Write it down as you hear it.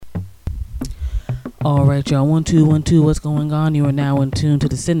All right, y'all. 1 2 1 2. What's going on? You are now in tune to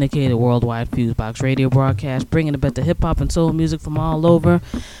the syndicated worldwide FuseBox radio broadcast, bringing the best of hip hop and soul music from all over,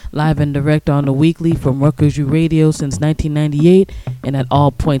 live and direct on the weekly from Rutgers U Radio since 1998, and at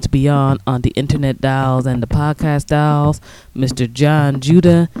all points beyond on the internet dials and the podcast dials. Mr. John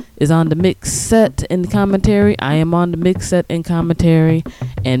Judah is on the mix set in commentary. I am on the mix set in commentary,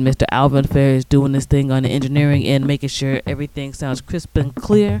 and Mr. Alvin Fair is doing this thing on the engineering end, making sure everything sounds crisp and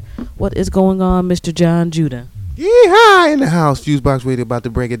clear. What is going on, Mr. John Judah? Yeehaw! In the house, FuseBox Radio about to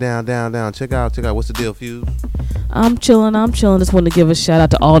break it down. Check out. What's the deal, Fuse? I'm chilling. Just want to give a shout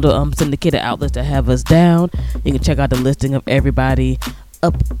out to all the syndicated outlets that have us down. You can check out the listing of everybody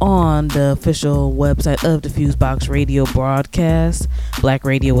up on the official website of the FuseBox Radio broadcast,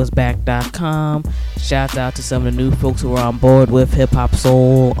 blackradioisback.com. Shouts out to some of the new folks who are on board with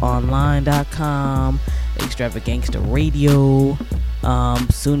hiphopsoulonline.com, Extravagangsta Radio,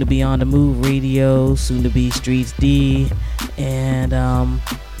 soon to be On the Move Radio, soon to be Streets D, and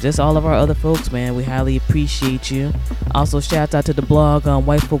just all of our other folks, man. We highly appreciate you. Also, shouts out to the blog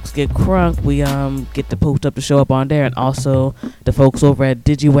White Folks Get Crunk. We get to post up the show up on there, and also the folks over at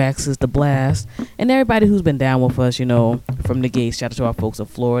DigiWax's The Blast, and everybody who's been down with us, from the gates. Shout out to our folks in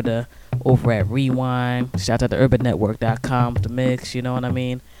Florida over at Rewind. Shout out to UrbanNetwork.com, The Mix, you know what I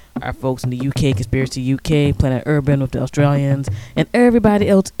mean? Our folks in the UK, Conspiracy UK, Planet Urban with the Australians, and everybody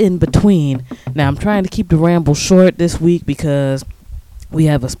else in between. Now, I'm trying to keep the ramble short this week because we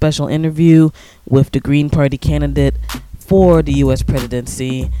have a special interview with the Green Party candidate for the U.S.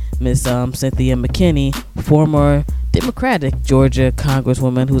 presidency, Miss Cynthia McKinney, former Democratic Georgia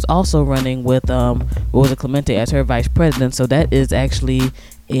Congresswoman, who's also running with Rosa Clemente as her vice president. So that is actually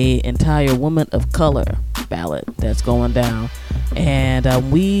a entire woman of color ballot that's going down.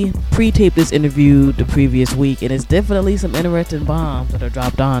 And we pre-taped this interview the previous week, and it's definitely some interesting bombs that are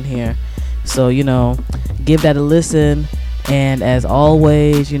dropped on here. So, give that a listen. And as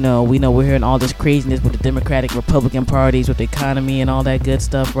always, we know we're hearing all this craziness with the Democratic Republican parties, with the economy and all that good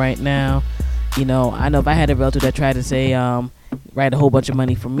stuff right now. I know if I had a relative that tried to say, write a whole bunch of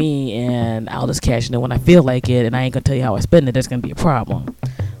money for me and I'll just cash it in when I feel like it, and I ain't going to tell you how I spend it, there's going to be a problem.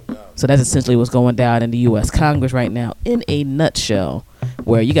 So that's essentially what's going down in the U.S. Congress right now in a nutshell,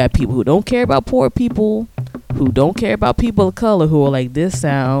 where you got people who don't care about poor people, who don't care about people of color, who are like, this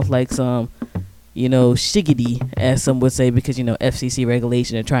sounds like some shiggity, as some would say, because, FCC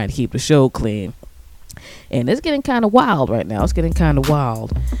regulation and trying to keep the show clean. And it's getting kind of wild right now. It's getting kind of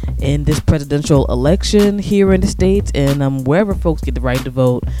wild in this presidential election here in the States, and wherever folks get the right to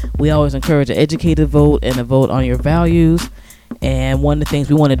vote. We always encourage an educated vote and a vote on your values. And one of the things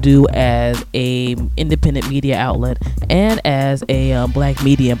we want to do as a independent media outlet and as a black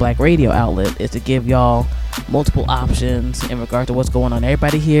media and black radio outlet is to give y'all multiple options in regard to what's going on.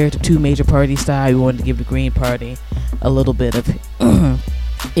 Everybody here, the two major parties side, we wanted to give the Green Party a little bit of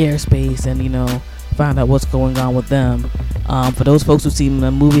airspace and, find out what's going on with them. For those folks who've seen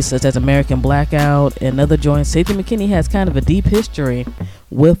movies such as American Blackout and other joints, Cynthia McKinney has kind of a deep history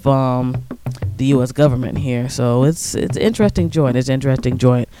with the U.S. government here. So it's an interesting joint.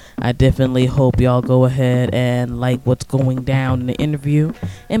 I definitely hope y'all go ahead and like what's going down in the interview.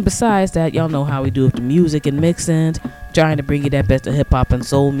 And besides that, y'all know how we do with the music and mixing, trying to bring you that best of hip-hop and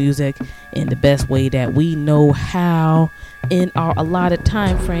soul music in the best way that we know how in our allotted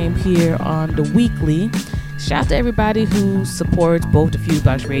time frame here on the weekly. Shout out to everybody who supports both the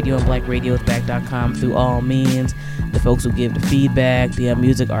FuseBox Radio and BlackRadioIsBack.com through all means. The folks who give the feedback, the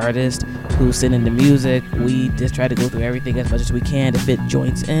music artists who send in the music. We just try to go through everything as much as we can to fit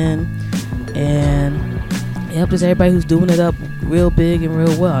joints in. And just everybody who's doing it up real big and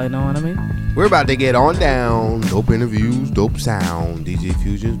real well, you know what I mean? We're about to get on down. Dope interviews, dope sound. DJ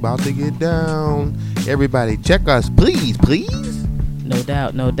Fusion's about to get down. Everybody check us, please. No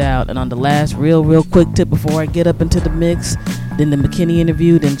doubt. And on the last real quick tip before I get up into the mix, then the McKinney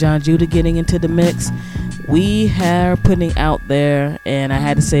interview, then John Judah getting into the mix, we are putting out there, and I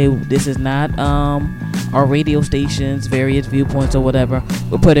had to say this is not our radio station's various viewpoints or whatever.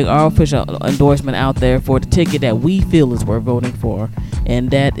 We're putting our official endorsement out there for the ticket that we feel is worth voting for,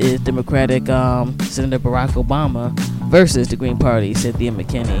 and that is Democratic Senator Barack Obama versus the Green Party, Cynthia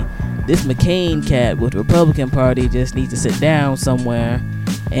McKinney. This McCain cat with the Republican Party just needs to sit down somewhere,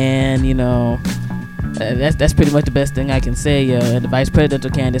 and that's pretty much the best thing I can say. The vice presidential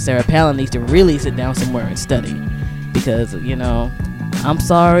candidate Sarah Palin needs to really sit down somewhere and study, because I'm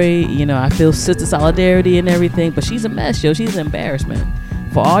sorry, I feel sister solidarity and everything, but she's a mess, yo. She's an embarrassment.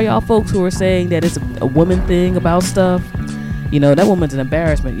 For all y'all folks who are saying that it's a woman thing about stuff, that woman's an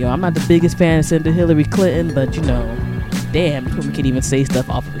embarrassment, yo. I'm not the biggest fan of Senator Hillary Clinton, but damn, this woman can't even say stuff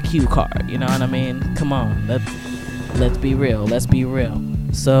off of a cue card. You know what I mean? Come on, let's be real. Let's be real.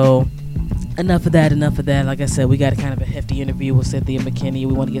 So, enough of that. Like I said, we got a kind of a hefty interview with Cynthia McKinney.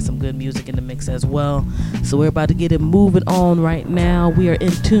 We want to get some good music in the mix as well. So we're about to get it moving on right now. We are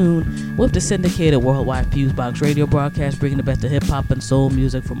in tune with the syndicated worldwide FuseBox radio broadcast, bringing the best of hip-hop and soul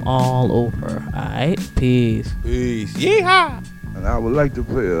music from all over. All right? Peace. Peace. Yeehaw! And I would like to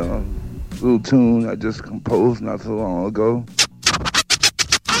play a little tune I just composed not so long ago.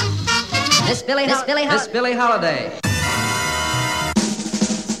 Miss Billie Holiday.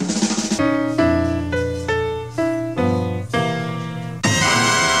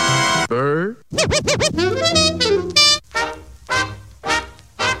 Bird.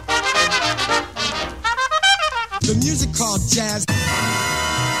 The music called jazz.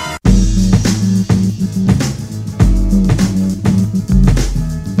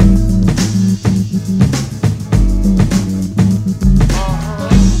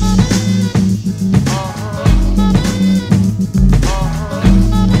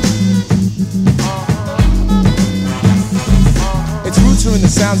 The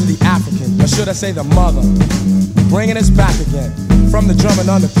sounds of the African, or should I say the mother, bringing us back again from the drumming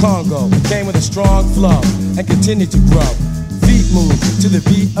on the Congo. It came with a strong flow and continued to grow. Feet move to the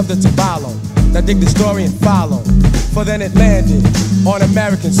beat of the tabalo. Now dig the story and follow, for then it landed on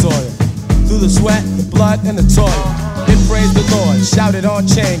American soil. Through the sweat, the blood, and the toil, it praised the Lord, shouted on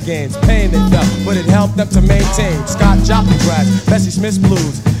chain gangs. Pain they felt, but it helped them to maintain. Scott Joplin grass, Bessie Smith's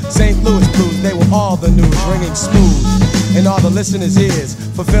blues, St. Louis blues, they were all the news, ringing smooth in all the listeners' ears,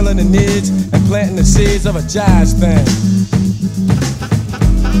 fulfilling the needs and planting the seeds of a jazz thing.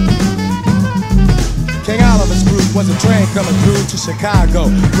 King Oliver's group was a train coming through to Chicago,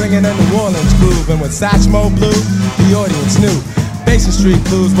 bringing a New Orleans groove, and when Satchmo blew, the audience knew. Basin Street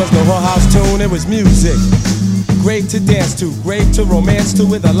Blues was no whorehouse tune, it was music. Great to dance to, great to romance to,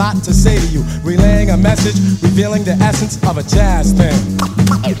 with a lot to say to you, relaying a message, revealing the essence of a jazz thing.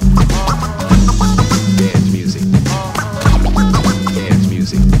 Dance music. Dance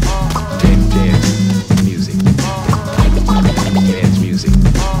music. Dance music. Dance music. Dance music.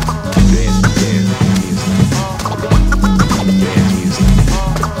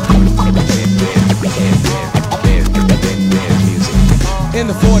 In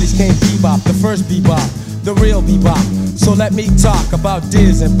the 40s came bebop, the first bebop, the real bebop. So let me talk about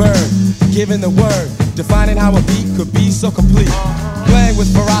Diz and Bird, giving the word, defining how a beat could be so complete. Playing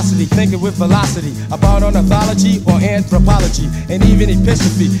with ferocity, thinking with velocity, about ornithology or anthropology, and even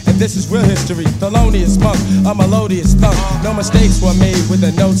epistrophe. And this is real history. Thelonious Monk, a melodious thunk. No mistakes were made with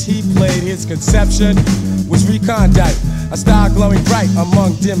the notes he played. His conception was recondite, a star glowing bright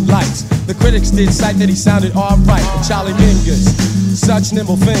among dim lights. The critics did cite that he sounded alright. And Charlie Mingus, such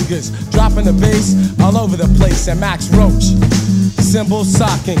nimble fingers, dropping the bass all over the place. And Max Roach, cymbals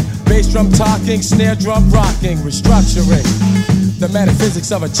socking, bass drum talking, snare drum rocking, restructuring the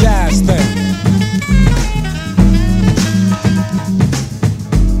metaphysics of a jazz thing.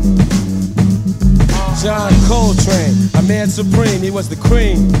 John Coltrane, a man supreme, he was the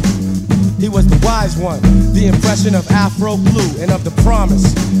cream. He was the wise one, the impression of Afro blue and of the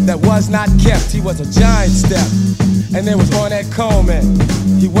promise that was not kept. He was a giant step. And there was Ornette Coleman,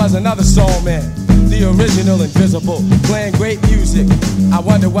 he was another soul man, the original invisible, playing great music. I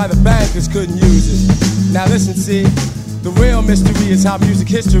wonder why the bankers couldn't use it. Now listen, see, the real mystery is how music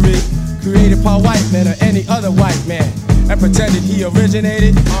history created by white men or any other white man, and pretended he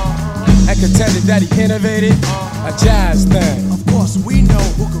originated and contended that he innovated a jazz thing. Of course we know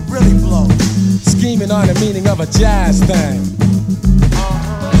who could really blow, scheming on the meaning of a jazz thing.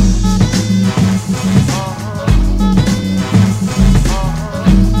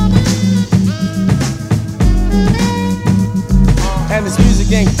 And this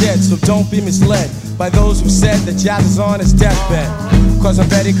music ain't dead, so don't be misled by those who said that jazz is on its deathbed. Cause when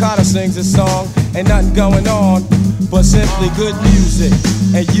Betty Carter sings this song, ain't nothing going on but simply good music,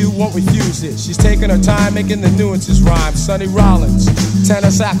 and you won't refuse it. She's taking her time making the nuances rhyme. Sonny Rollins,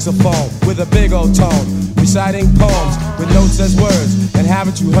 tenor saxophone with a big old tone, reciting poems with notes as words. And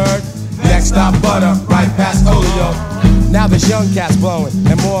haven't you heard? Next stop Butter, right past Olio. Now there's young cats blowing,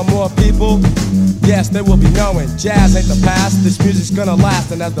 and more people, yes, they will be knowing jazz ain't the past, this music's gonna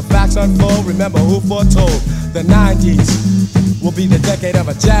last. And as the facts unfold, remember who foretold the 90s will be the decade of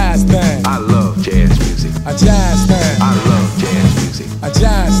a jazz thing. I love jazz music. A jazz thing. I love jazz music. A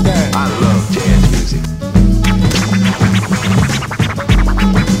jazz thing. I love jazz music.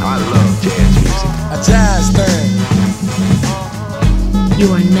 I love jazz music. A jazz thing. You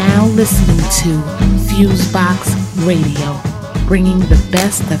are now listening to FuseBox Radio, bringing the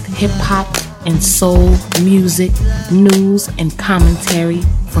best of hip-hop and soul music, news, and commentary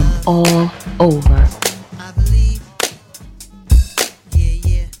from all over.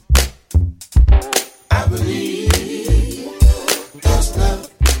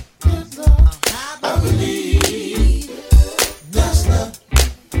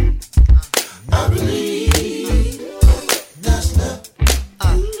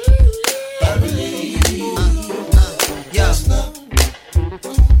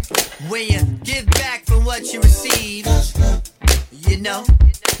 When you give back from what you receive, you know.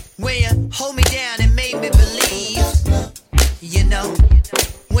 When you hold me down and make me believe, you know.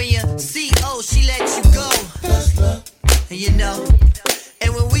 When you see, oh, she let you go, you know.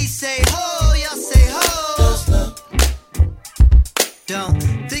 And when we say ho, y'all say ho. Don't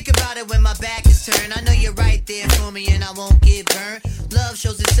think about it when my back is turned. I know you're right there for me and I won't get burned. Love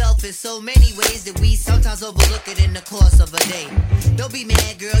shows itself in so many ways that we sometimes overlook it in the course of a day. Don't be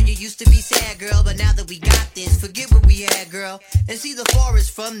mad, girl, you used to be sad, girl, but now that we got this, forget what we had, girl, and see the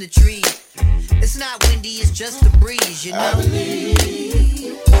forest from the trees. It's not windy, it's just a breeze, you know. I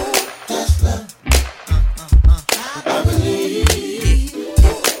believe that's love. I believe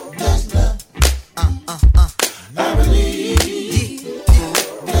that's love. I believe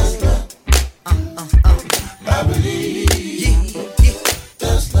that's love. I believe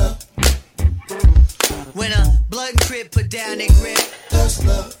that's love. When a blood and crip put down their grip, that's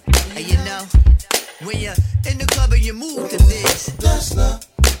love. And you know, when you're in the club and you move to this, that's love.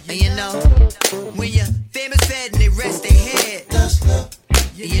 And you know, when you're famous fed and they rest their head, that's love.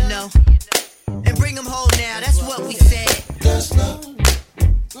 And you know, and bring them home now, that's what we said. That's love.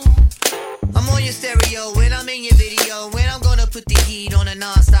 I'm on your stereo when I'm in your video, when I'm gonna put the heat on a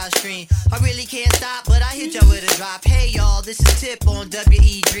non-stop stream. I really can't stop, but I hit y'all with a drop. Hey y'all, this is Tip on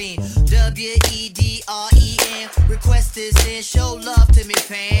W.E. Dream. W-E-D-R-E-N. Request this and show love to me,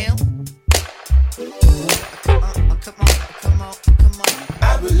 fam. Come on.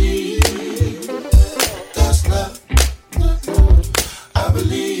 I believe that's love. I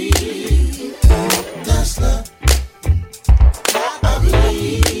believe that's love. I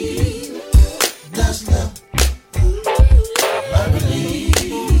believe that's love. I believe that's love. I believe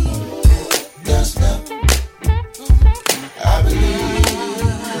that's love. I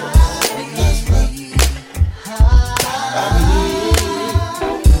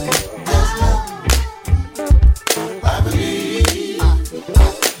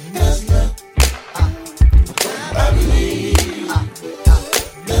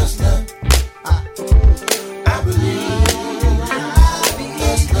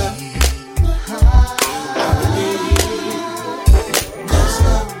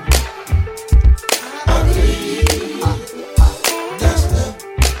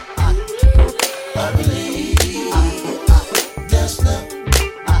believe that's love. I believe that's love. I believe that's love.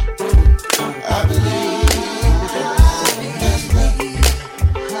 I believe.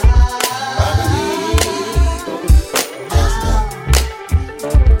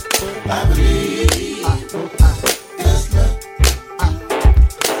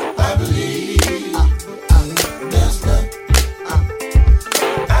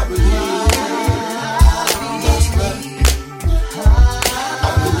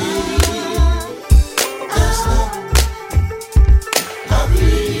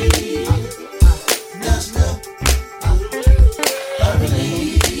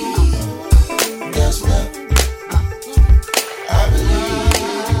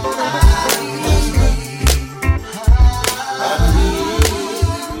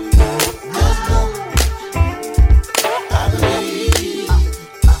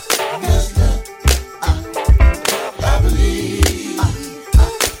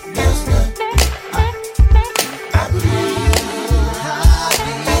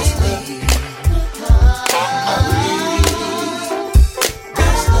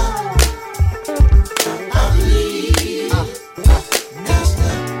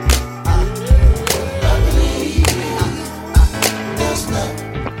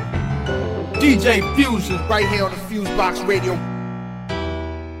 DJ Fusion right here on the FuseBox Radio.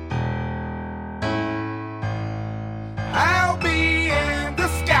 I'll be in the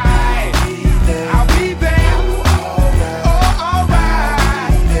sky. I'll be there. Oh,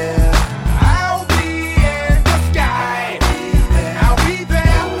 alright. I'll be in the sky. I'll be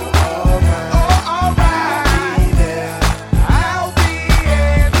there. Oh, alright. I'll be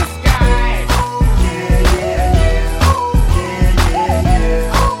in the sky.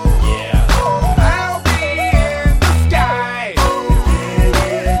 I'll be in the sky.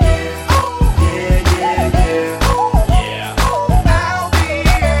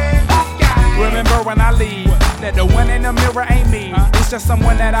 Remember when I leave, that the one in the mirror ain't me. It's just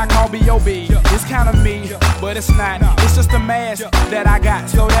someone that that I call B.O.B. It's kinda me, but it's not. It's just a mask that I got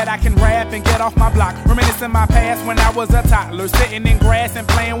so that I can rap and get off my block. Reminiscing my past when I was a toddler, sitting in grass and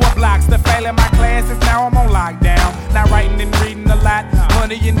playing with blocks. The fail in my classes, now I'm on lockdown. Not writing and reading a lot.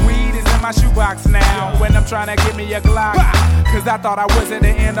 Money and weed is in my shoebox now. When I'm trying to get me a Glock, cause I thought I was at the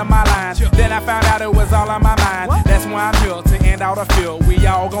end of my line. Then I found out it was all on my mind. That's why I'm here to end out a field. We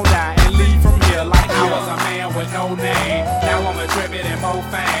all gon' die and leave from here like I was a man with no name. Now I'm a tribute and more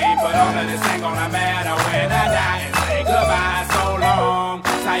fame. But all of this ain't gonna matter when I die and say goodbye. So long,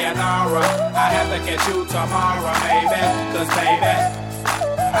 sayonara. I have to catch you tomorrow, baby. Cause baby,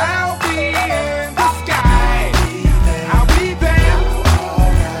 I'll be in the sky. I'll be there.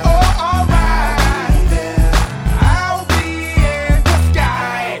 Oh, alright. I'll be in the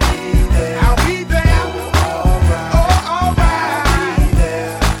sky. I'll be there. Oh, alright.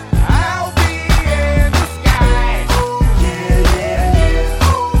 I'll be in the sky. Yeah, yeah, yeah.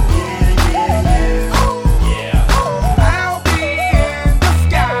 Yeah, yeah, yeah. Yeah. I'll be in the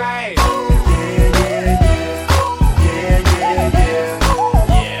sky. Yeah, yeah, yeah. Yeah, yeah, yeah.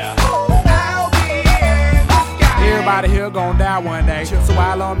 Yeah. I'll be in the sky. Everybody here gon' die one day. So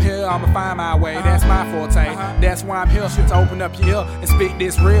while I'm here, I'ma find my way. That's my forte. That's why I'm here to open up your ear and speak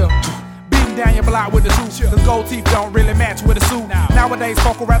this real. Beating down your block with the suit. Cause gold teeth don't really match with a suit. Nowadays,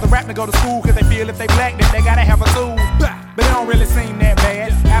 folk would rather rap than go to school. Cause they feel if they black, then they gotta have a tool. But it don't really seem that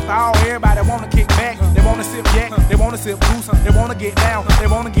bad. After all, everybody wanna kick back. They wanna sip yak, they wanna sip goose. They wanna get down, they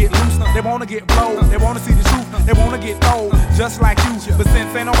wanna get loose. They wanna get blowed, they wanna see the truth. They wanna get told, just like you. But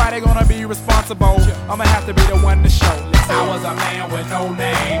since ain't nobody gonna be responsible, I'ma have to be the one to show. I was a man with no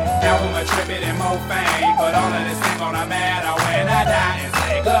name. Now I'm a tribute and more fame. But all of this ain't gonna matter when I die and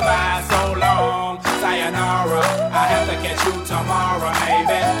say goodbye. So long, sayonara. I have to catch you tomorrow,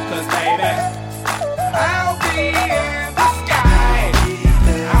 baby. Cause baby, I'll be in the sky.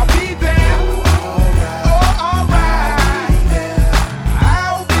 I'll be there. Oh, alright.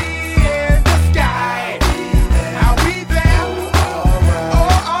 I'll be in the sky. I'll be there. Oh,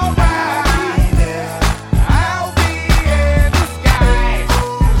 alright. I'll be in the sky.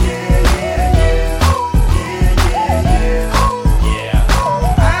 Yeah, yeah, yeah. Yeah, yeah, yeah. Yeah.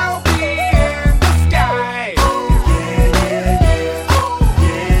 I'll be in the sky. Yeah, yeah, yeah.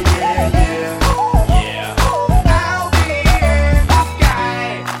 Yeah, yeah, yeah. Yeah. I'll be in the sky.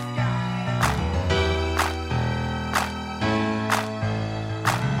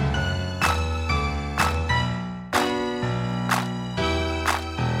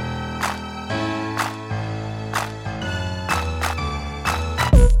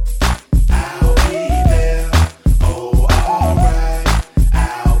 I'll be there. Oh, alright.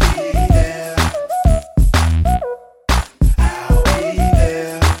 I'll be there. I'll be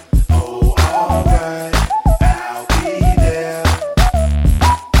there. Oh, alright. I'll be there.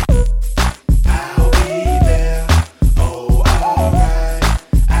 I'll be there. Oh, alright.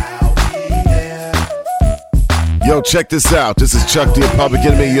 I'll be there. Yo, check this out. This is Chuck D, Public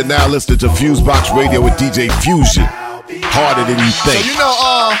Enemy. You're now listening to FuseBox Radio with DJ Fusion. Harder than you So think. you know,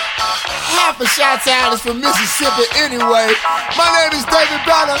 half of Chi-Town is from Mississippi anyway. My name is David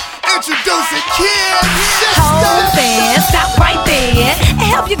Banner, introducing Kid Hold Sister. there, stop right there, and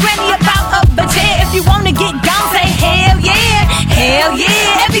help your granny about up a chair. If you wanna get gone, say hell yeah, hell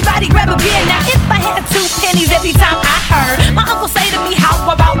yeah. Everybody grab a beer now. If I had 2 pennies every time I heard my uncle say to me, how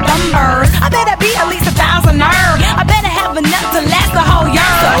about them birds? I better be at least 1,000 nerve. I better have enough to last the whole year.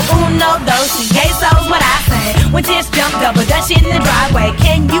 So uno, dos, so's what I say. When just jump double dutch in the driveway.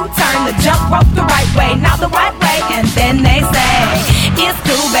 Can you turn the jump rope the right way? Not the right way, and then they say, it's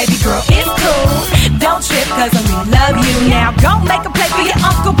cool, baby girl, it's cool. Don't trip, cause we love you. Now go make a play for your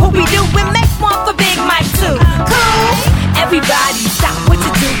uncle, what we do, we make one for Big Mike too. Cool. Everybody stop what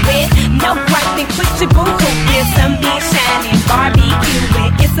you're doing. No griping, quit your boo-hoo. Get some big shining barbecue.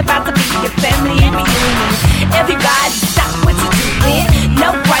 It's about to be your family reunion. Everybody stop what you're doing.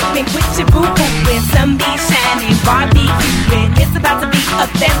 No griping, quit your boo-hoo. With some big shining barbecue. It's about to be a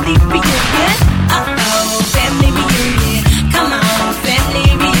family reunion. Uh-oh, family reunion. Come on, family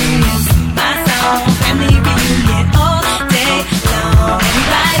reunion. My song, family reunion. All day long.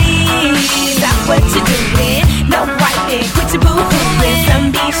 Everybody stop what you're doing. No griping, quit your boo-hoo. With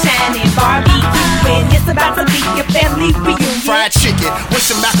some big shining barbecue. It's about to be your family reunion. Fried chicken with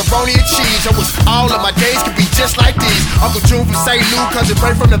some macaroni and cheese. I wish all of my days could be just like these. Uncle June from St. Lou, cousin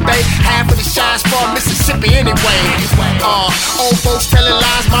Ray from the Bay. Half of the shots from Mississippi anyway. Old folks telling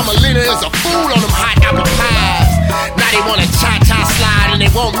lies. Mama Lena is a fool on them hot apple pies. Now they want a cha-cha slide and they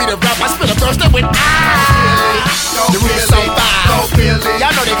want me to rap. I spit a verse that with the real so fine.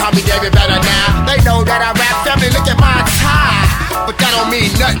 Y'all know they call me David Banner now. They know that I rap family. Look at my tie. But that's that don't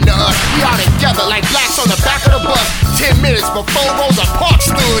mean nothing to us. We all together like blacks on the back of the bus. 10 minutes before Rosa Parks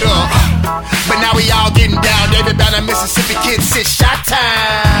stood up. But now we all getting down. David Banner, Mississippi kids, sit shot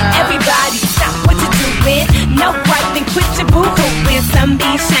time. Everybody stop what you're doing. No griping, quit your boo-hooing. Sun be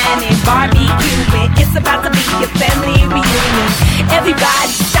shining, barbecuing. It's about to be a family reunion.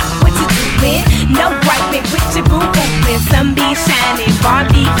 Everybody stop what you're doing. No griping, quit your boo-hooing. Sun be shining,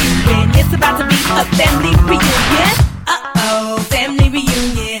 barbecuing. It's about to be a family reunion. Uh-oh, family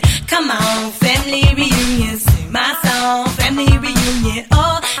reunion. Come on, family reunion. Sing my song, family reunion.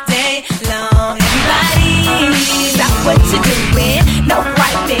 All day long. Everybody stop what you're doing. No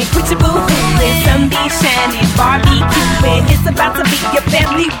griping, quit your boo-hooing. Sun be shining, barbecuing. It's about to be your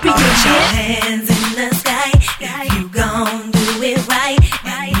family reunion. Put your hands in the sky if you gon' do it right.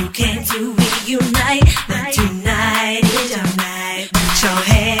 And you can't do reunite, then tonight is your night. Put your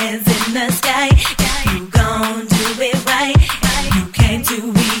hands in the sky if you gon' do it right. And you can't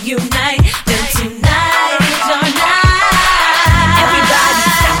do reunite, then tonight is your night. Everybody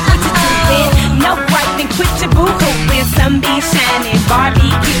stop what you're doing. No griping, quit your boo-hooing. Sun be shining,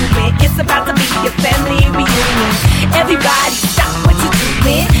 barbecuing. It's about to be your family reunion. Everybody stop what you're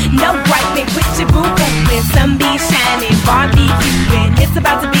doing. No griping, quit your boo-hooing. Sun be shining, barbecuing. It's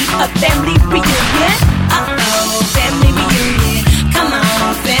about to be a family reunion. Uh-oh, family reunion. Come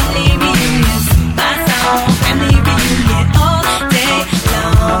on, family reunion. Sing my song, family reunion. All day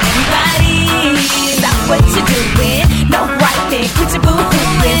long. Everybody stop what you're doing. No griping, quit your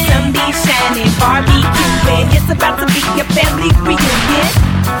boo-hooing. Sun be shining, barbecuing. It's about to be your family reunion.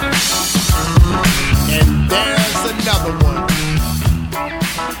 And there's another one.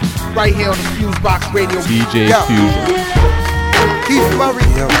 Right here on the FuseBox Radio. DJ Fusion. Keith Murray.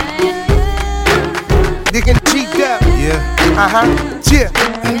 Digging cheek up. Yeah. Cheer.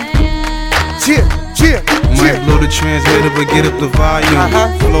 Might blow the transmitter, but get up the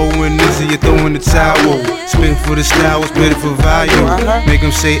volume. Flowing easy, you're throwing the towel. Spin for the style, spit it for value. Make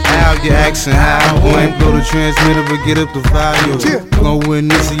them say ow, you're asking how. Might blow the transmitter, but get up the volume.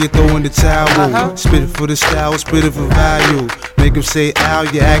 Flowing easy, you're throwing the towel. Spit it for the style, spit it for value. Make them say ow,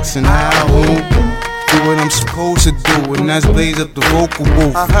 you're asking how. Do what I'm supposed to do, and that's blaze up the vocal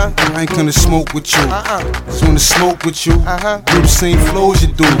booth. I ain't gonna smoke with you, just wanna smoke with you. Do the same flows you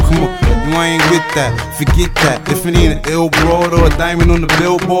do, come on, you ain't with that, forget that. If it ain't an ill broad or a diamond on the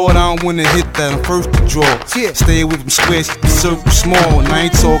billboard, I don't wanna hit that, I'm first to draw. Stay with them squares, keep the circle small, and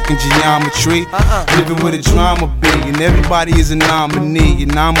I ain't talking geometry. Living with a drama be, and everybody is a nominee,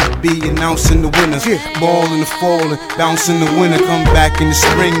 and I'ma be announcing the winner. Ball in the fall, and bounce in the winter, come back in the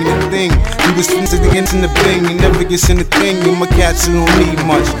spring, and the thing. We was friends again in the bling, he never gets in the thing, and my cats who don't need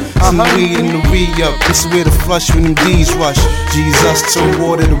much. Some weed in the re-up, this is where the flush when them D's rush. Jesus, turn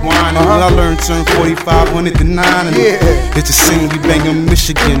water to wine, and when I learned turn 4,500 to 9. And it's a scene, we bang in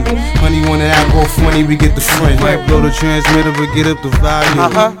Michigan. Honey wanna act all funny, we get the friend. Might blow the transmitter, but get up the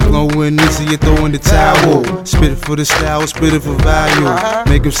volume. Blowing easy, you throwing the towel. Spit it for the style, spit it for value.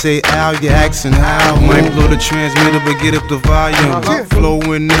 Make them say ow, you're asking how. Might blow the transmitter, but get up the volume.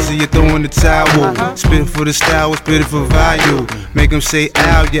 Flowing easy, you throwing the towel. Spit for the style, spit it for value. Make them say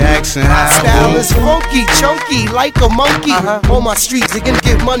ow, you're asking how. My style is funky, chunky, like a monkey. On my streets, they gonna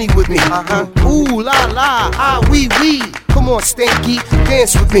get money with me. Ooh la la, ah wee wee. Come on, Stanky,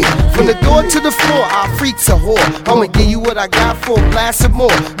 dance with me. From the door to the floor, our freaks a whore. I'ma give you what I got for a blast of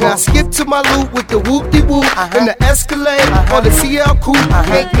more. Now skip to my loop with the whoop-de-whoop and the Escalade or the CL Coupe.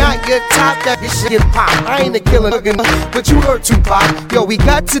 Ain't not your top, that this shit pop. I ain't a killer, but you heard Tupac. Yo, we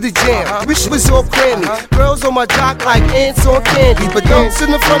got to the jam. Wish it was all cranny. Girls on my jock like ants on candy. But dunks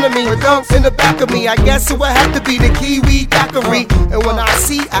in the front of me, but dunks in the back of me. I guess it would have to be the Kiwi daiquiri. And when I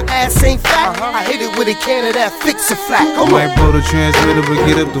see a ass ain't fat, I hit it with a can of that fix a flat. Might blow the transmitter, but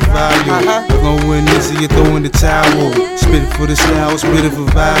get up the volume. Flowing easy, you're throwing the towel. Spit it for the style, spit it for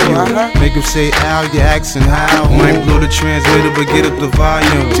value. Make them say ow, you're asking how. Might blow the transmitter, but get up the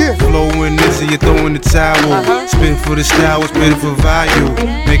volume. Flowing easy, you're throwing the towel. Spit it for the style, spit it for value.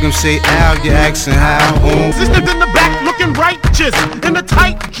 Make them say ow, you're asking how. Sisters in the back looking righteous in a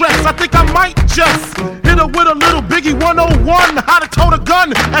tight dress. I think I might just hit her with a little Biggie 101. How to tote a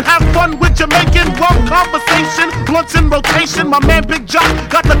gun and have fun with Jamaican rum conversation. Blunts in rotation. My man Big Jock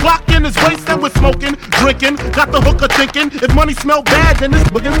got the Glock in his waist and we're smoking, drinking. Got the hooker thinking if money smell bad, then this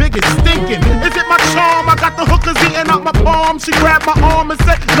looking big is stinking. Is it my charm? I got the hookers eating out my palm. She grabbed my arm and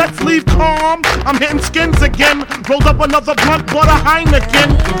said, let's leave calm. I'm hitting skins again. Rolled up another blunt, bought a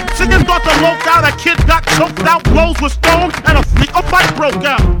Heineken. Chicken thought the loc out. A kid got choked out. Blows was thrown and a fight broke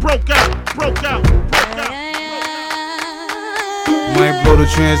out. Might blow the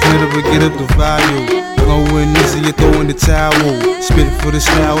transmitter, but get up the volume. Flowing easy, you throw in the towel. Spit it for the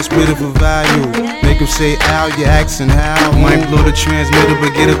style, spit it for value. Make them say ow, you asking how. Might blow the transmitter,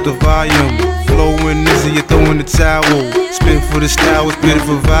 but get up the volume. Flowing easy, you throw in the towel. Spit it for the style, spit it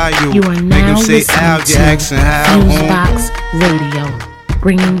for value. You are Make now them say ow, you asking how. FuseBox Radio,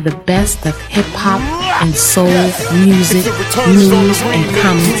 bringing the best of hip-hop and soul music, news, and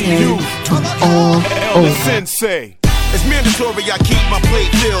commentary from all over. It's mandatory I keep my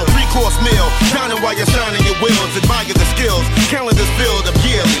plate filled. 3-course meal, shining while you're shining your wheels. Admire the skills, calendars filled up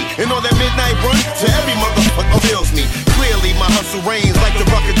yearly. And on that midnight run, to every motherfucker feels me. Clearly my hustle reigns like the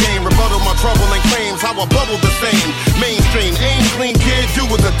rugged game. Rebuttal my trouble and claims how I bubble the same. Mainstream, aim clean, kid, do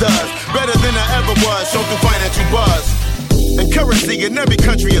what it does. Better than I ever was, show through financial buzz. And currency in every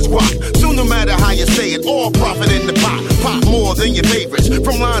country is guap. So no matter how you say it, all profit in the pot. Pop more than your favorites.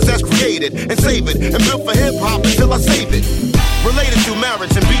 From lines that's created and save it. And built for hip hop until I save it. Related through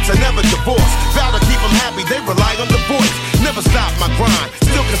marriage and beats I never divorce. Vow to keep them happy, they rely on the voice. Never stop my grind,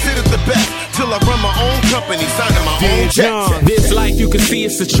 still considered the best. Till I run my own company, signing my own checks. This life you can see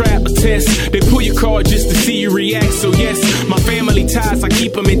it's a trap, a test. They pull your card just to see you react. So yes, my family ties, I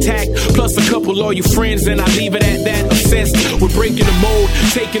keep them intact. Plus a couple loyal friends and I leave it at that. Obsessed with breaking the mold,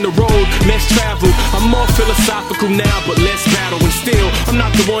 taking the road, less travel. I'm more philosophical now, but less battle. And still, I'm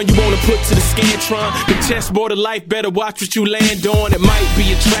not the one you wanna put to the Scantron. The chessboard of life, better watch what you land on. It might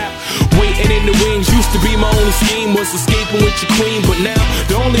be a trap, waiting in the wings. Used to be my only scheme, was escaping with your queen. But now,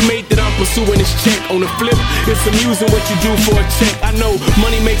 the only mate that I'm pursuing is check. On the flip, it's amusing what you do for a check. I know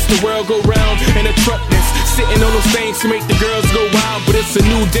money makes the world go round, and a truck that's sitting on those things to make the girls go wild. But it's a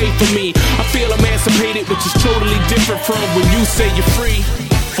new day for me. I feel emancipated, which is totally different from when you say you're free.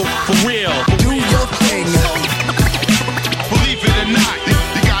 For real. Do your thing. Believe it or not,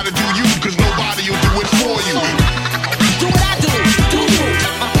 you gotta do you, cause nobody will do it for you. Do what I do, do you.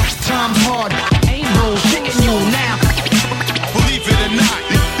 Time's hard, ain't no shit in you now. Believe it or not,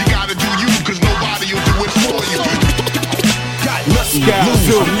 you gotta do you, cause nobody will do it for you. Let's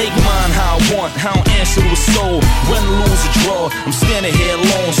go. Make mine how I want, how I answer to a soul. Win, lose, or draw, I'm standing here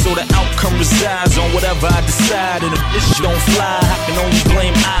alone. So the outcome resides on whatever I decide. And if this shit don't fly, I can only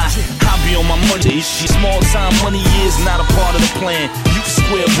blame I be on my money. Small time money is not a part of the plan. You can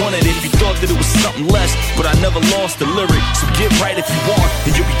square one it if you thought that it was something less. But I never lost the lyric. So get right if you want,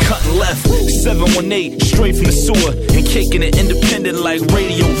 and you'll be cutting left. 718, straight from the sewer. And caking it independent like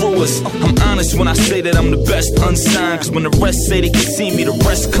radio rulers. I'm honest when I say that I'm the best unsigned. Cause when the rest say they can see me, the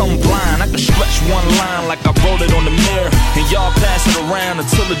rest come blind. I can stretch one line like I wrote it on the mirror. And y'all pass it around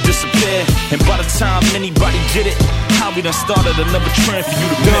until it disappear. And by the time anybody get it, how we done started another trend for you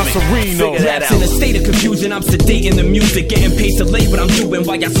to mimic. Raps in a state of confusion, I'm sedating the music. Getting paid to lay what I'm doing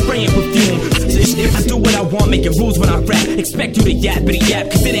while y'all spraying perfume. I do what I want, making rules when I rap. Expect you to yappity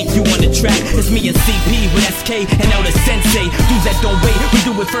yap, cause it ain't you on the track. It's me and CP with SK and Elder Sensei. Dudes that don't wait, we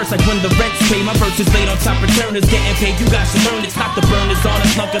do it first like when the rent's paid. My verse is laid on top, returners getting paid. You guys should learn it's not the burners on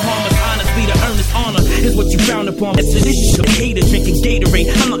us, nothing harm us. Honestly, the earnest honor is what you frown upon. It's an issue of hater drinking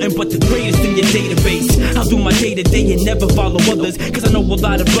Gatorade. I'm nothing but the greatest in your database. I'll do my day to day and never follow others. Cause I know a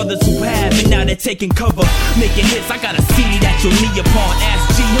lot of brothers who have, and now they're taking cover, making hits. I got a CD that you'll knee upon.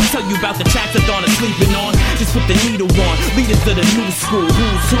 Ask G, he'll tell you about the tracks that Dawn is sleeping on. Just put the needle on. Leaders of the new school.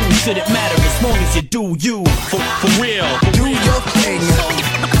 Who's who? Shouldn't matter as long as you do you. For real. Do your thing.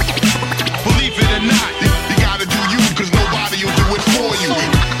 Believe it or not, you gotta do you, cause nobody will do it for you.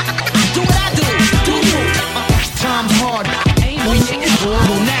 Do what I do, do you. Time's hard, ain't no shit in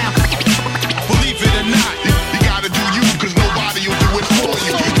you now. Believe it or not, you gotta do you, cause nobody will do it for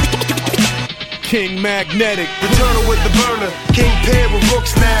you. King Magnetic, Returner with the burner, king paired with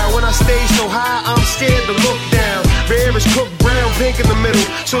rooks now. When I stay so high, I'm scared to look down. Rare is cooked brown, pink in the middle.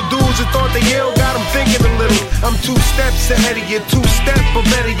 So dudes who thought they ill got them thinking a little. I'm 2 steps ahead of you, 2-step, but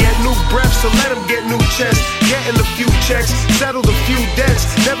better yet, new breath. So let them get new chests, getting a few checks, settled a few debts.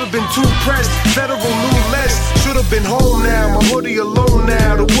 Never been too pressed, federal new less. Should've been home now, my hoodie alone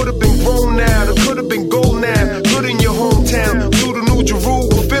now. That would've been grown now, that could've been gold now. Good in your hometown, through the New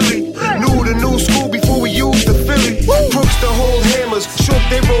Jerusalem, Philly. Knew the new school before we used the Philly. Crooks the whole hammers, shook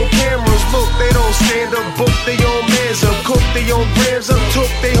they roll cameras. Look, they don't stand up, book they own mans up, cook they own brands up,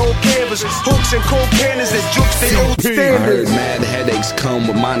 took they whole canvas. Hooks and cold cannons that jukes they old standards. I heard mad headaches come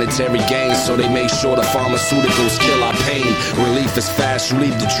with monetary gains, so they make sure the pharmaceuticals kill our pain. Relief is fast, you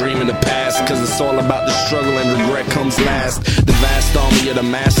leave the dream in the past, cause it's all about the struggle and regret comes last. The vast army of the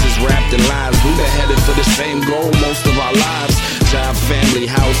masses wrapped in lies, we been headed for the same goal most of our lives. job, family,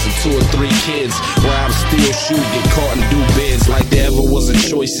 house, and 2 or 3 kids. Rob, steal, shoot, get caught and do bids like there ever was a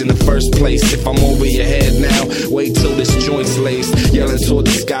choice in the first place. If I'm over your head now, wait till this joint's laced. Yelling toward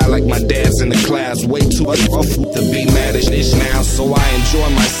the sky like my dad's in the clouds. Way too much to be mad at this now. So I enjoy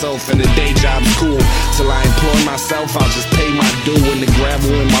myself and the day job's cool. Till I employ myself, I'll just pay my due. And the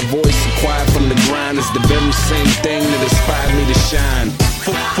gravel in my voice and quiet from the grind is the very same thing that inspired me to shine.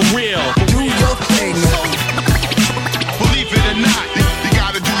 For real, do your thing. Believe it or not, you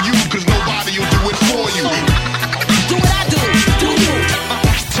gotta do you, cause nobody will do it for you. Do what I do, do you.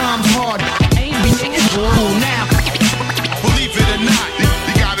 Time's hard, ain't being cool now. Believe it or not,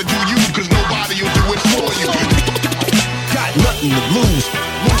 you gotta do you, cause nobody will do it for you. Got nothing to lose.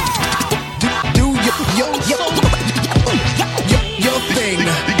 Do your thing.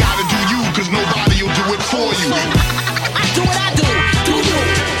 You gotta do you, cause nobody will do it for you. Do what I do, do you.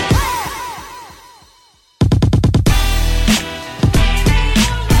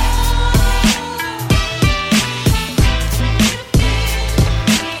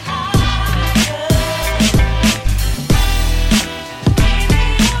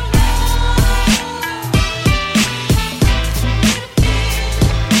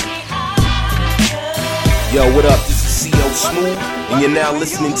 Yo, what up? This is CO Smooth, and you're now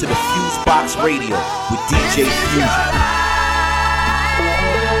listening to the FuseBox Radio with DJ Fusion.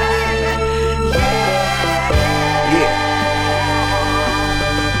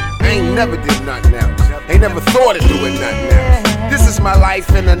 I ain't never did nothing else. Ain't never thought of doing nothing else. This is my life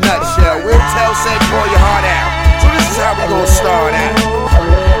in a nutshell. Will Tell said, pour your heart out. So this is how we gonna start out.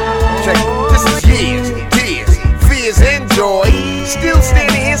 Check it. This is years, tears, fears, and joy. Still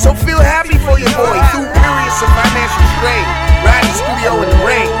standing here, so feel happy for your boy. Through periods of financial strain, riding the studio in the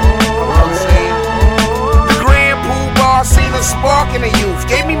rain. You know what I'm saying? The Grand Pool Bar seen a spark in the youth.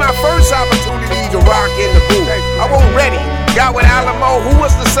 Gave me my first opportunity to rock in the booth. I wasn't ready. Got with Alamo, who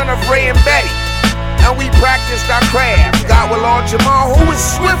was the son of Ray and Betty. And we practiced our craft. Got with Lord Jamal, who was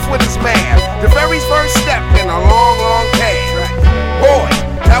swift with his math. The very first step in a long, long path. Boy,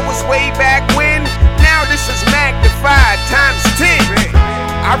 that was way back when. Now this is magnified times 10.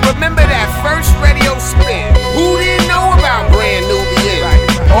 I remember that first radio spin. Who didn't know about brand new begin?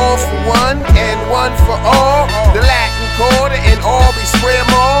 All for one and one for all. The Latin quarter and all be square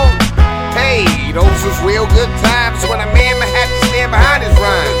more. Hey, those was real good times when a man had to stand behind his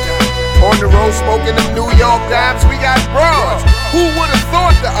rhymes. On the road smoking them New York dimes, we got broads. Who would have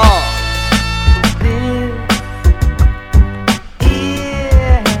thought the odds?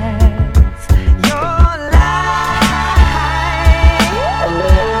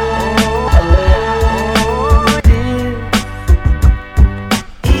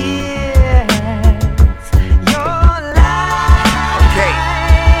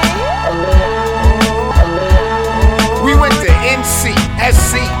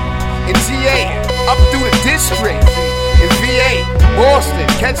 Boston,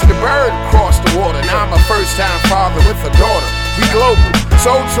 catch the bird across the water. Now I'm a first-time father with a daughter. We global,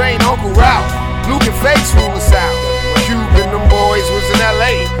 Soul Train, Uncle Ralph, Luke and Face rule us out. Cube and them boys was in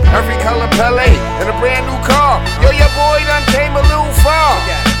LA, every color Pele, and a brand new car. Yo, your boy done came a little far.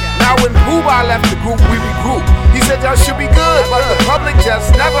 Now when Pooh-Bah left the group, we regrouped. He said y'all should be good, but the public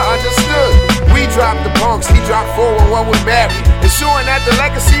just never understood. We dropped the punks, he dropped 411 with Mary, ensuring that the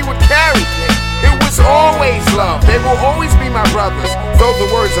legacy would carry. It was always love, they will always be my brothers. Though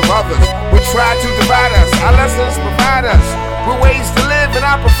the words of others would try to divide us, our lessons provide us with ways to live, and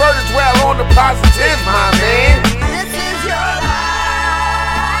I prefer to dwell on the positive, my man. This is your life.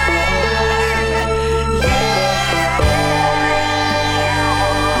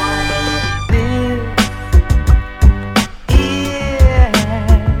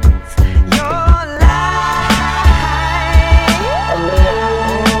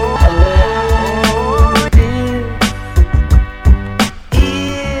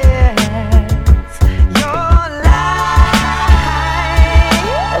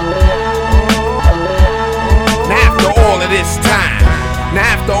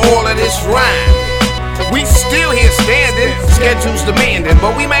 Rhyme. We still here standing, schedules demanding,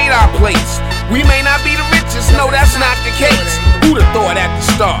 but we made our place. We may not be the richest, no, that's not the case. Who'd have thought at the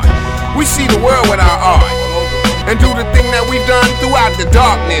start? We see the world with our art and do the thing that we've done throughout the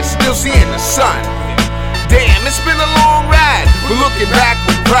darkness, still seeing the sun. Damn, it's been a long ride, but looking back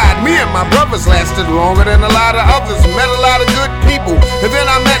with pride, me and my brothers lasted longer than a lot of others. Met a lot of good people, and then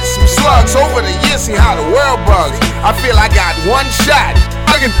I met some slugs. Over the years, see how the world bugs. I feel I got one shot,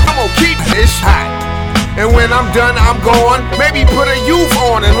 I'm gonna keep this hot. And when I'm done, I'm gone. Maybe put a youth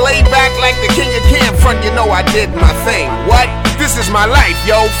on and lay back like the king of camp front. You know I did my thing. What? This is my life,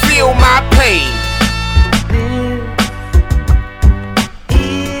 yo. Feel my pain.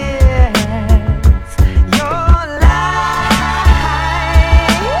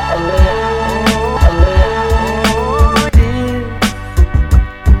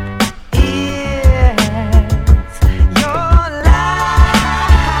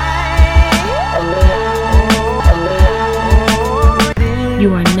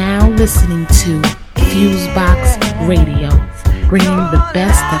 listening to FuseBox Radio, bringing the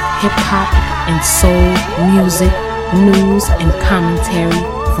best of hip-hop and soul music, news, and commentary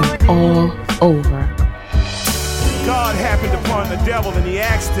from all over. God happened upon the devil and he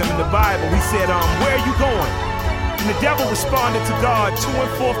asked him in the Bible, he said, where are you going? And the devil responded to God, to and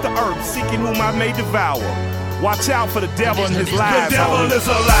forth the earth, seeking whom I may devour. Watch out for the devil and his lies. The devil is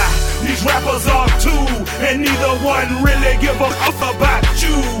a lie. These rappers are too, and neither one really give a fuck about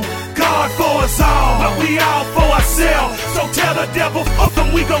you. God for us all, but we all for ourselves. So tell the devil, fuck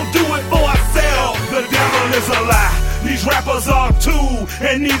them, we gon' do it for ourselves. The devil is a lie. These rappers are too,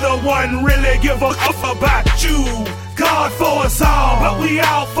 and neither one really give a fuck about you. God for us all, but we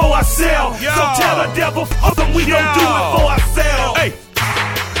all for ourselves. So tell the devil, fuck them, we gon' do it for ourselves. Hey.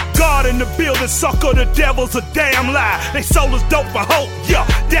 God in the building, sucker, the devil's a damn lie. They sold us dope for hope, yeah,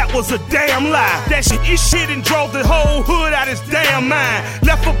 that was a damn lie. That shit and drove the whole hood out his damn mind.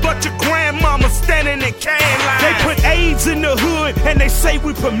 Left a bunch of grandmamas standing in can lines. They put AIDS in the hood and they say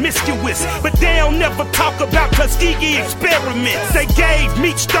we promiscuous, but they don't never talk about Tuskegee experiments. They gave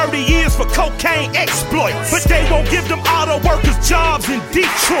Meech 30 years for cocaine exploits, but they won't give them auto workers jobs in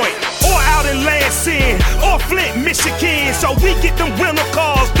Detroit, or out in Lansing, or Flint, Michigan. So we get them rental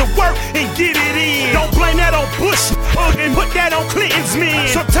cars to work and get it in. Don't blame that on Bush and put that on Clinton's men.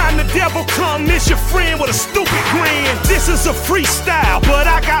 Sometimes the devil come miss your friend with a stupid grin. This is a freestyle, but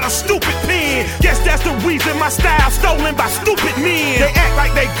I got a stupid pen. Guess that's the reason my style stolen by stupid men. They act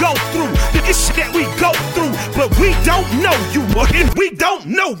like they go through the shit that we go through, but we don't know you, and we don't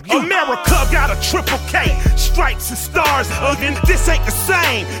know you. America got a triple K, stripes and stars, and this ain't the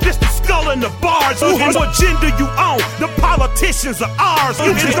same. This the skull and the bars. What agenda you on? The politicians are ours.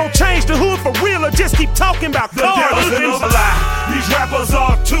 You just gon' change the hood for real, or just keep talking about cars. The devil's a lie. These rappers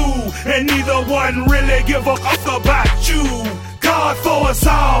are too, and neither one really give a fuck about you. God for us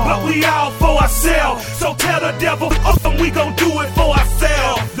all, but we all for ourselves. So tell the devil, fuck them, we gon' do it for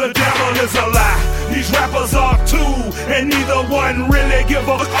ourselves. The devil is a lie. These rappers are too, and neither one really give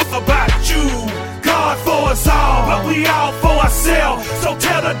a fuck about you. God for us all, but we all for ourselves. So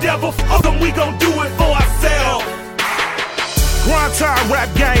tell the devil, fuck them, we gon' do it for ourselves. Grind time rap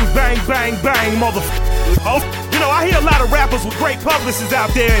gang, bang, bang, bang, motherfucker. Oh, you know, I hear a lot of rappers with great publicists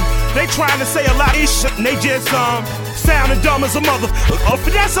out there, and they trying to say a lot of shit, and they just sounding dumb as a motherfucker. Oh,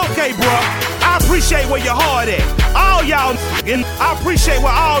 but that's okay, bro. I appreciate where your heart at. All y'all, and I appreciate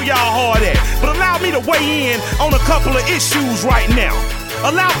where all y'all hard at. But allow me to weigh in on a couple of issues right now.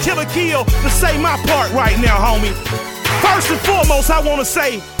 Allow Killer Kill to say my part right now, homie. First and foremost, I want to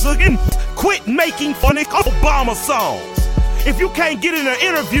say, quit making funny Obama songs. If you can't get in an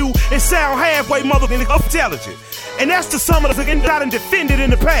interview and sound halfway motherfucking intelligent. And that's to some of the that and defended in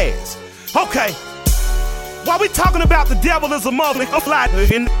the past. Okay. While we talking about the devil is a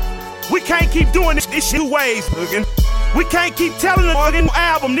motherfucking, we can't keep doing this shit ways. We can't keep telling the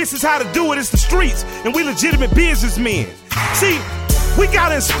album this is how to do it. It's the streets, and we legitimate businessmen. See, we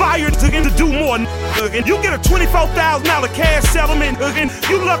got inspired to do more. You get a $24,000 cash settlement.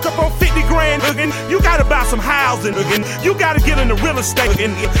 You luck up on 50 grand. You gotta buy some housing. You gotta get into real estate.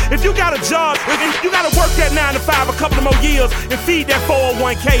 If you got a job, you gotta work that 9 to 5 a couple of more years and feed that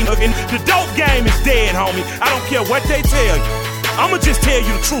 401k. The dope game is dead, homie. I don't care what they tell you. I'ma just tell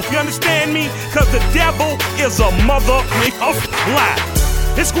you the truth. You understand me? Cause the devil is a mother of lie.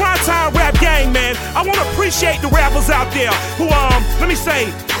 It's Grind Time Rap Gang, man. I want to appreciate the rappers out there who, let me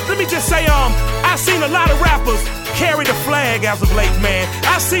just say, I've seen a lot of rappers carry the flag as of late, man.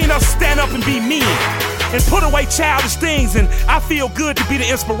 I've seen us stand up and be men and put away childish things, and I feel good to be the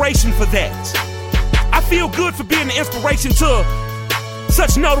inspiration for that. I feel good for being the inspiration to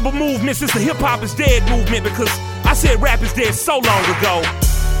such notable movements as the Hip Hop is Dead movement, because I said rap is dead so long ago.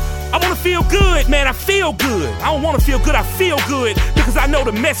 I want to feel good, man. I feel good. I don't want to feel good. I feel good because I know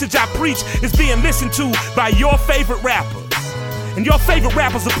the message I preach is being listened to by your favorite rappers. And your favorite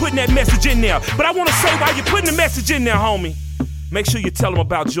rappers are putting that message in there. But I want to say, while you're putting the message in there, homie, make sure you tell them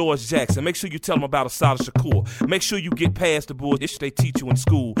about George Jackson. Make sure you tell them about Assata Shakur. Make sure you get past the bullshit they teach you in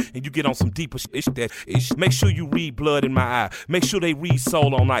school and you get on some deeper shit. Make sure you read Blood in My Eye. Make sure they read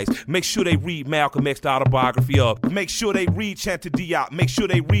Soul on Ice. Make sure they read Malcolm X's autobiography of. Make sure they read Chanta Diop. Make sure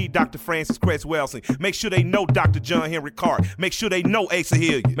they read Dr. Francis Cress Welsing. Make sure they know Dr. John Henry Clark. Make sure they know Asa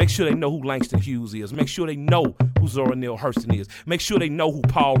Hilliard. Make sure they know who Langston Hughes is. Make sure they know who Zora Neale Hurston is. Make sure they know who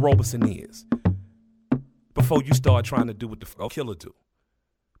Paul Robeson is. Before you start trying to do what the killer do.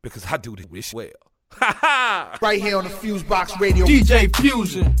 Because I do this well. Ha ha! Right here on the FuseBox Radio. DJ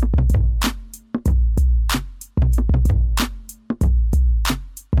Fusion.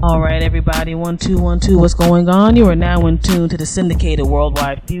 Alright everybody, 1 2 1 2, what's going on? You are now in tune to the syndicated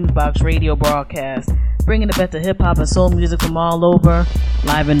worldwide FuseBox radio broadcast, bringing the best of hip-hop and soul music from all over,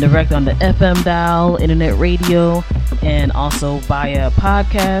 live and direct on the FM dial, internet radio, and also via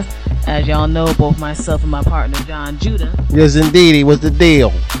podcast. As y'all know, both myself and my partner John Judah. Yes indeedy, what's the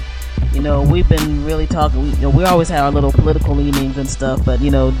deal? You know, we've been really talking, we always have our little political leanings and stuff, but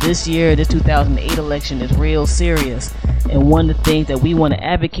this year, this 2008 election is real serious. And one of the things that we want to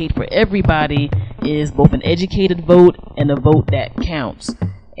advocate for everybody is both an educated vote and a vote that counts.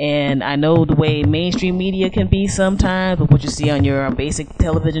 And I know the way mainstream media can be sometimes, with what you see on your basic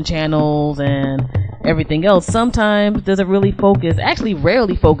television channels and everything else, sometimes doesn't really focus, actually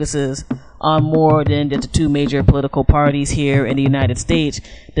rarely focuses on more than just the two major political parties here in the United States,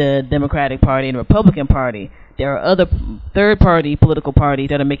 the Democratic Party and Republican Party. There are other third-party political parties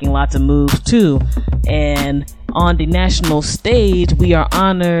that are making lots of moves too. And on the national stage, we are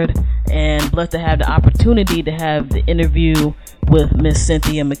honored and blessed to have the opportunity to have the interview with Miss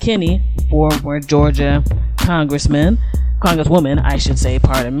Cynthia McKinney, former Georgia congresswoman, I should say,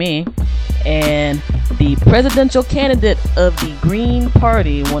 pardon me, and the presidential candidate of the Green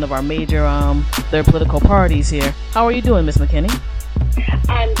Party, one of our major third political parties here. How are you doing, Miss McKinney?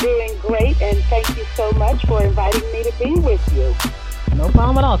 I'm doing great, and thank you so much for inviting me to be with you. No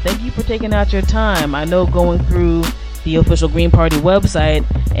problem at all. Thank you for taking out your time. I know going through the official Green Party website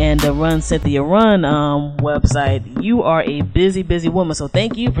and the Run Cynthia Run website, you are a busy woman, so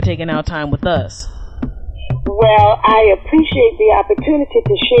thank you for taking out time with us. Well, I appreciate the opportunity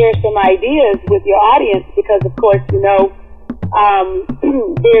to share some ideas with your audience because, of course, there's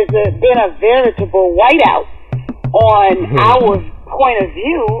been a veritable whiteout on our point of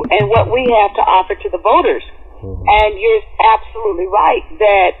view and what we have to offer to the voters. And you're absolutely right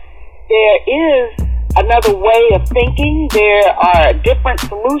that there is another way of thinking. There are different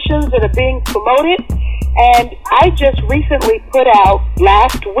solutions that are being promoted. And I just recently put out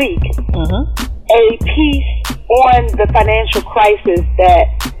last week a piece on the financial crisis that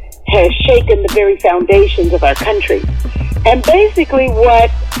has shaken the very foundations of our country. And basically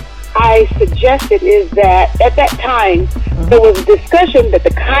what I suggested is that at that time there was a discussion that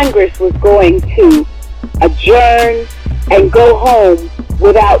the Congress was going to adjourn and go home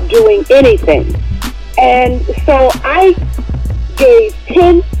without doing anything. And so I gave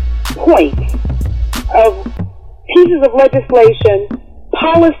 10 points of pieces of legislation,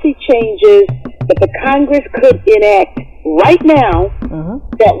 policy changes that the Congress could enact right now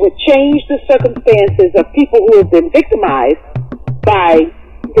that would change the circumstances of people who have been victimized by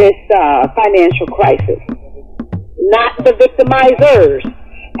this financial crisis, not the victimizers.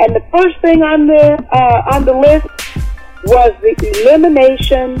 And the first thing on the list was the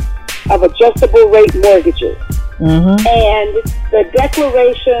elimination of adjustable rate mortgages and the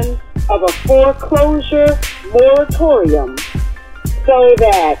declaration of a foreclosure moratorium so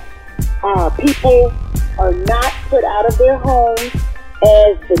that people are not put out of their homes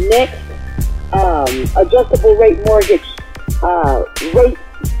as the next adjustable rate mortgage rate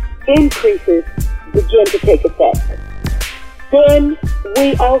increases begin to take effect. Then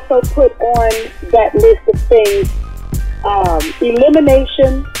we also put on that list of things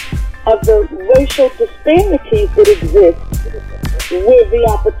elimination of the racial disparities that exist with the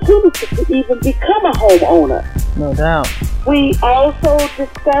opportunity to even become a homeowner. No doubt. We also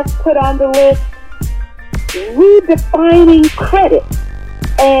put on the list redefining credit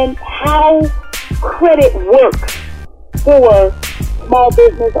and how credit works for small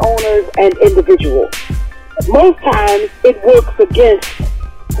business owners and individuals. Most times it works against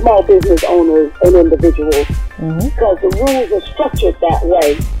small business owners and individuals because the rules are structured that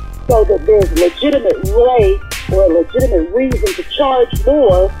way so that there's a legitimate way or a legitimate reason to charge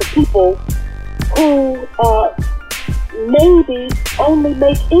more for people who maybe only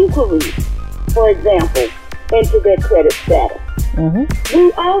make inquiries, for example, into their credit status.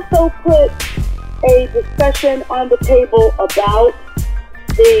 We also put a discussion on the table about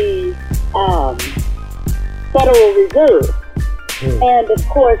the Federal Reserve. And of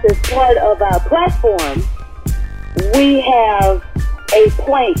course, as part of our platform, we have a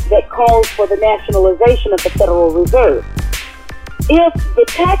plank that calls for the nationalization of the Federal Reserve. If the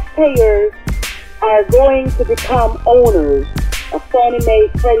taxpayers are going to become owners of Fannie Mae,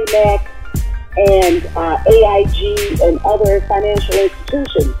 Freddie Mac, and AIG and other financial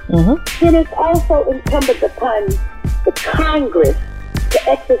institutions, then it's also incumbent upon the Congress to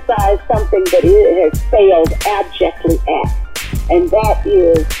exercise something that it has failed abjectly at, and that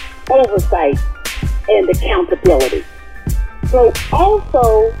is oversight and accountability. So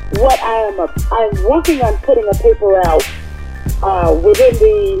also what I'm working on putting a paper out within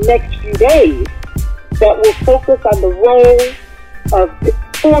the next few days that will focus on the role of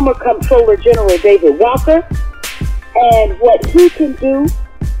former Comptroller General David Walker and what he can do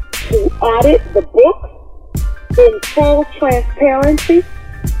to audit the books in full transparency,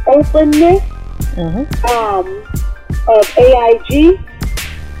 openness of AIG,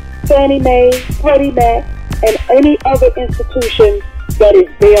 Fannie Mae, Freddie Mac, and any other institution that is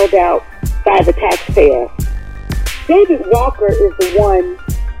bailed out by the taxpayer. David Walker is the one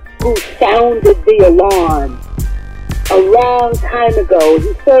who sounded the alarm a long time ago.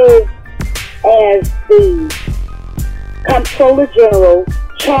 He served as the Comptroller General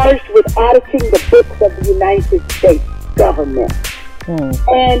charged with auditing the books of the United States government.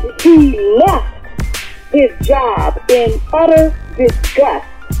 And he left his job in utter disgust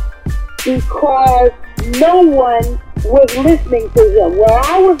because no one was listening to him. Well,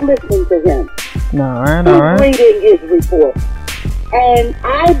 I was listening to him. All right. Reading his report. And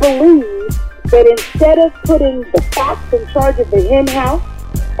I believe that instead of putting the fox in charge of the hen house,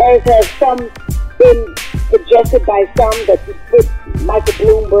 as has some been suggested by some, that you put Michael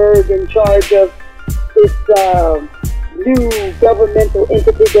Bloomberg in charge of this new governmental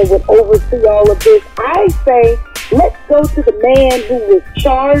entity that would oversee all of this, I say let's go to the man who was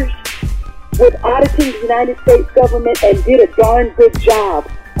charged with auditing the United States government and did a darn good job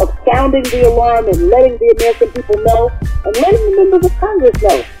of sounding the alarm and letting the American people know and letting the members of Congress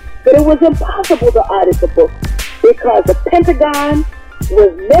know that it was impossible to audit the books because the Pentagon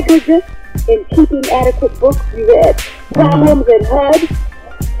was negligent in keeping adequate books. You had problems at HUD,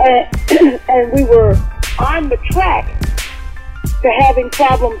 and we were on the track to having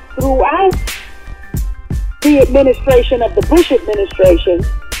problems throughout the administration of the Bush administration,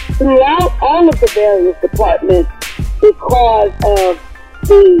 throughout all of the various departments, because of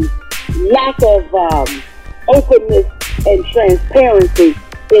the lack of openness and transparency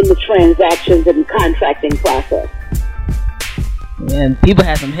in the transactions and contracting process. And people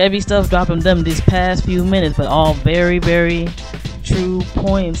had some heavy stuff dropping them these past few minutes, but all very, very true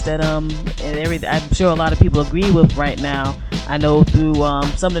points that and I'm sure a lot of people agree with right now. I know through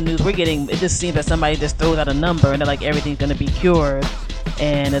some of the news we're getting, it just seems that somebody just throws out a number and they're like everything's going to be cured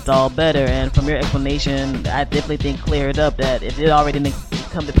and it's all better. And from your explanation, I definitely think cleared up that if it already didn't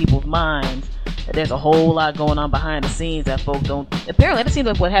come to people's minds, that there's a whole lot going on behind the scenes that folks don't. Apparently, it seems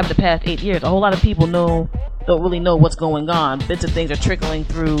like what happened the past 8 years. A whole lot of people don't really know what's going on. Bits of things are trickling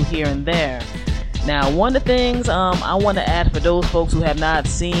through here and there. Now, one of the things I want to add for those folks who have not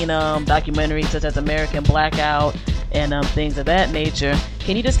seen documentaries such as American Blackout and things of that nature,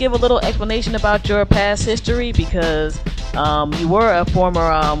 can you just give a little explanation about your past history? Because you were a former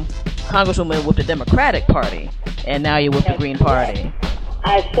congresswoman with the Democratic Party, and now you're with the Green Party.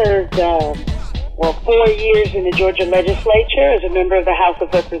 I served 4 years in the Georgia legislature as a member of the House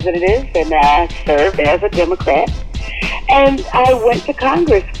of Representatives, and I served as a Democrat. And I went to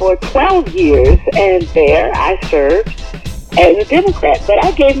Congress for 12 years, and there I served as a Democrat. But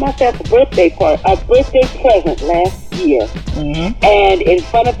I gave myself a birthday present last year. And in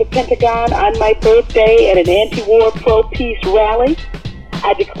front of the Pentagon on my birthday at an anti-war pro-peace rally,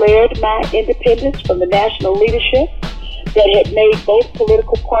 I declared my independence from the national leadership that had made both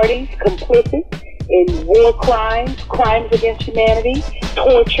political parties complicit in war crimes, crimes against humanity,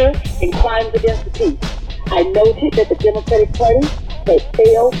 torture, and crimes against the peace. I noted that the Democratic Party had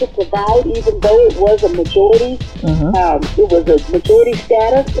failed to provide, even though it was a majority, it was a majority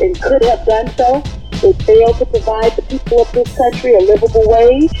status and could have done so. It failed to provide the people of this country a livable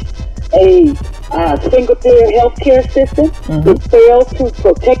wage, a single-payer health care system. It failed to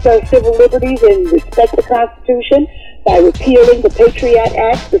protect our civil liberties and respect the Constitution by repealing the Patriot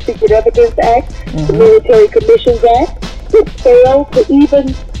Act, the Secret Evidence Act, the Military Commissions Act. It failed to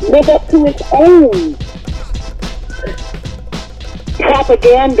even live up to its own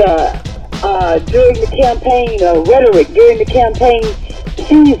propaganda during the campaign, rhetoric during the campaign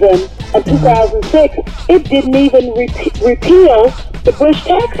season of 2006. It didn't even repeal the Bush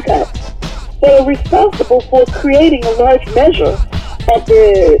tax cuts. They are responsible for creating a large measure of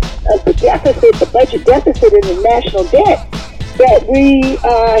the deficit, the budget deficit in the national debt that we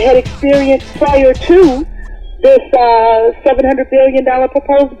had experienced prior to this $700 billion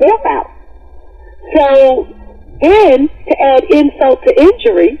proposed bailout. So then, to add insult to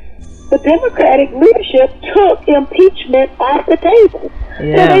injury, the Democratic leadership took impeachment off the table. So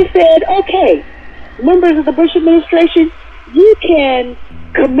they said, okay, members of the Bush administration, you can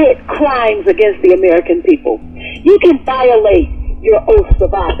commit crimes against the American people. You can violate your oaths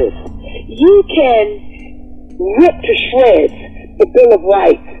of office. You can rip to shreds the Bill of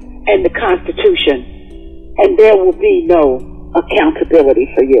Rights and the Constitution, and there will be no accountability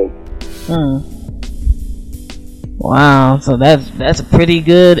for you. Wow, so that's a pretty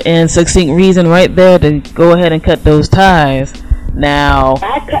good and succinct reason right there to go ahead and cut those ties. Now,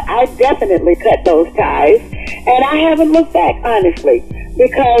 I definitely cut those ties, and I haven't looked back, honestly,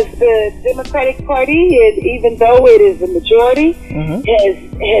 because the Democratic Party, even though it is the majority,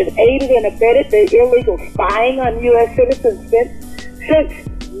 has aided and abetted the illegal spying on U.S. citizens since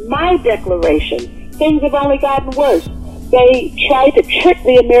my declaration. Things have only gotten worse. They tried to trick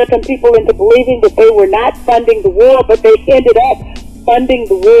the American people into believing that they were not funding the war, but they ended up funding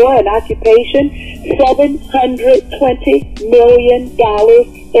the war and occupation $720 million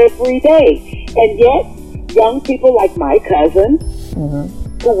every day. And yet, young people like my cousin,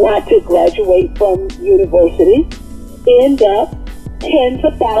 who want to graduate from university, end up tens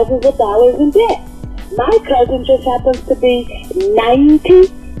of thousands of dollars in debt. My cousin just happens to be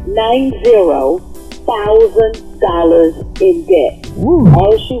 $90,000 in debt.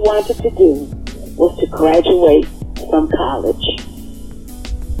 All she wanted to do was to graduate from college.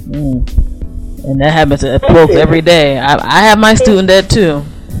 And that happens to folks every day. I have my student debt too.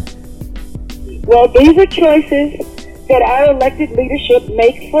 Well, these are choices that our elected leadership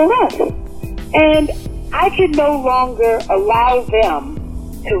makes for us. And I can no longer allow them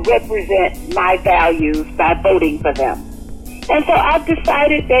to represent my values by voting for them. And so I've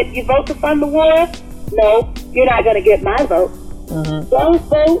decided that you vote to fund the war? No, you're not going to get my vote. Don't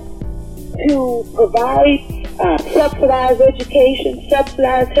vote to provide subsidized education,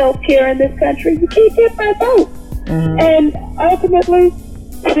 subsidized health care in this country. You can't get my vote. And ultimately,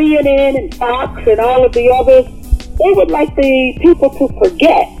 CNN and Fox and all of the others, they would like the people to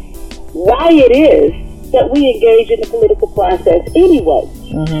forget why it is that we engage in the political process anyway.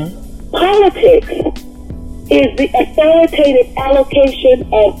 Politics is the authoritative allocation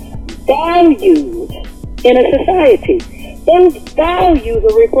of values in a society. Those values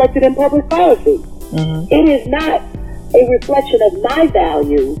are reflected in public policy. It is not a reflection of my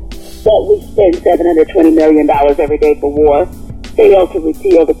values that we spend $720 million every day for war, fail to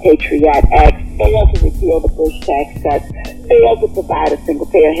repeal the Patriot Act, fail to repeal the Bush tax cuts, fail to provide a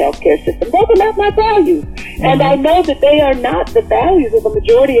single-payer health care system. Those are not my values. And I know that they are not the values of the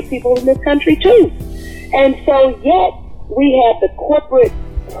majority of people in this country, too. And so, yet, we have the corporate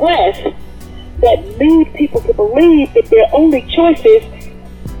press that lead people to believe that their only choices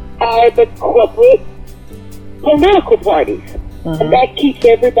are the corporate political parties. And that keeps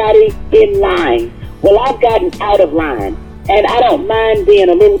everybody in line. Well, I've gotten out of line. And I don't mind being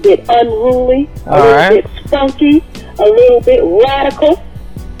a little bit unruly, a little bit spunky, a little bit radical.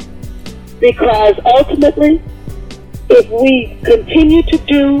 Because ultimately, if we continue to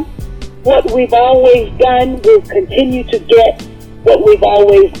do what we've always done, we'll continue to get what we've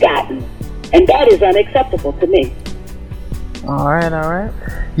always gotten. And that is unacceptable to me. All right.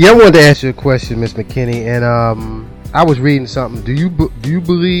 Yeah, I wanted to ask you a question, Miss McKinney, and I was reading something. Do you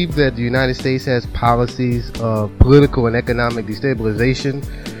believe that the United States has policies of political and economic destabilization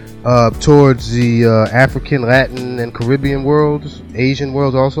towards the African, Latin, and Caribbean worlds, Asian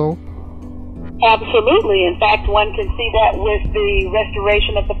worlds also? Absolutely. In fact, one can see that with the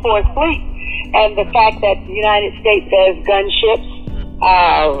restoration of the Fourth Fleet and the fact that the United States has gunships.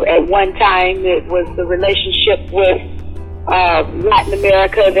 At one time, it was the relationship with Latin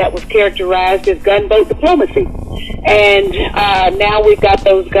America that was characterized as gunboat diplomacy. And now we've got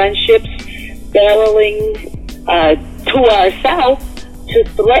those gunships barreling to our south to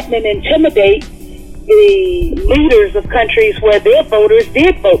threaten and intimidate the leaders of countries where their voters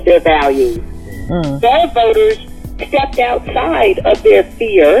did vote their values. Their voters stepped outside of their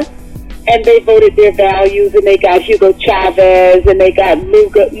fear and they voted their values, and they got Hugo Chavez, and they got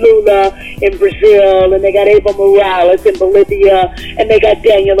Lula in Brazil, and they got Evo Morales in Bolivia, and they got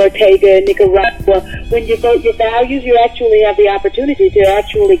Daniel Ortega in Nicaragua. When you vote your values, you actually have the opportunity to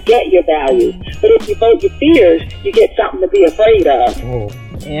actually get your values. But if you vote your fears, you get something to be afraid of.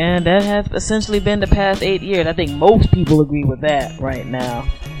 And that has essentially been the past 8 years. I think most people agree with that right now.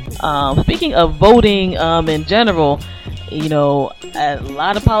 Speaking of voting in general, you know, a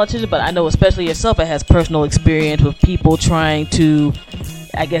lot of politicians, but I know especially yourself, it has personal experience with people trying to,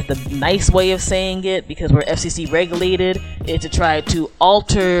 I guess the nice way of saying it, because we're FCC regulated, is to try to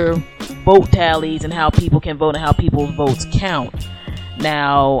alter vote tallies and how people can vote and how people's votes count.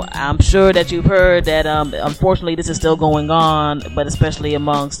 Now, I'm sure that you've heard that unfortunately this is still going on, but especially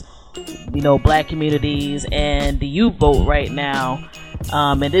amongst, you know, black communities and the youth vote right now.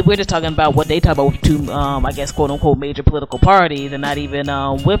 And then we're just talking about what they talk about with two, I guess, quote unquote, major political parties, and not even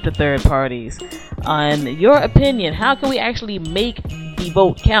with the third parties. In your opinion, how can we actually make the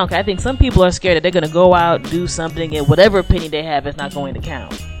vote count. I think some people are scared that they're going to go out, do something, and whatever opinion they have is not going to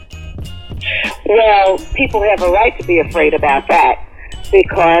count. Well, people have a right to be afraid about that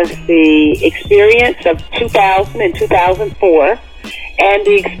because the experience of 2000 and 2004 and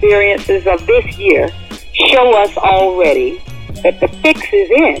the experiences of this year show us already that the fix is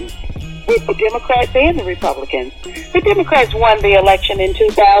in with the Democrats and the Republicans. The Democrats won the election in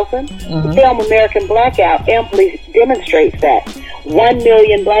 2000. The film American Blackout amply demonstrates that. 1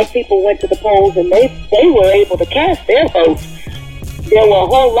 million black people went to the polls and they were able to cast their votes. There were a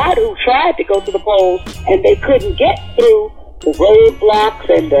whole lot who tried to go to the polls and they couldn't get through the roadblocks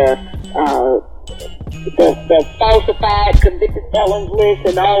and the falsified convicted felons list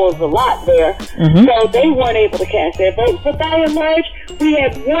and all of the lot there. So they weren't able to cast their votes. But by and large, we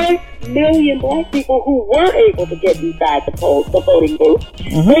had 1 million black people who were able to get inside the voting booth.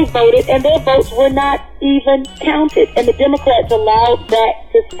 They voted and their votes were not even counted. And the Democrats allowed that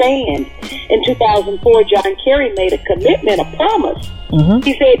to stand. In 2004, John Kerry made a commitment, a promise.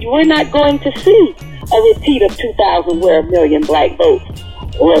 He said, we're not going to see a repeat of 2000 where 1 million black votes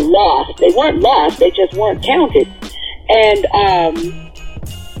were lost. They weren't lost, they just weren't counted. And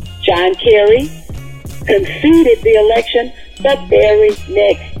John Kerry conceded the election the very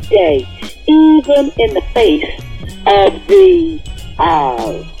next day, even in the face of the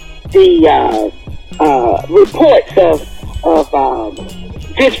reports of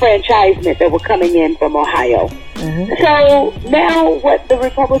disfranchisement that were coming in from Ohio. So now what the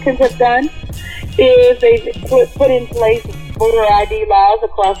Republicans have done is they've put in place voter ID laws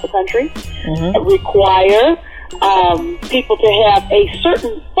across the country that require people to have a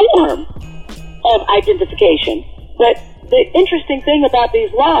certain form of identification. But the interesting thing about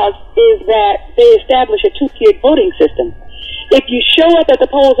these laws is that they establish a two-tiered voting system. If you show up at the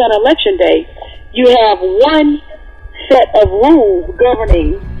polls on election day, you have one set of rules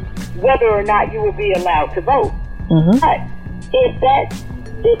governing whether or not you will be allowed to vote. But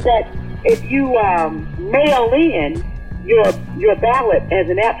if you mail in your ballot as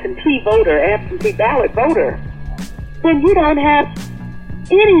an absentee ballot voter, then you don't have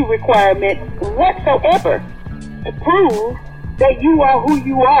any requirement whatsoever to prove that you are who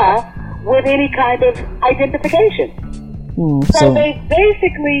you are with any kind of identification. So they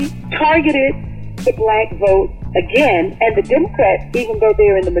basically targeted the black vote again, and the Democrats, even though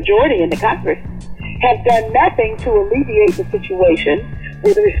they're in the majority in the Congress, have done nothing to alleviate the situation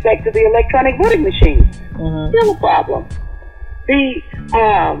with respect to the electronic voting machines. Still a problem. The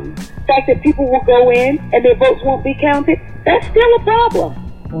fact that people will go in and their votes won't be counted, that's still a problem.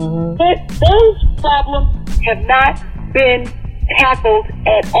 But those problems have not been tackled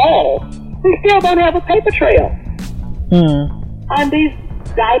at all. We still don't have a paper trail on these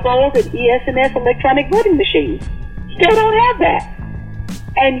Diebold and ES&S electronic voting machines. Still don't have that.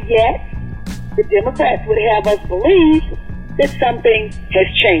 And yet, the Democrats would have us believe that something has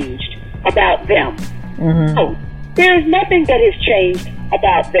changed about them. No, there is nothing that has changed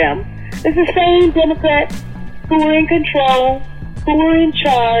about them. It's the same Democrats who are in control, who are in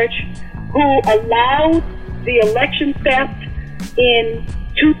charge, who allowed the election theft in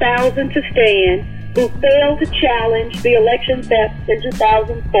 2000 to stand, who failed to challenge the election theft in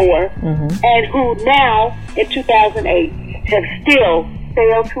 2004, and who now, in 2008, have still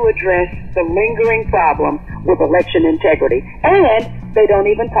failed to address the lingering problem with election integrity. And they don't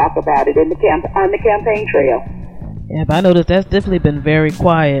even talk about it on the campaign trail. Yeah, but I noticed that's definitely been very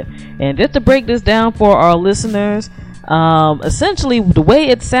quiet. And just to break this down for our listeners, essentially the way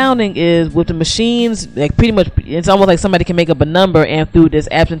it's sounding is with the machines, like pretty much it's almost like somebody can make up a number, and through this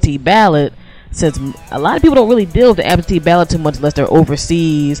absentee ballot, since a lot of people don't really deal with the absentee ballot too much unless they're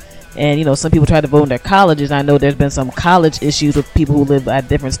overseas, and you know, some people try to vote in their colleges. I know there's been some college issues with people who live at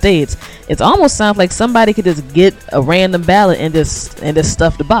different states. It almost sounds like somebody could just get a random ballot and just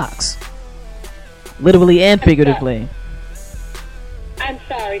stuff the box, literally and figuratively. I'm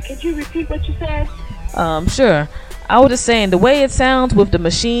sorry, could you repeat what you said? Sure. I was just saying, the way it sounds with the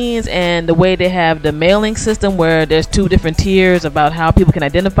machines and the way they have the mailing system where there's two different tiers about how people can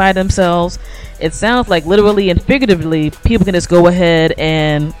identify themselves, it sounds like literally and figuratively people can just go ahead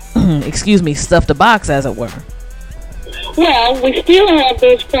and stuff the box, as it were. Well, we still have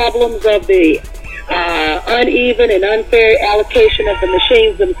those problems of the uneven and unfair allocation of the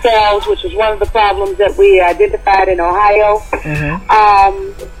machines themselves, which is one of the problems that we identified in Ohio.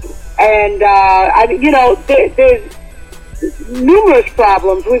 There's numerous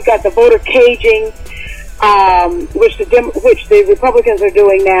problems. We've got the voter caging, which the Republicans are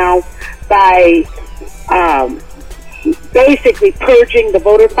doing now by basically purging the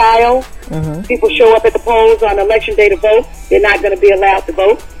voter file. People show up at the polls on election day to vote. They're not going to be allowed to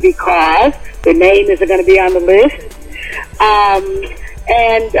vote because their name isn't going to be on the list.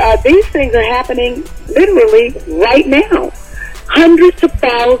 And these things are happening literally right now. Hundreds of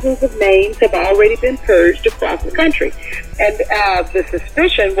thousands of names have already been purged across the country. And the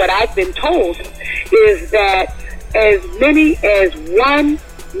suspicion, what I've been told, is that as many as 1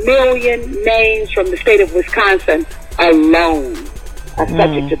 million names from the state of Wisconsin alone are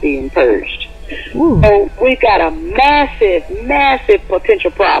subject to being purged. So we've got a massive, massive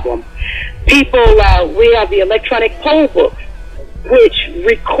potential problem. People, we have the electronic poll books, which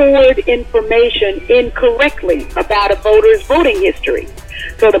record information incorrectly about a voter's voting history.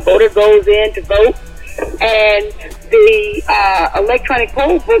 So the voter goes in to vote, and the electronic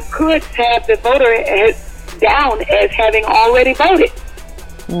poll book could have the voter down as having already voted.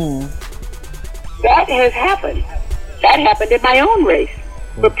 That has happened. That happened in my own race,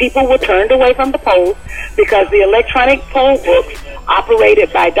 where people were turned away from the polls because the electronic poll books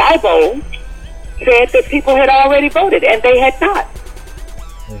operated by Diebold said that people had already voted, and they had not.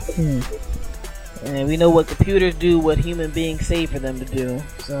 And we know what computers do, what human beings say for them to do.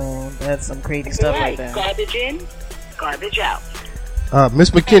 So that's some crazy stuff like that. Garbage in, garbage out. Miss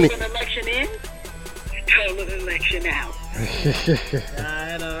McKinney. Stolen election in, stolen election out.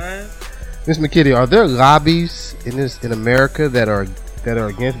 Alright. Miss McKinney, are there lobbies in America that are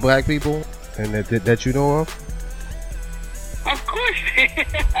against black people and that you know of? Of course.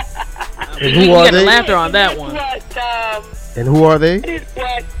 And who are they? Laughter on that one. And who are they? It is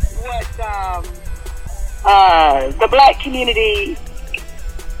what the black community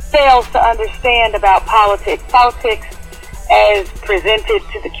fails to understand about politics. Politics, as presented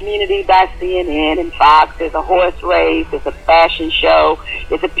to the community by CNN and Fox, is a horse race, it's a fashion show,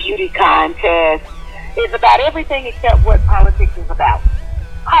 it's a beauty contest. It's about everything except what politics is about.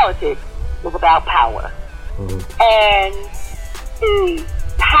 Politics is about power. And the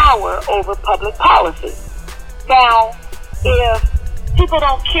power over public policy. Now, if people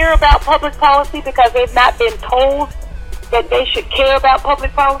don't care about public policy because they've not been told that they should care about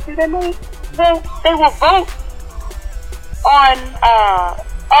public policy, then they will vote on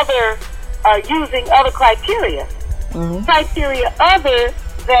using other criteria. Criteria other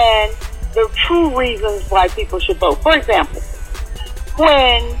than the true reasons why people should vote. For example,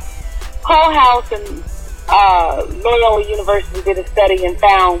 when Hull House and Loyola University did a study and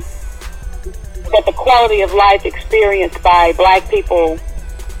found that the quality of life experienced by black people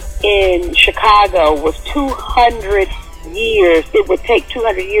in Chicago was 200 years. It would take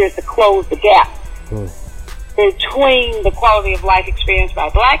 200 years to close the gap between the quality of life experienced by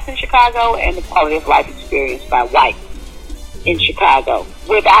blacks in Chicago and the quality of life experienced by whites in Chicago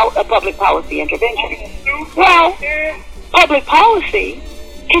without a public policy intervention. Well, public policy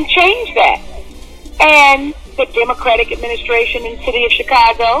can change that. And the Democratic administration in the city of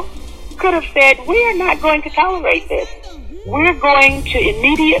Chicago could have said, we are not going to tolerate this. We're going to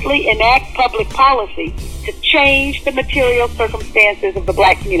immediately enact public policy to change the material circumstances of the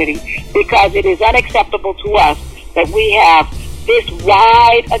black community because it is unacceptable to us that we have this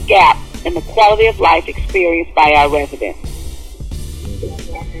wide a gap in the quality of life experienced by our residents.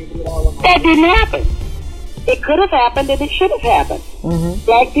 That didn't happen. It could have happened and it should have happened.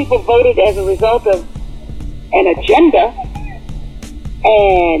 Black people voted as a result of an agenda,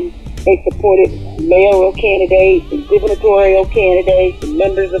 and they supported mayoral candidates and gubernatorial candidates and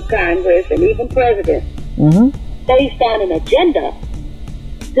members of Congress and even presidents based on an agenda.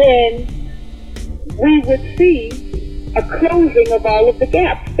 Then we would see a closing of all of the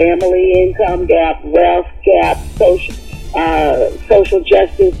gaps: family income gap, wealth gap, social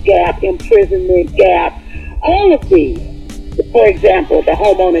justice gap, imprisonment gap, all of these. For example, the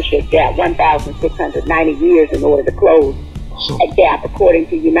home ownership gap, 1,690 years in order to close a gap, according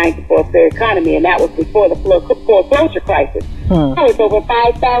to Unite for a Fair Economy, and that was before the foreclosure crisis. So it's over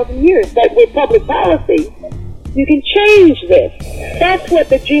 5,000 years. But with public policy, you can change this. That's what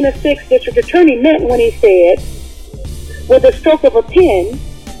the Gina 6 district attorney meant when he said, with a stroke of a pen,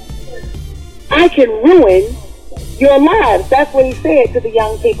 I can ruin your lives. That's what he said to the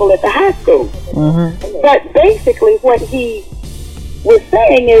young people at the high school. But basically what he was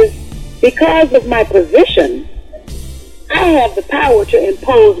saying is, because of my position, I have the power to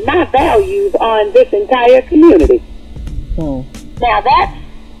impose my values on this entire community. Now that's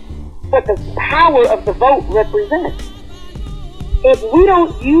what the power of the vote represents. If we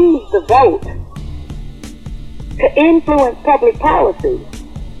don't use the vote to influence public policy,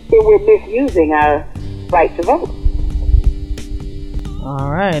 then we're misusing our right to vote.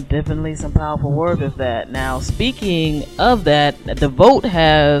 All right, definitely some powerful words with that. Now, speaking of that, the vote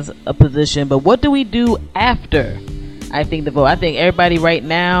has a position, but what do we do after I think the vote? I think everybody right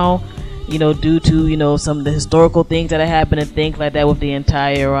now, due to, some of the historical things that have happened and things like that with the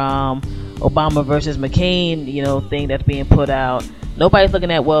entire Obama versus McCain, thing that's being put out, nobody's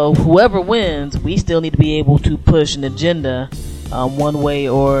looking at, well, whoever wins, we still need to be able to push an agenda one way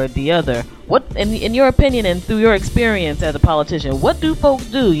or the other. What, in your opinion and through your experience as a politician, what do folks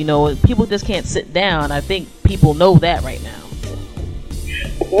do? People just can't sit down. I think people know that right now.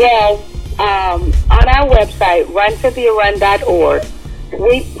 Well, on our website, runcynthiarun.org,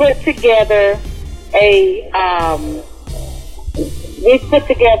 we put together a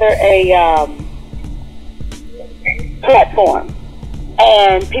platform,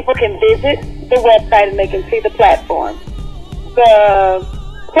 and people can visit the website and they can see the platform. The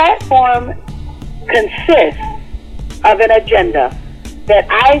platform consists of an agenda that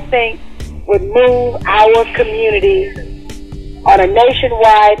I think would move our community on a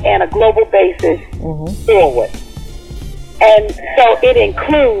nationwide and a global basis forward. And so it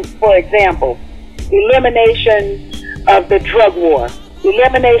includes, for example, elimination of the drug war,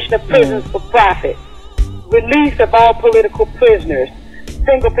 elimination of prisons for profit, release of all political prisoners,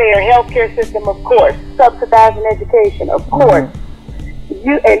 single-payer healthcare system, of course, subsidizing education, of course,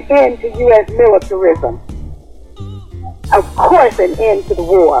 an end to U.S. militarism, of course, an end to the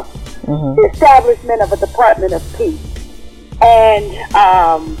war, the establishment of a Department of Peace, and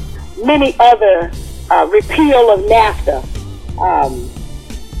many other, repeal of NAFTA,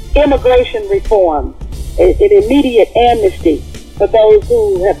 immigration reform, an immediate amnesty for those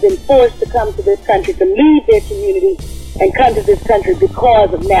who have been forced to come to this country, to leave their community and come to this country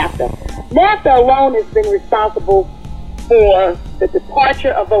because of NAFTA. NAFTA alone has been responsible for the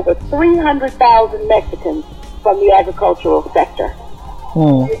departure of over 300,000 Mexicans from the agricultural sector.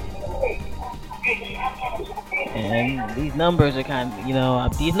 And these numbers are kind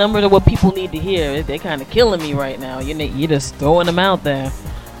of, these numbers are what people need to hear. They're kind of killing me right now. You're just throwing them out there.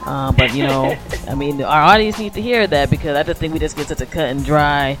 But, I mean, our audience needs to hear that, because I just think we just get such a cut and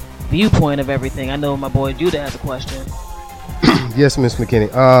dry viewpoint of everything. I know my boy Judah has a question. Yes, Ms. McKinney.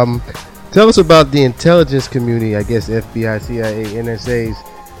 Tell us about the intelligence community, I guess FBI, CIA, NSA's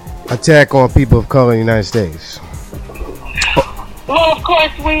attack on people of color in the United States. Well, of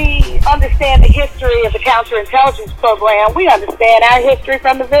course, we understand the history of the counterintelligence program. We understand our history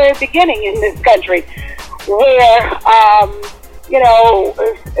from the very beginning in this country, where,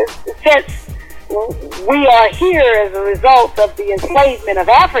 since we are here as a result of the enslavement of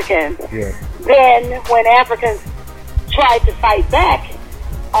Africans, then when Africans tried to fight back,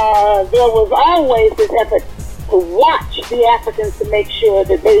 there was always this effort to watch the Africans to make sure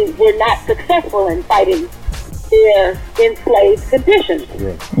that they were not successful in fighting their enslaved conditions.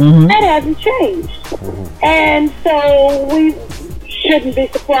 That hasn't changed. And so we shouldn't be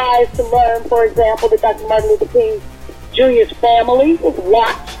surprised to learn, for example, that Dr. Martin Luther King Jr.'s family was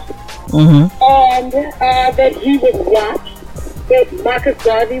watched, and that he was watched, that Marcus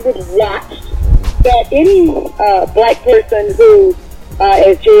Garvey was watched, that any black person who,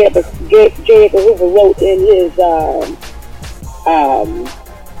 as J. Edgar Hoover wrote in his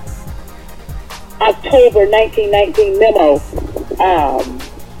October 1919 memo,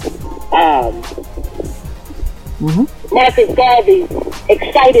 Marcus Garvey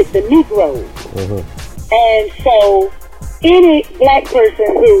excited the Negroes. And so any black person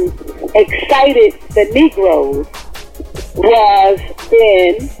who excited the Negroes was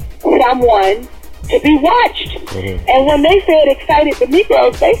then someone to be watched. And when they said excited the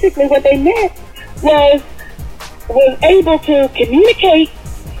Negroes, basically what they meant was able to communicate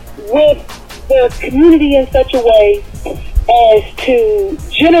with the community in such a way as to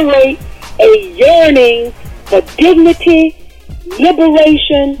generate a yearning for dignity,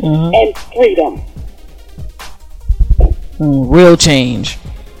 liberation, and freedom. Real change.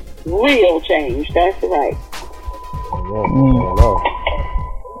 Real change, that's right.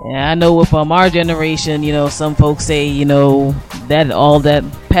 Yeah, I know with our generation, some folks say, that all that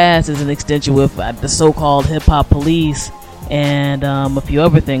passed is an extension with the so-called hip-hop police and a few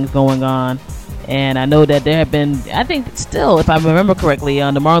other things going on. And I know that there have been, I think still, if I remember correctly,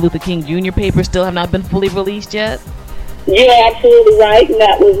 the Martin Luther King Jr. papers still have not been fully released yet. You're absolutely right, and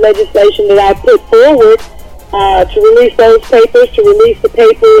that was legislation that I put forward to release those papers, to release the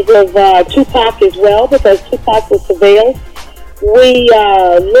papers of Tupac as well, because Tupac was surveilled. We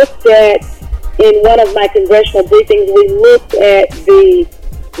looked at, in one of my congressional briefings, we looked at the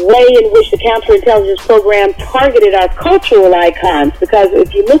way in which the counterintelligence program targeted our cultural icons, because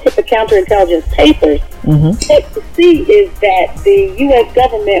if you look at the counterintelligence papers, what you see is that the U.S.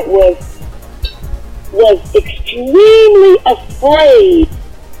 government was extremely afraid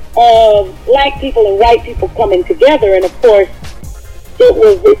of black people and white people coming together, and of course, it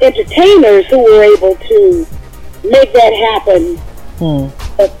was the entertainers who were able to make that happen in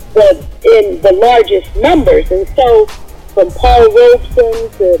the largest numbers. And so, from Paul Robeson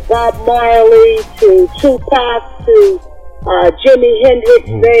to Bob Marley to Tupac to Jimi Hendrix,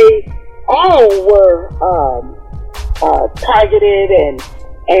 they all were targeted and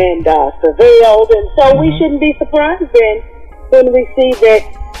surveilled. And so we shouldn't be surprised then when we see that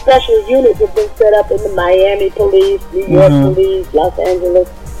special units have been set up in the Miami police, New York police, Los Angeles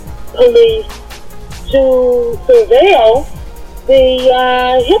police to surveil the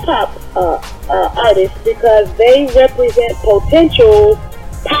hip-hop artists, because they represent potential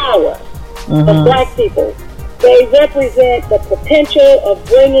power of black people. They represent the potential of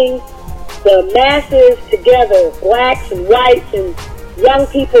bringing the masses together, blacks and whites and young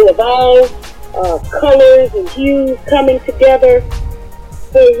people of all colors and hues coming together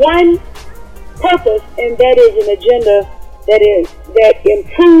for one purpose, and that is an agenda that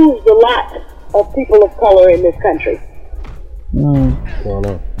improves the lot of people of color in this country.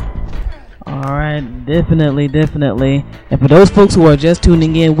 All right, definitely. And for those folks who are just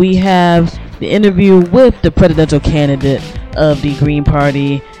tuning in, we have the interview with the presidential candidate of the Green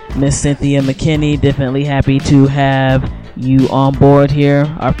Party, Miss Cynthia McKinney. Definitely happy to have you on board here.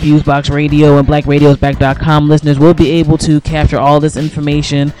 Our FuseBox Radio and BlackRadiosBack.com listeners will be able to capture all this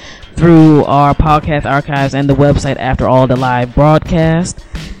information through our podcast archives and the website after all the live broadcast.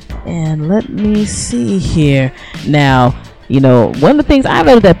 And let me see here. Now, you know, one of the things I've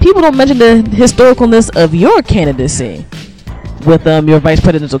noticed that people don't mention the historicalness of your candidacy with your vice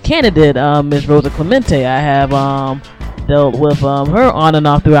presidential candidate, Ms. Rosa Clemente. I have dealt with her on and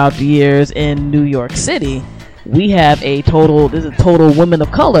off throughout the years in New York City. We have total women of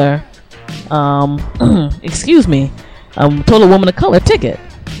color, total woman of color ticket.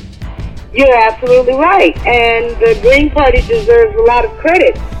 You're absolutely right. And the Green Party deserves a lot of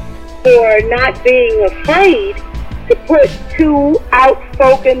credit for not being afraid to put two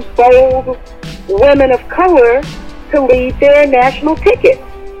outspoken, bold women of color to lead their national ticket.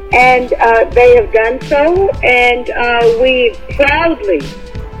 And they have done so, and we proudly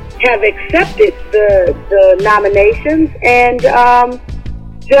have accepted the nominations, and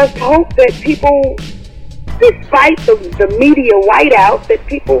just hope that people, despite the media whiteout, that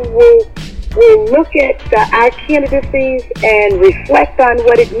people will look at our candidacies and reflect on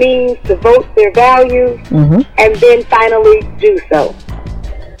what it means to vote their values, and then finally do so.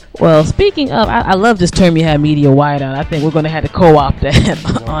 Well, speaking of, I love this term you have, media whiteout. I think we're going to have to co-opt that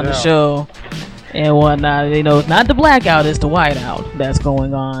on the show and whatnot. You know, it's not the blackout, it's the whiteout that's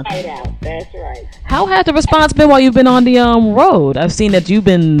going on. Whiteout, that's right. How has the response been while you've been on the road? I've seen that you've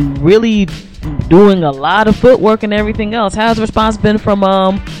been really doing a lot of footwork and everything else. How's the response been from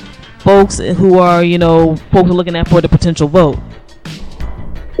folks who are, folks who are looking at for the potential vote?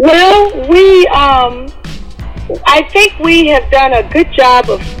 Well, I think we have done a good job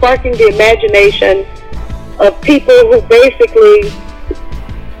of sparking the imagination of people who basically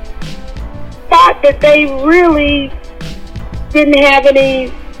thought that they really didn't have any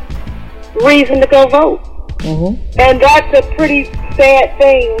reason to go vote. And that's a pretty sad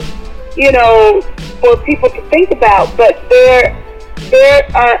thing, for people to think about. But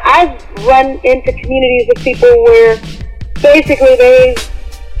I've run into communities of people where basically they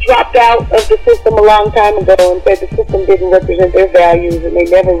dropped out of the system a long time ago and said the system didn't represent their values, and they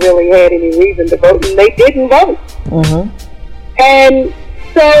never really had any reason to vote, and they didn't vote. And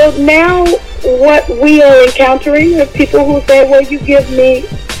so now what we are encountering are people who say, well, you give me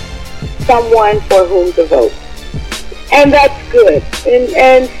someone for whom to vote. And that's good.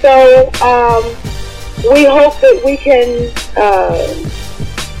 And so we hope that we can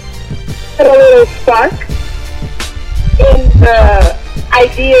put a little spark in the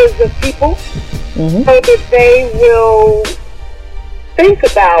ideas of people so that they will think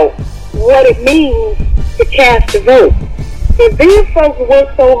about what it means to cast a vote. If these folks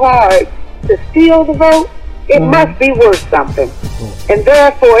work so hard to steal the vote, it must be worth something. And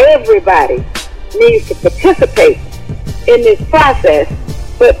therefore everybody needs to participate in this process,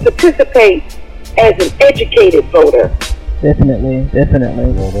 but participate as an educated voter. Definitely.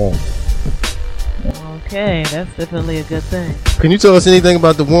 Okay, that's definitely a good thing. Can you tell us anything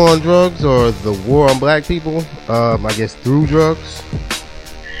about the war on drugs or the war on black people? I guess through drugs?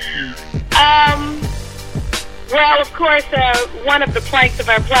 Well, of course, one of the planks of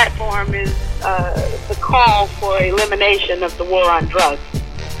our platform is the call for elimination of the war on drugs.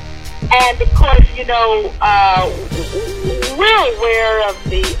 And, of course, you know, we're aware of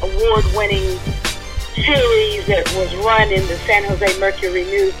the award-winning series that was run in the San Jose Mercury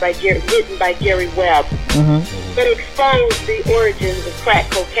News written by Gary Webb, that exposed the origins of crack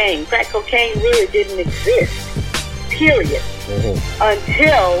cocaine. Crack cocaine really didn't exist, period,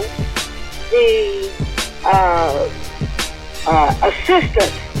 until the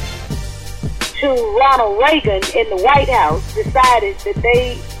assistant to Ronald Reagan in the White House decided that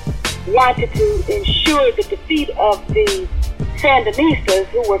they wanted to ensure the defeat of the Sandinistas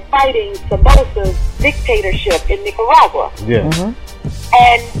who were fighting Somoza's dictatorship in Nicaragua.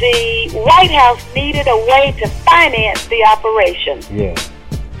 And the White House needed a way to finance the operation.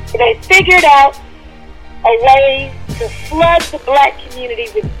 They figured out a way to flood the black community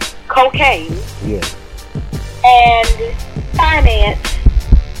with cocaine and finance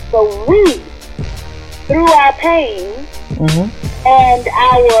the we, through our pain and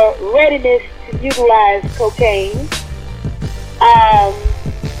our readiness to utilize cocaine,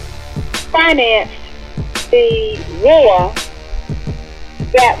 financed the war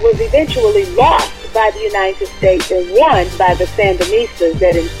that was eventually lost by the United States and won by the Sandinistas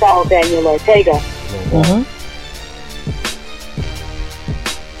that installed Daniel Ortega.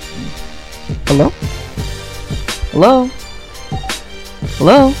 Hello? Hello?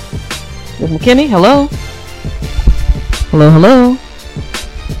 Hello? Miss McKinney? Hello? Hello, hello?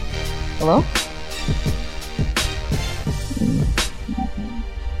 Hello?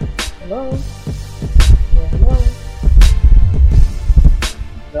 Hello?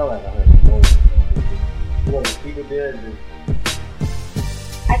 Hello?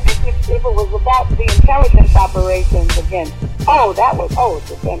 I think if it was about the intelligence operations against,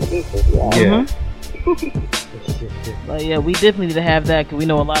 the Sandinistas, yeah. But yeah, we definitely need to have that, because we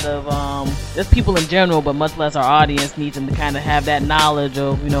know a lot of just people in general, but much less our audience needs them to kind of have that knowledge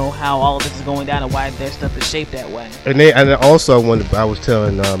of, you know, how all of this is going down and why their stuff is shaped that way. And also I was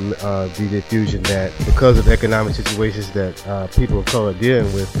telling DJ Fusion that because of the economic situations that people of color are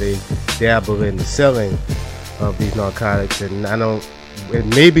dealing with, they dabble in the selling of these narcotics, and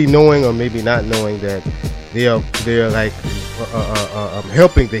maybe knowing or maybe not knowing that they're like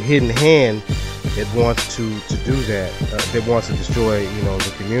helping the hidden hand that wants to do that, that wants to destroy, you know,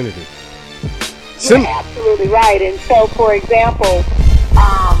 the community. You're absolutely right. And so, for example,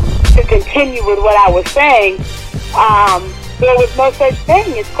 to continue with what I was saying, there was no such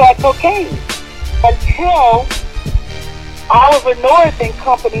thing as crack cocaine until Oliver North and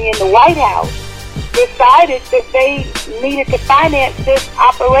company in the White House decided that they needed to finance this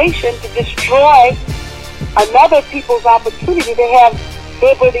operation to destroy another people's opportunity to have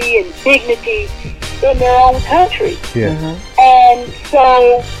liberty and dignity in their own country. And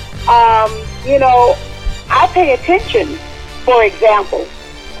so, you know, I pay attention, for example,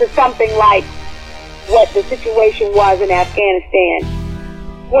 to something like what the situation was in Afghanistan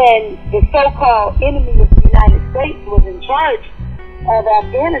when the so-called enemy of the United States was in charge of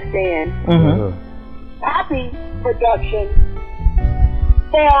Afghanistan. Poppy production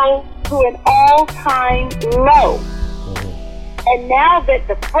fell to an all-time low. And now that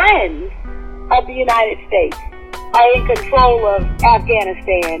the friends of the United States are in control of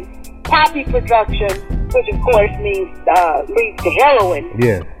Afghanistan, poppy production, which of course means leads to heroin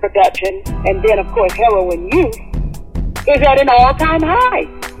production, and then of course heroin use, is at an all-time high.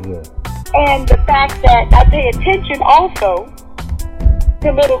 And the fact that I pay attention also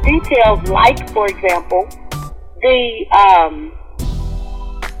to little details like, for example, the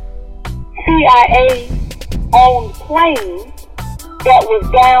CIA-owned plane that was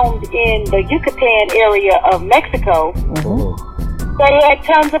downed in the Yucatan area of Mexico, that had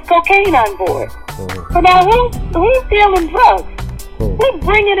tons of cocaine on board. So now who's dealing drugs? Who's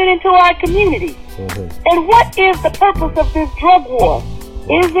bringing it into our community? And what is the purpose of this drug war?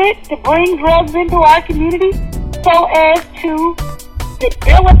 Is it to bring drugs into our community so as to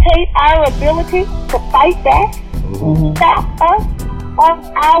debilitate our ability to fight back? Stop us of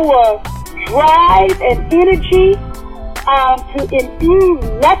our drive and energy to infuse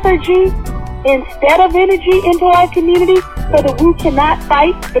lethargy instead of energy into our community so that we cannot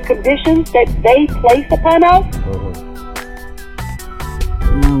fight the conditions that they place upon us?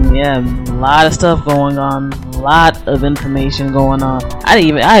 Yeah, a lot of stuff going on, a lot of information going on. I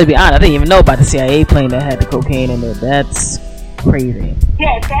had to be honest, I didn't even know about the CIA plane that had the cocaine in it. That's crazy.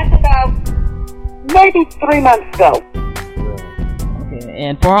 Yes, that's about maybe 3 months ago. Okay,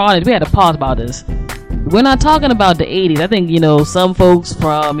 and for our audience, we had to pause about this. we're not talking about the 80s. I think, some folks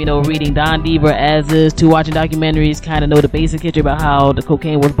from, reading Don Deaver as is to watching documentaries kind of know the basic history about how the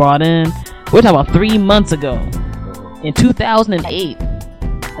cocaine was brought in. We're talking about 3 months ago. In 2008,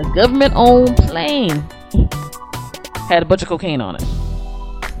 a government-owned plane had a bunch of cocaine on it.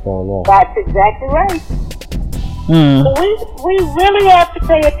 That's exactly right. Mm. We really have to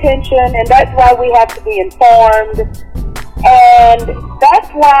pay attention, and that's why we have to be informed, and that's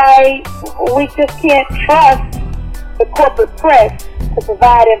why we just can't trust the corporate press to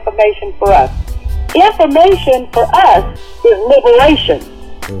provide information for us. Information for us is liberation.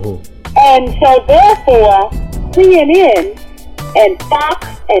 And so therefore, CNN and Fox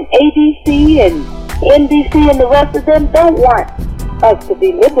and ABC and NBC and the rest of them don't want us to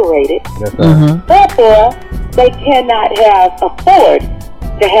be liberated. Therefore, they cannot afford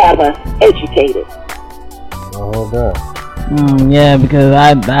to have us educated. Yeah, because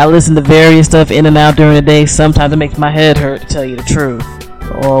I listen to various stuff in and out during the day. Sometimes it makes my head hurt, to tell you the truth,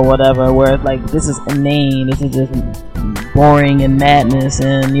 or whatever. Where it's like, this is inane, this is just boring and madness.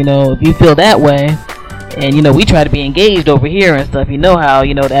 And if you feel that way, and we try to be engaged over here and stuff, how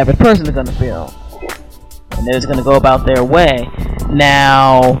the average person is gonna feel, and they're just gonna go about their way.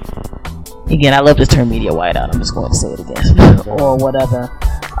 Now, again, I love this term media whiteout. I'm just going to say it again, or whatever.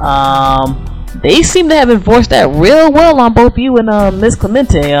 They seem to have enforced that real well on both you and Miss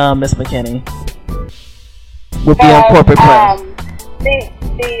Clemente, Miss McKinney, with the corporate press.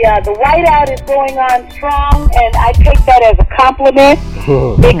 The whiteout is going on strong, and I take that as a compliment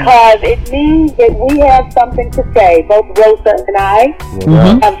because it means that we have something to say. Both Rosa and I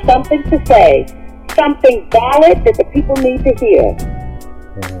have something to say, something valid that the people need to hear.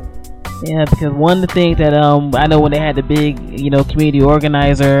 Yeah, because one of the things that I know when they had the big, community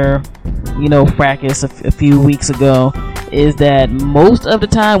organizer, fracas a few weeks ago, is that most of the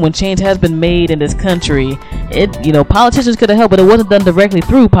time when change has been made in this country, politicians could have helped, but it wasn't done directly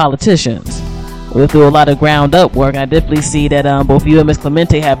through politicians. We'll do a lot of ground up work. I definitely see that both you and Miss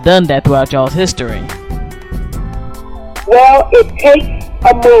Clemente have done that throughout y'all's history. Well, it takes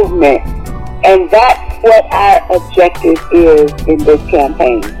a movement, and that's what our objective is in this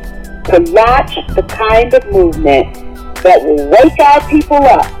campaign. To launch the kind of movement that will wake our people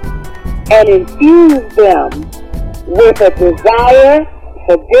up and infuse them with a desire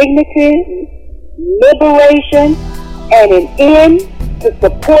for dignity, liberation, and an end to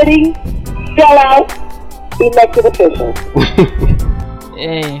supporting sellout elected officials.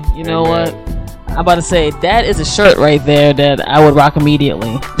 Hey, you know what? I'm about to say, that is a shirt right there that I would rock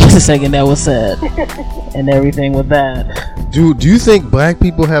immediately. Just a second that was said. And everything with that. Do you think black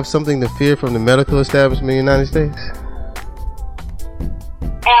people have something to fear from the medical establishment in the United States?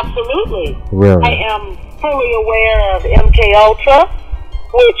 Absolutely. Really? I am fully aware of MK Ultra,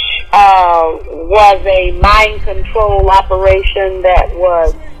 which was a mind control operation that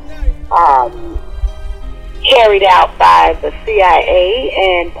was carried out by the CIA,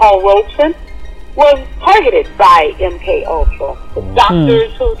 and Paul Robeson was targeted by MK Ultra. The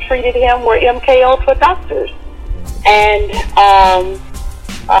doctors who treated him were MK Ultra doctors. And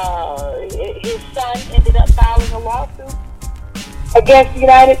his son ended up filing a lawsuit against the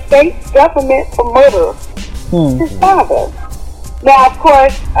United States government for murder his father. Now, of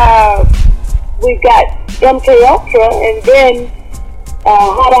course, we've got MK Ultra, and then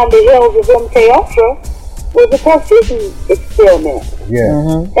hot on the heels of MK Ultra was a Tuskegee experiment.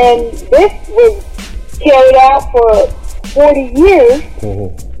 And this was carried out for 40 years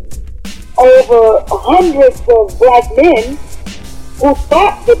over hundreds of black men who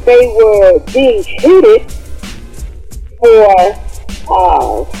thought that they were being treated for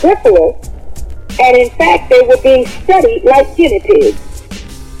syphilis, and in fact they were being studied like guinea pigs.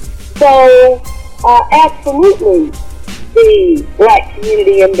 So absolutely the black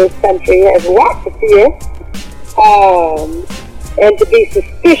community in this country has a lot to fear and to be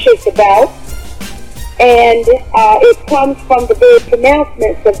suspicious about, and it comes from the very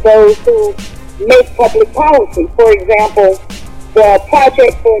pronouncements of those who make public policy. For example, the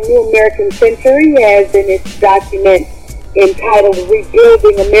Project for a New American Century has in its document entitled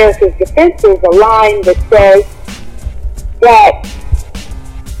Rebuilding America's Defenses a line that says that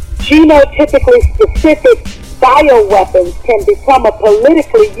genotypically specific bioweapons can become a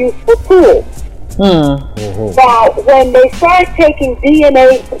politically useful tool. Now, when they start taking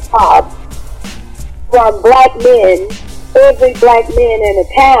DNA swabs from black men, every black man in a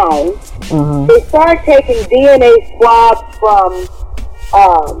town, they start taking DNA swabs from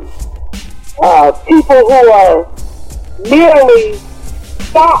people who are merely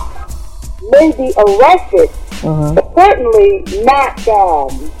stopped, maybe arrested, but certainly not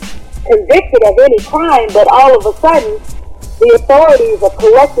convicted of any crime, but all of a sudden the authorities are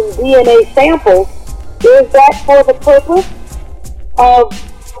collecting DNA samples. Is that for the purpose of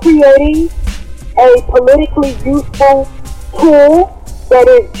creating a politically useful tool that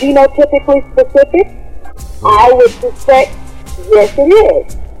is genotypically specific? I would suspect yes, it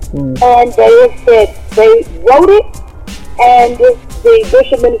is. And they have said they wrote it, and the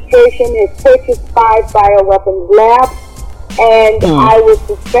Bush administration has purchased 5 bioweapons labs, and I would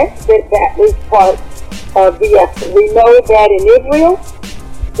suspect that that is part of the effort. We know that in Israel,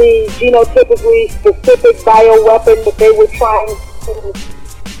 the genotypically specific bioweapon that they were trying to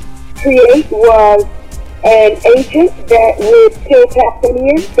create was an agent that would kill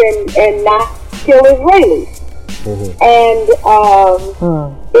Palestinians and not kill Israelis. And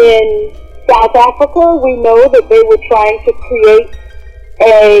in South Africa, we know that they were trying to create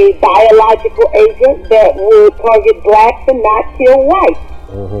a biological agent that would target blacks and not kill whites.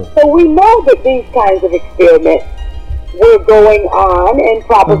 So we know that these kinds of experiments were going on and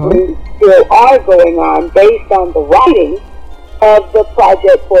probably still are going on based on the writing of the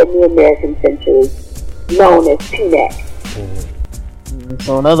Project for a New American Century, known as PNAC.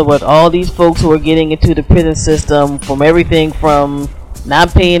 So in other words, all these folks who are getting into the prison system, from everything from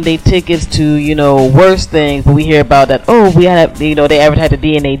not paying their tickets to, you know, worse things, but we hear about that, we have, you know, they advertise a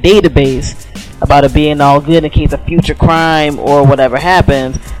DNA database about it being all good in case of future crime or whatever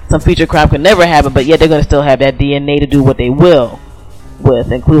happens. Some future crime could never happen, but yet they're going to still have that DNA to do what they will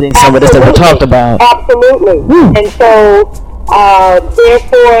with, including some of this that we talked about. Absolutely. And so,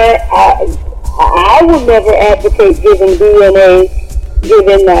 therefore, I would never advocate giving DNA to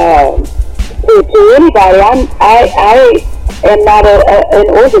anybody. I am not an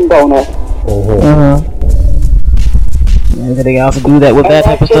organ donor. And they also do that with that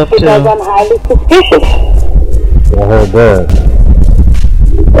type of stuff too. Because I'm highly suspicious. I heard that.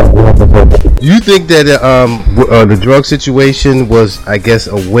 Do you think that the drug situation was, I guess,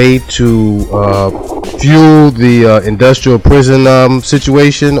 a way to fuel the industrial prison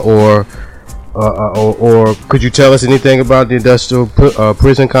situation, or could you tell us anything about the industrial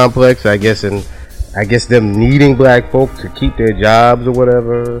prison complex? I guess them needing black folk to keep their jobs or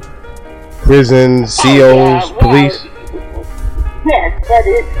whatever. Prison, COs, police. Yes, but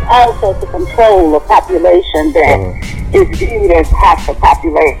it's also to control a population that is viewed as half the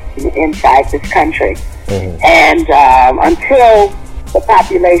population inside this country. And until the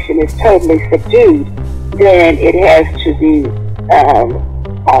population is totally subdued, then it has to be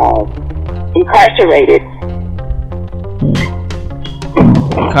incarcerated.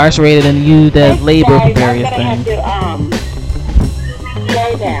 Incarcerated and used as labor for various things.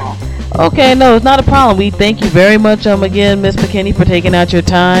 Slow down. Okay, no, it's not a problem. We thank you very much, again, Miss McKinney, for taking out your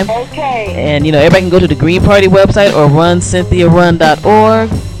time. Okay. And, you know, everybody can go to the Green Party website or runcynthiarun.org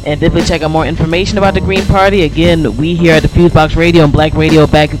and definitely check out more information about the Green Party. Again, we here at the FuseBox Radio and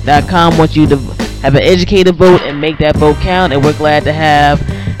BlackRadioBack.com want you to have an educated vote and make that vote count. And we're glad to have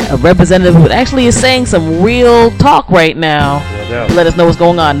a representative who actually is saying some real talk right now to let us know what's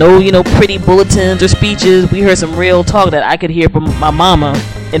going on. No, you know, pretty bulletins or speeches. We heard some real talk that I could hear from my mama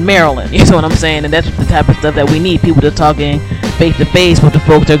in Maryland. You know what I'm saying? And that's the type of stuff that we need. People that are talking face to face with the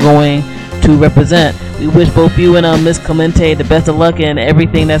folks they're going to represent. We wish both you and Miss Clemente the best of luck in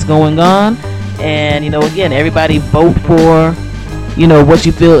everything that's going on. And, you know, again, everybody vote for, you know, what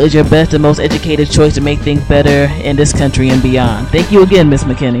you feel is your best and most educated choice to make things better in this country and beyond. Thank you again, Miss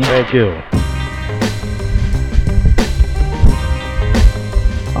McKinney. Thank you.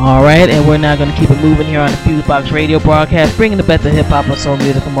 Alright, and we're now going to keep it moving here on the FuseBox Radio broadcast, bringing the best of hip-hop and soul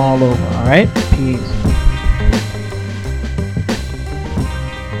music from all over. Alright? Peace.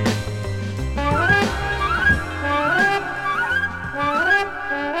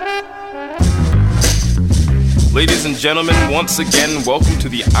 Ladies and gentlemen, once again, welcome to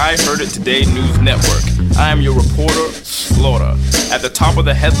the I Heard It Today News Network. I am your reporter, Slaughter. At the top of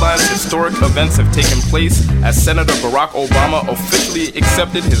the headlines, historic events have taken place as Senator Barack Obama officially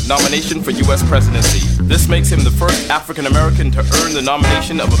accepted his nomination for U.S. presidency. This makes him the first African American to earn the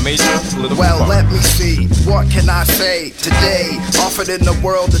nomination of a major political party. Let me see, what can I say today? Offered in the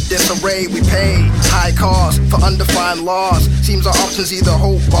world of disarray, we pay high cost for undefined laws. Seems our options either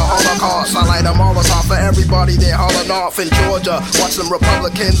hope or Holocaust. I light a Molotov for everybody they're hauling off in Georgia. Watch them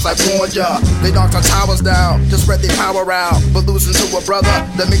Republicans, I warned ya. They knocked our towers down, just spread their power out, but losing to a brother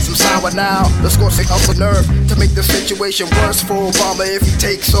that makes him sour now. The scorching of the nerve to make the situation worse for Obama if he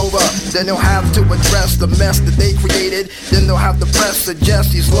takes over. Then he'll have to address the mess that they created. Then they'll have the press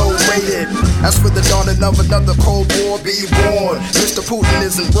suggest he's low rated. As for the dawning of another Cold War, be warned, Mr. Putin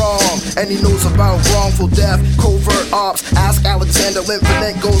isn't wrong, and he knows about wrongful death, covert ops. Ask Alexander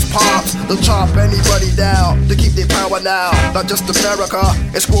Litvinenko's pops. They'll chop anybody down to keep their power now. Not just America,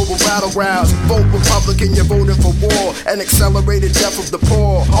 it's global battlegrounds. Vote Republican, you're voting for war and accelerated death of the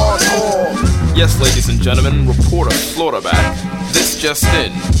poor. Hardcore. Yes, ladies and gentlemen, reporter Slaughterback. This just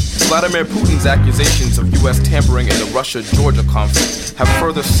in. Vladimir Putin's accusations of U.S. tampering in the Russia-Georgia conflict have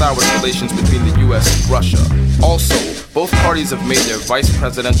further soured relations between the U.S. and Russia. Also, both parties have made their vice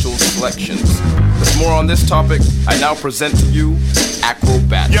presidential selections. With more on this topic, I now present to you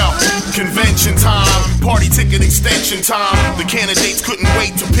Acrobat. Yo, convention time, party ticket extension time. The candidates couldn't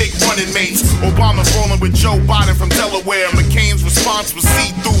wait to pick running mates. Obama's rolling with Joe Biden from Delaware. McCain's response was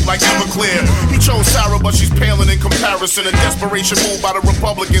see-through like Everclear. He chose Sarah, but she's paling in comparison. A desperation move by the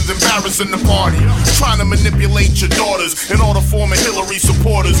Republicans, embarrassing the party. Trying to manipulate your daughters in order to form a Hillary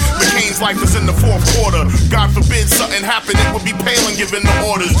supporters. McCain's life is in the fourth quarter. God forbid something happened, it would be Palin giving the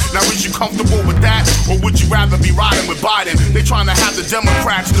orders. Now is you comfortable with that, or would you rather be riding with Biden? They trying to have the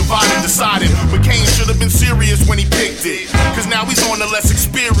Democrats divided, decided McCain should have been serious when he picked it, cause now he's on the less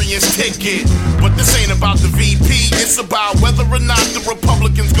experienced ticket. But this ain't about the VP, it's about whether or not the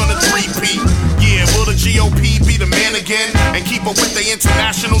Republicans gonna three-peat. Yeah, will the GOP be the man again and keep up with the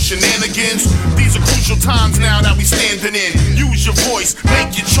international shenanigans? These are crucial times now that we standing in. Use your voice,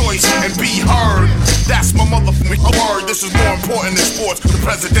 make your choice, and be heard. That's my motherfucking word. This is more important than sports, the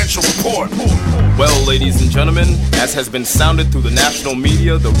presidential report. Well, ladies and gentlemen, as has been sounded through the national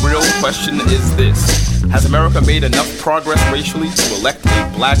media, the real question is this. Has America made enough progress racially to elect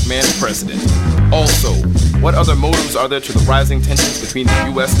a black man president? Also, what other motives are there to the rising tensions between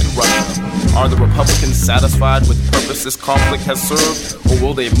the U.S. and Russia? Are the Republicans satisfied with the purpose this conflict has served, or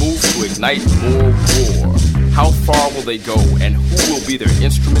will they move to ignite more war? How far will they go, and who will be their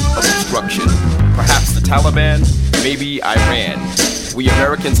instrument of destruction? Perhaps the Taliban? Maybe Iran? We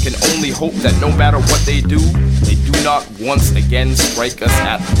Americans can only hope that no matter what they do not once again strike us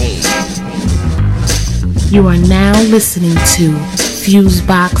at home. You are now listening to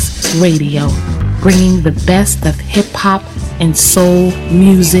FuseBox Radio, bringing the best of hip-hop and soul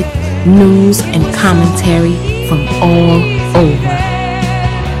music, news, and commentary from all over.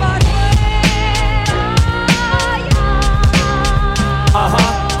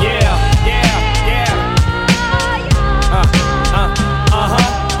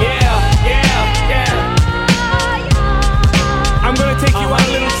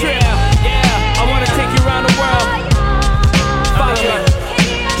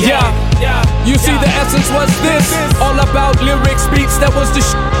 You see, the essence was this, all about lyrics, beats, that was the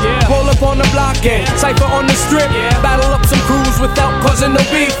roll up on the block and cypher on the strip, battle up some crews without causing no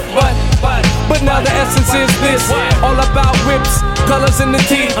beef, but now the essence is this, all about whips, colors in the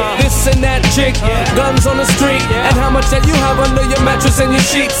teeth, this and that chick, guns on the street, and how much that you have under your mattress and your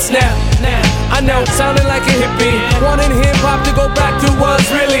sheets. Now, I know, sounding like a hippie, wanting hip-hop to go back to was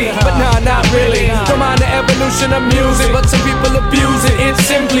really, but nah, not really. Don't mind the evolution of music, but some people abuse it. It's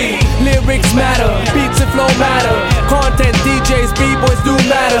simply lyrics matter, beats and flow matter, content, DJs, b-boys do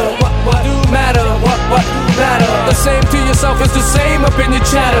matter. What do matter? What do matter? The same to yourself is the same up in your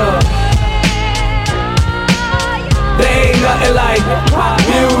chatter. There ain't nothing like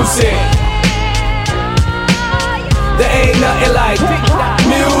music. There ain't nothing like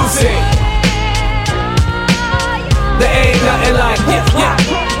music. There ain't nothing like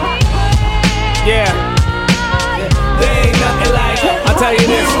yeah. There ain't nothing like. I'll tell you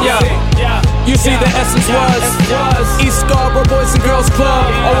this, You see, the essence was East Scarborough Boys and Girls Club,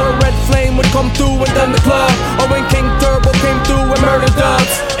 or a red flame would come through and done the club, or when King Turbo came through and murdered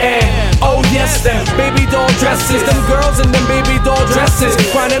dubs. And oh yes, them baby doll dresses, them girls in them baby doll dresses,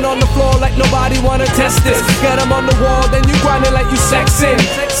 grinding on the floor like nobody wanna test this. Get them on the wall, then you grinding like you sexing.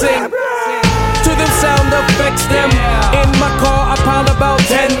 Sing to them sound effects, them in my car I piled about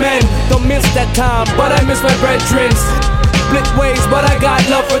 10 men. Don't miss that time, but I miss my brethren. Split ways, but I got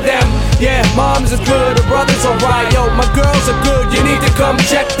love for them. Yeah, moms is good, the brothers alright. Yo, my girls are good, you need to come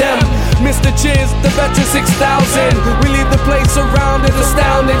check them. Mr. Chiz, the veteran 6000. We leave the place surrounded,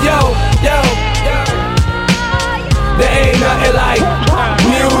 astounded. Yo. There ain't nothing like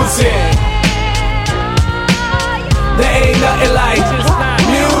music. There ain't nothing like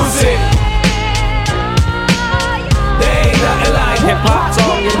music. There ain't nothing like hip-hop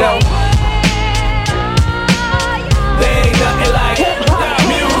song, you know. There ain't nothing like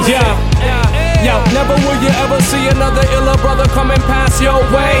music. Yo, never will you ever see another iller brother coming your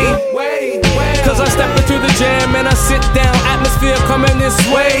way. Cause I step into the jam and I sit down, atmosphere coming this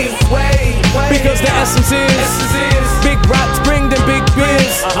way. Because the essence is big rats bring them big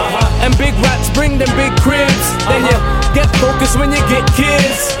biz, and big rats bring them big cribs. Then you get focused when you get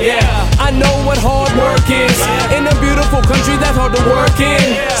kids. Yeah, I know what hard work is in a beautiful country that's hard to work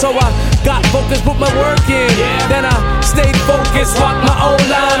in. So I got focused, put my work in. Then I stayed focused, rocked my own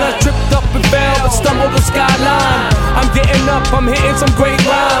line. I tripped up and fell, but stumbled the skyline. I'm getting up, I'm hitting some great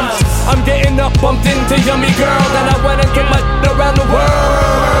rhymes. I'm getting up, bumped into yummy girl, then I went and took my around the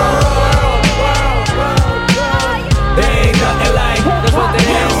world. They ain't nothing like, that's what they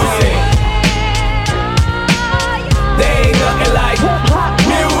used to say. They ain't nothing like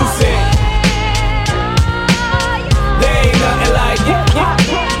music. They ain't nothing like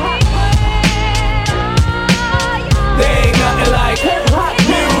They ain't nothing like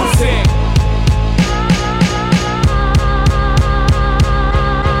music.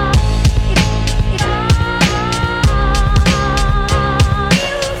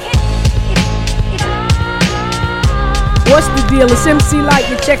 What's the deal? It's MC Light.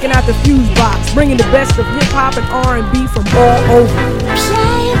 You're checking out the FuseBox, bringing the best of hip hop and R&B from all over.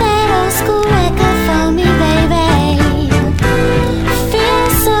 Play that old school record for me, baby.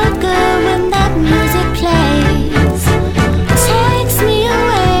 Feels so good when that music plays. Takes me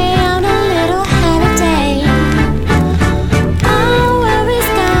away on a little holiday. All worries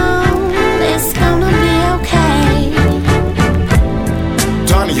gone, it's gonna be okay.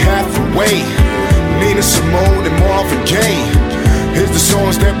 Donny Hathaway, Nina Simone and Marvin Gaye. Here's the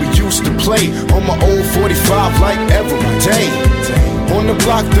songs that we used to play on my old 45 like every day. On the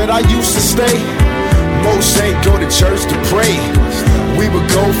block that I used to stay, most ain't go to church to pray. We would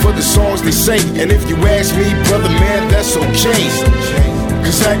go for the songs they say, and if you ask me, brother man, that's okay.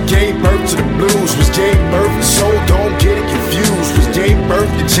 Cause that gave birth to the blues, which gave birth to soul, don't get it confused. Which gave birth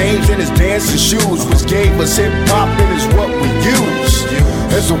to James and his dancing shoes, which gave us hip hop and is what we use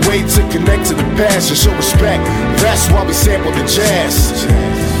as a way to connect to the past and show respect. That's why we sample the jazz.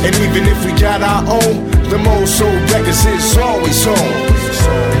 And even if we got our own, the old soul records is always on.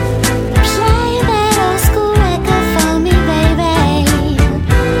 Play that old school record for me, baby.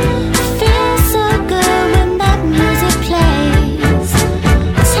 Feels so good when that music plays.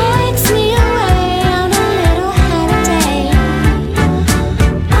 Takes me away on a little holiday.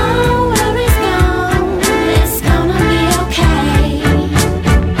 All worries gone, it's gonna be okay.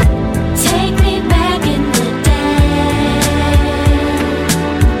 Take me back in the day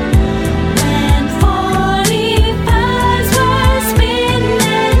when 45s were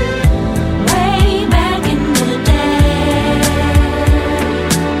spinning. Way back in the day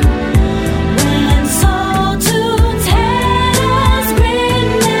when soul to tenors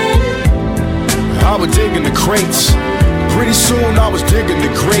grinning. I was digging the crates. Pretty soon I was digging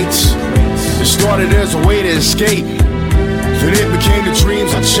the greats. It started as a way to escape, then it became the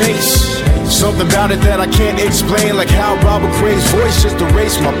dreams I chase. Something about it that I can't explain, like how Robert Crane's voice just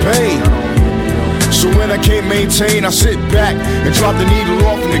erased my pain. So when I can't maintain, I sit back and drop the needle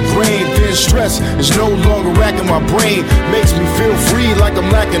off in the grain. Then stress is no longer racking my brain, makes me feel free like I'm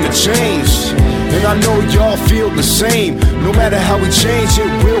lacking the change. And I know y'all feel the same. No matter how we change,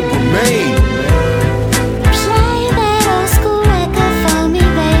 it will remain. Play that old school record for me,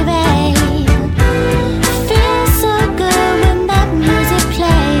 baby. Feels so good when that music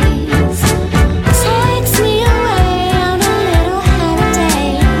plays. Takes me away on a little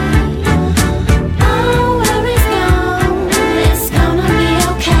holiday. All worries gone, it's gonna be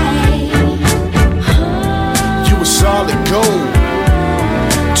okay. You a solid gold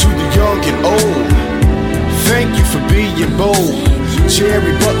to the young and old. Thank you for being bold.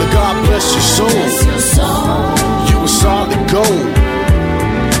 Jerry Butler, God bless your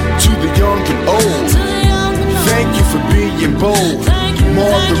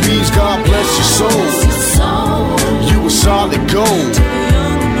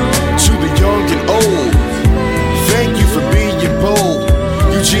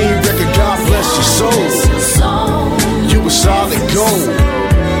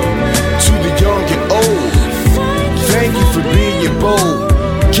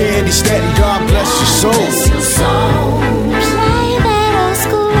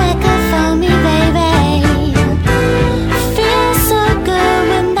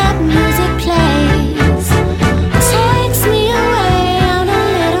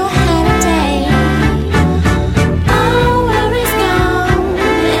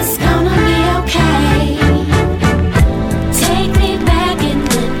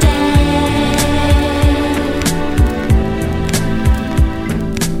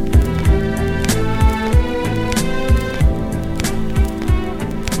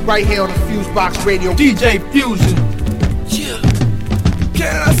right here on the FuseBox Radio. DJ Fusion. Yeah.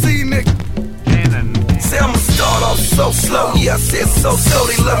 Can I see you, nigga? Say I'ma start off so slow. Yeah, I said so slow.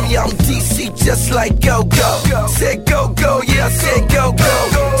 They love me out in DC just like go-go. Said go-go, yeah, I said go-go.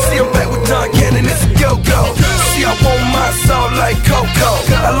 See, I'm back with Don Cannon, it's go-go. See, I want my soul like Coco.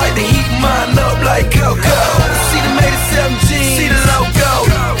 I like to heat mine up like Coco. See the made it 17, see the logo.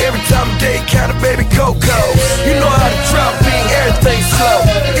 Every time day counter, baby Coco. You know how to drop beat, everything slow.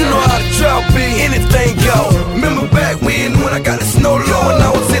 You know how to drop beat, anything go. Remember back when I got the snow low and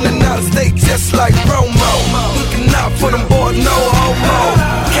I was in and out of state just like Romo. Looking out for them boys, no homo.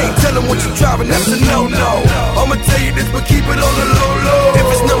 Can't tell them what you driving, that's a no-no. I'ma tell you this, but keep it on the low-low. If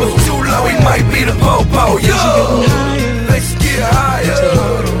his number's too low, he might be the po-po. Yo, let's get higher.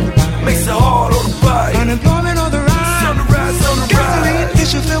 Makes it hard on the body. Unemployment on the rise. On the rise, on the rise. Gasoline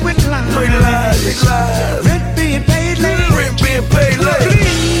issue filled with lies. Lies. Rent being paid late. Rent being paid late.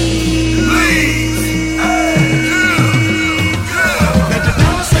 Please. Let the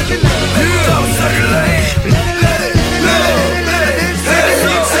dollar circulate. Dollar circulate.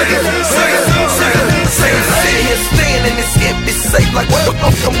 Safe like what the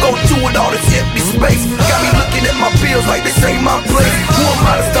fuck I'm gon' do with all this empty space? Got me looking at my bills like this ain't my place. Who am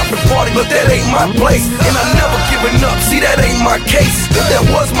I to stop and party? But that ain't my place. And I never giving up, see that ain't my case. If that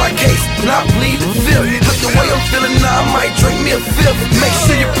was my case, then I bleed the fifth. Look the way I'm feeling now, I might drink me a fifth. Make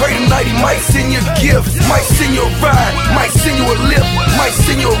sure you pray tonight, he might send you a gift. Might send you a ride, might send you a lift. Might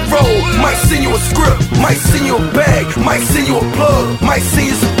send you a roll, might send you a script. Might send you a bag, might send you a plug. Might send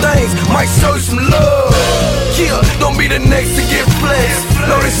you some things, might show you some love. Yeah, don't be the next to get flexed.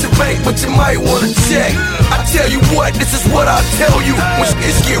 No, this your bank, but you might wanna check. I tell you what, this is what I'll tell you. When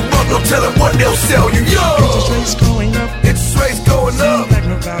shit get rough, don't tell them what they'll sell you. Yo, interest rates going up. Interest rates going up. Like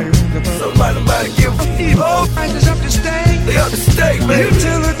no value in the boat. Somebody give a fuck. Prices up to stay. They up to stay, baby.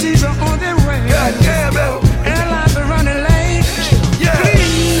 Utilities are on their way. God damn it. Airlines are running late. Yeah.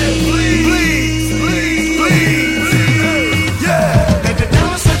 Please. Yeah. Let the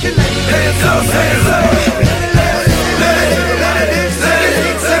dollar circulate. Hands up, hands up.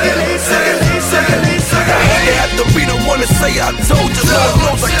 To say I told you, Lord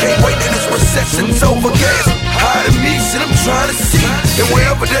knows I can't wait till this recession's over. Gas higher than me, shit I'm trying to see. And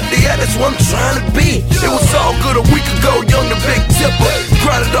wherever that they at, that's where I'm trying to be. It was all good a week ago, young the big tipper.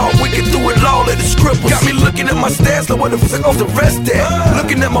 Grinded all weekend through it all at the script. Got me looking at my stats like what the fuck off the rest at.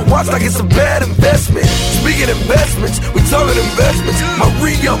 Looking at my watch like it's a bad investment. Speaking investments, we talking investments. My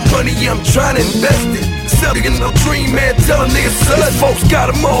re-up money, yeah, I'm trying to invest it. Selling no dream, man, tell a nigga son. Folks got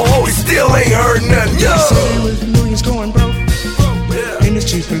him on hold, he still ain't heard nothing. Yo, Millions going broke.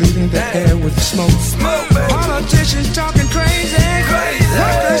 Industry polluting the air with the smoke. Politicians talking crazy.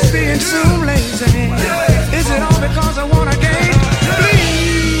 Workers being too lazy. Is it all because I want a game? Please.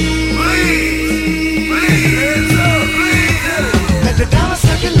 Let the dollar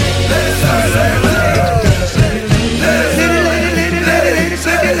circulate. Let the dollar circulate.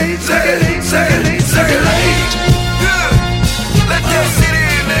 Let that shit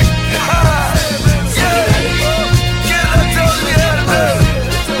in, nigga.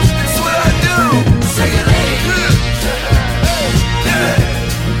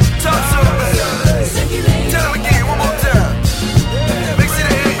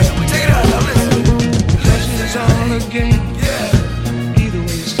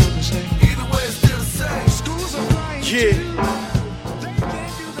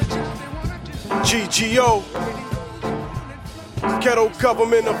 GGO, Ghetto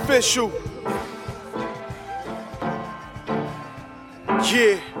Government Official.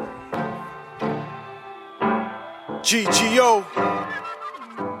 Yeah. GGO.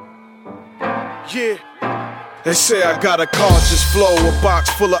 Yeah. They say I got a conscious flow, a box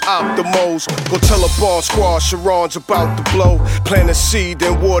full of optimals. Go tell a bar squad Sharon's about to blow. Plant a seed,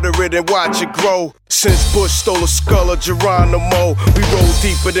 then water it and watch it grow. Since Bush stole a skull of Geronimo, we roll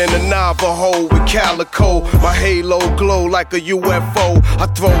deeper than a Navajo with calico. My halo glow like a UFO. I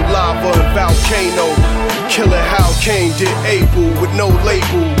throw lava and volcano. Killing how Cain did Abel with no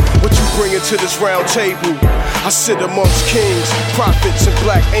label. What you bringing to this round table? I sit amongst kings, prophets, and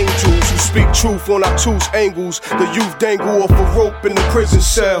black angels who speak truth on obtuse angles. The youth dangle off a rope in the prison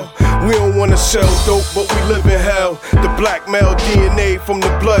cell. We don't wanna sell dope, but we live in hell. The blackmail DNA from the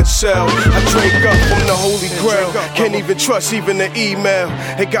blood cell. I drink up from the holy grail. Can't even trust even the email.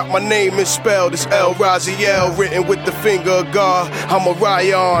 It got my name misspelled. It's El Raziel, written with the finger of God. I'm a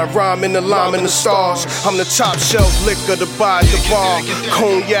Ryan, rhyme in the lime and the stars. I'm the top shelf liquor to buy at the bar.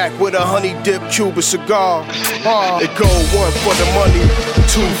 Cognac with a a honey dip Cuban cigar. It go 1 for the money,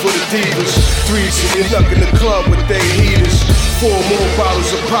 2 for the divas, 3 sitting up in the club with they heaters, 4 more bottles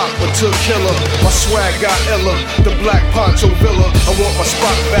of pop until killer. My swag got iller, the black poncho villa. I want my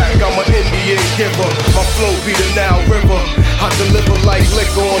spot back, I'm an Indian giver. My flow be the Nile River. I deliver like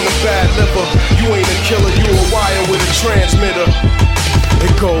liquor on the bad liver. You ain't a killer, you a wire with a transmitter.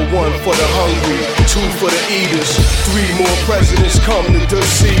 It go 1 for the hungry, 2 for the eaters, 3 more presidents come to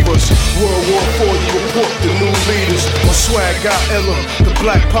deceive us. World War IV, you report the new leaders. My swag got iller, the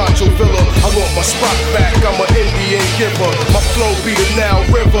black poncho villa. I want my spot back, I'm an Indian giver. My flow be the Nile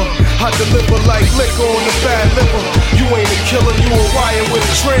River. I deliver like liquor on the bad liver. You ain't a killer, you a wire with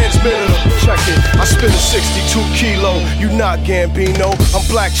a transmitter. Check it, I spin a 62 kilo, you not Gambino. I'm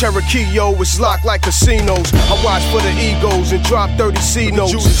black Cherokee, yo, it's locked like casinos. I watch for the egos and drop 30 C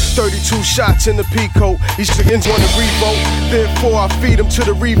notes. 32 shots in the Pico. These chickens wanna revolt. Therefore I feed them to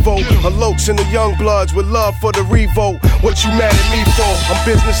the revolt. Alokes and the young bloods with love for the revolt. What you mad at me for? I'm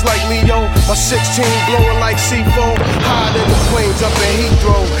business like Leo. My 16 blowing like C4. Higher than the planes up in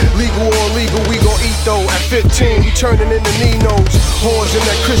Heathrow. Legal or illegal, we gon' eat though. At 15, we turning into Ninos. Whores in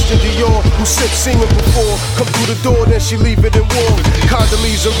that Christian Dior who sipped semen before. Come through the door, then she leave it in war.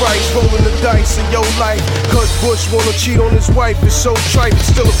 Condoleezza Rice rolling the dice in your life. Cause Bush wanna cheat on his wife. It's so trite, it's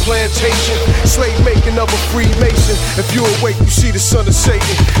still a plantation. Slave making of a Freemason. If you awake, you see the son of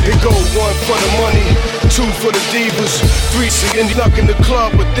Satan. It go 1 for the money, 2 for the divas, 3 sitting up in the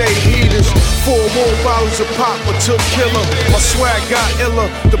club with they heaters, 4 more bottles of pop until killer. My swag got iller,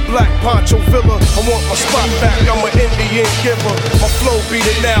 the black poncho villa. I want my spot back, I'm an Indian giver. My flow be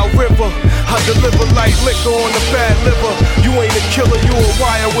the Nile River. I deliver like liquor on the bad liver. You ain't a killer, you a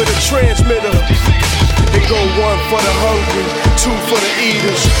wire with a transmitter. It go 1 for the hungry, 2 for the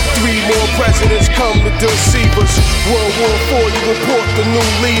eaters, 3 more presidents come to deceive us. World War IV, you report the new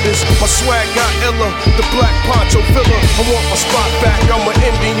leaders. My swag got iller, the black poncho villa. I want my spot back, I'm an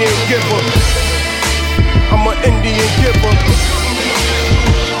Indian giver. I'm an Indian giver.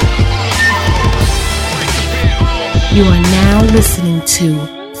 You are now listening to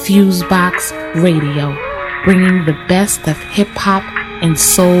FuseBox Radio, bringing the best of hip-hop and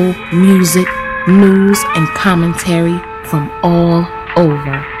soul music, news and commentary from all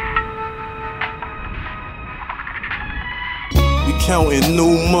over. We counting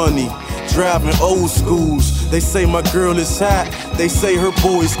new money, driving old schools. They say my girl is hot, they say her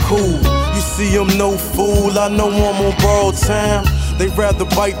boy's cool. You see I'm no fool, I know I'm on borrowed time. They rather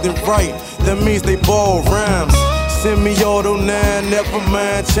bite than write, that means they borrow rhymes. Send me auto 9, never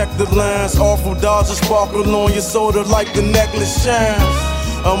mind, check the lines. Awful Dodgers sparkle on your soda like the necklace shines.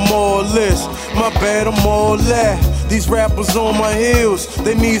 I'm all this, my bad, I'm all that. These rappers on my heels,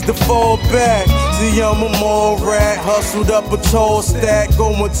 they needs to fall back. See, I'm a mall rat, hustled up a tall stack.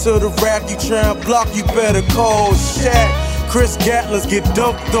 Going to the rap, you try and block, you better call Shaq. Chris Gatlin's get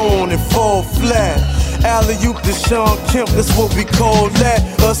dunked on and fall flat. Alley-oop to Sean Kemp, that's what we call that.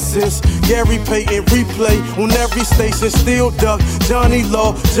 Assist, Gary Payton replay on every station. Still duck, Johnny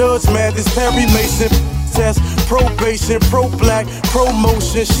Law, Judge Mathis, Perry Mason. Test, probation, pro-black,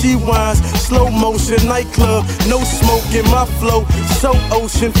 promotion. She whines, slow motion, nightclub, no smoke in my flow. So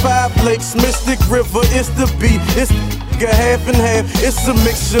ocean, 5 lakes, Mystic River, it's the beat, it's half and half, it's a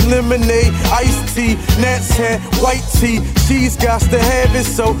mixture, lemonade, iced tea, Nat's hat, white tea, cheese got to have it,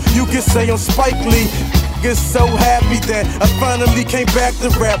 so you can say I'm Spike Lee. Is so happy that I finally came back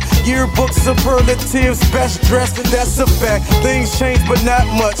to rap. Yearbook superlatives, best dressed, that's a fact. Things change but not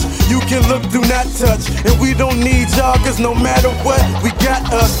much, you can look, do not touch. And we don't need y'all, cause no matter what, we got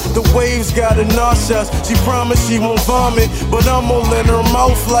us. The waves gotta nosh us. She promised she won't vomit, but I'm all in her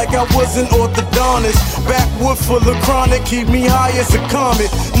mouth like I was an orthodontist. Backwood full of chronic, keep me high as a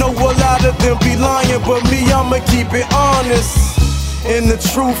comet. Know a lot of them be lying, but me, I'ma keep it honest. And the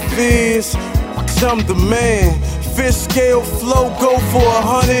truth is, I'm the man. Fish scale flow go for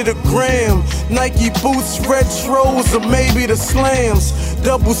 100 a gram. Nike boots, retros, or maybe the slams.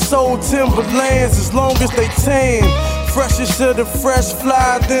 Double sole Timberlands as long as they tan. Fresher to the fresh,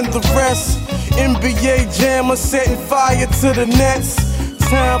 fly than the rest. NBA jammer setting fire to the nets.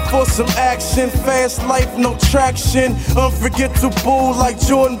 Time for some action, fast life, no traction. Unforgettable like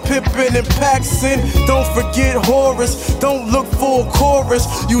Jordan, Pippen, and Paxson. Don't forget Horace, don't look for a chorus.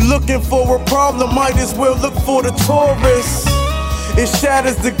 You looking for a problem, might as well look for the Taurus. It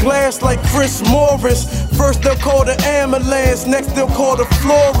shatters the glass like Chris Morris. First they'll call the ambulance, next they'll call the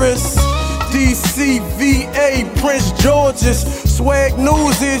florist. DC, VA, Prince George's. Swag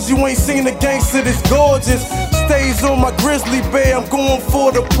news is you ain't seen a gangster this gorgeous. Stays on my grizzly bear, I'm going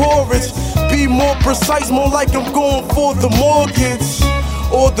for the porridge. Be more precise, more like I'm going for the mortgage.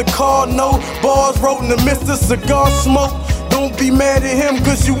 or the car, no bars wrote in the midst of cigar smoke. Don't be mad at him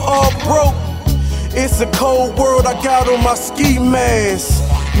cause you all broke. It's a cold world, I got on my ski mask.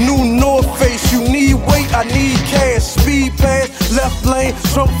 New North Face, you need weight, I need cash. Speed pass, left lane,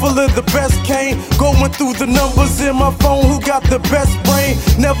 trunk full of the best cane. Going through the numbers in my phone, who got the best brain?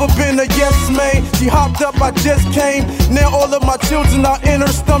 Never been a yes man, she hopped up, I just came. Now all of my children are in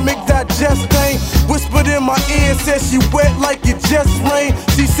her stomach, digesting. Whispered in my ear, said she wet like it just rained.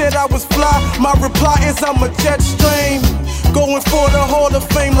 She said I was fly, my reply is I'm a jet stream. Going for the Hall of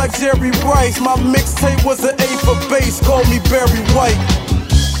Fame like Jerry Rice. My mixtape was an A for bass, call me Barry White.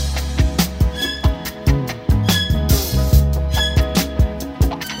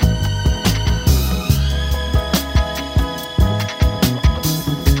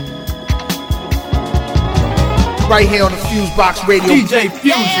 Right here on the FuseBox Radio. DJ Fusion.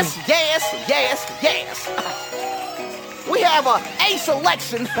 Yes. We have a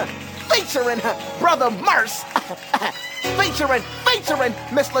selection featuring Brother Merce, featuring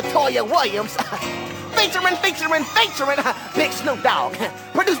Miss LaToya Williams, featuring Big Snoop Dogg,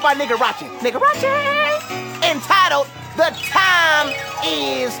 produced by Nigga Rachi, entitled "The Time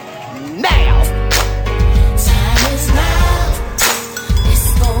Is Now." Time is now.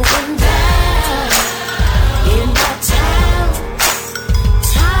 It's going down in my town.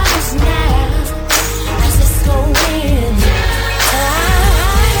 Time is now, 'cause it's going down.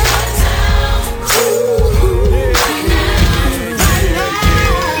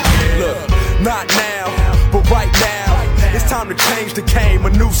 Not now, but right now, it's time to change the game, a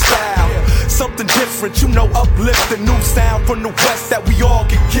new style. Something different, you know, uplift a new sound from the West that we all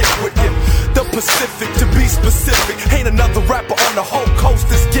can get with it. The Pacific, to be specific, ain't another rapper on the whole coast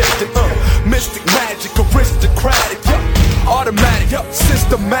that's gifted. Mystic magic, aristocratic, automatic,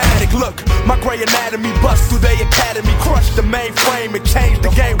 systematic. Look, my gray anatomy bust through their academy, crush the mainframe and change the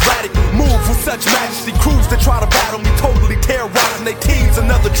game radically. Move with such majesty, crews that try to battle me, totally terrorizing their teams.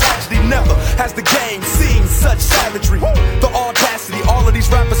 Another tragedy, never has the game seen such savagery. The audacity, all of these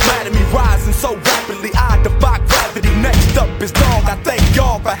rappers mad at me, rising so rapidly, I defy gravity. Next up is Dog, I thank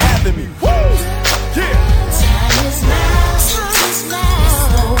y'all for having me. Woo! Yeah. Time is now. Time is now.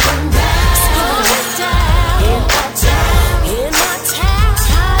 Going down. Going down. In my town. In my town.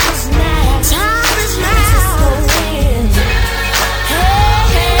 Time is now. Time is now. It's going down. Hey.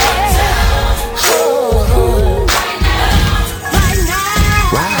 Oh. Right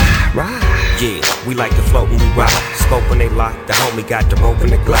now. Right. Yeah, we like to float and we rock. Scope when they lock, the homie got the rope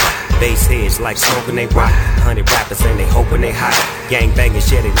and the Glock. Bass heads like smoking they rock. 100 rappers and they hoping they hot. Gang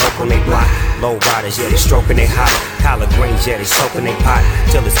bangers, yeah, they lope on they block. Low riders, yeah, they stroking they hot. Collard greens, yeah, they soaking they pot.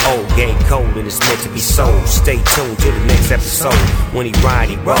 Till it's old, game cold, and it's meant to be sold. Stay tuned to the next episode. When he ride,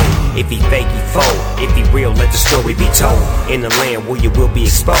 he roll. If he fake, he fold. If he real, let the story be told. In the land where you will be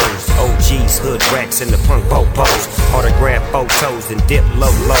exposed. OGs, hood rats, and the punk popos. Autograph photos and dip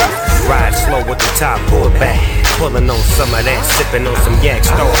low. Ride slow with the top, pull back. Pulling on some of that, sipping on some yak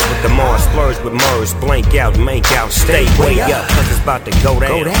stars with the Mars, splurge with Murs, blank out, make out, stay way up, 'cause it's about to go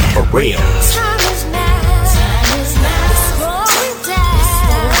down for real. Time is now. Time is now. It's going down.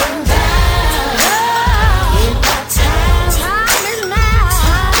 Going down. In my town. Time is now.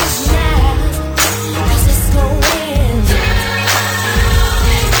 Time is now. 'Cause it's going down.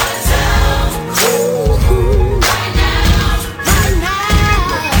 In my town. Ooh. Right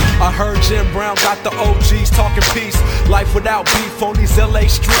now. I heard Jim Brown got the OGs talking peace. Life without beef on these LA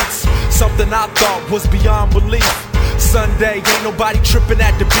streets. Something I thought was beyond belief. Sunday, ain't nobody tripping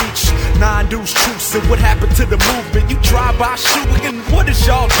at the beach. 9 deuce truce, and what happened to the movement? You drive by shooting, and what is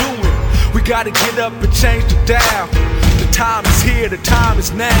y'all doing? We gotta get up and change the dial. The time is here, the time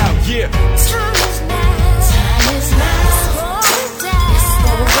is now, yeah. Time is now. Time is now. It's going down. It's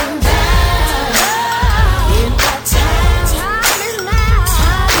going down. In my town. Time is now.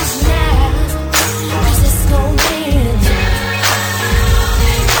 Time is now. 'Cause it's going down.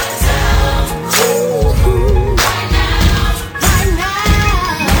 In my town. Ooh. Right now.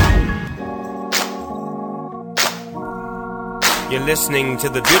 You're listening to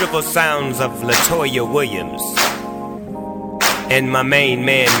the beautiful sounds of LaToya Williams and my main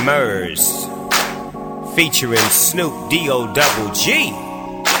man Murs, featuring Snoop D-O-double-G.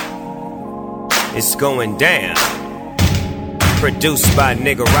 It's going down. Produced by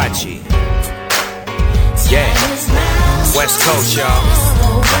Nigga Rachi. Yeah. West Coast, y'all.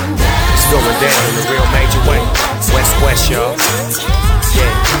 It's going down in a real major way. West, y'all.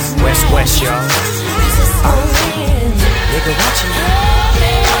 Yeah. West, y'all. Nigga Rachi.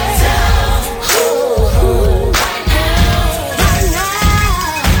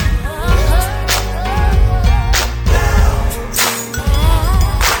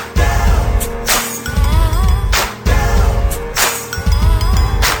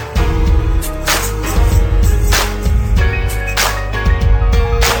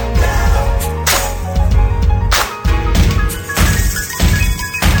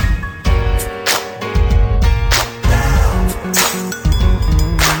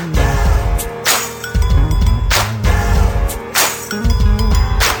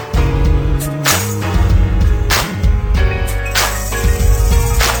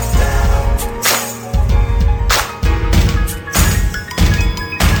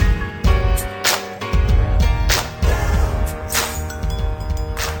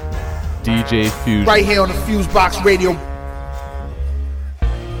 DJ Fusion. Right here on the FuseBox Radio.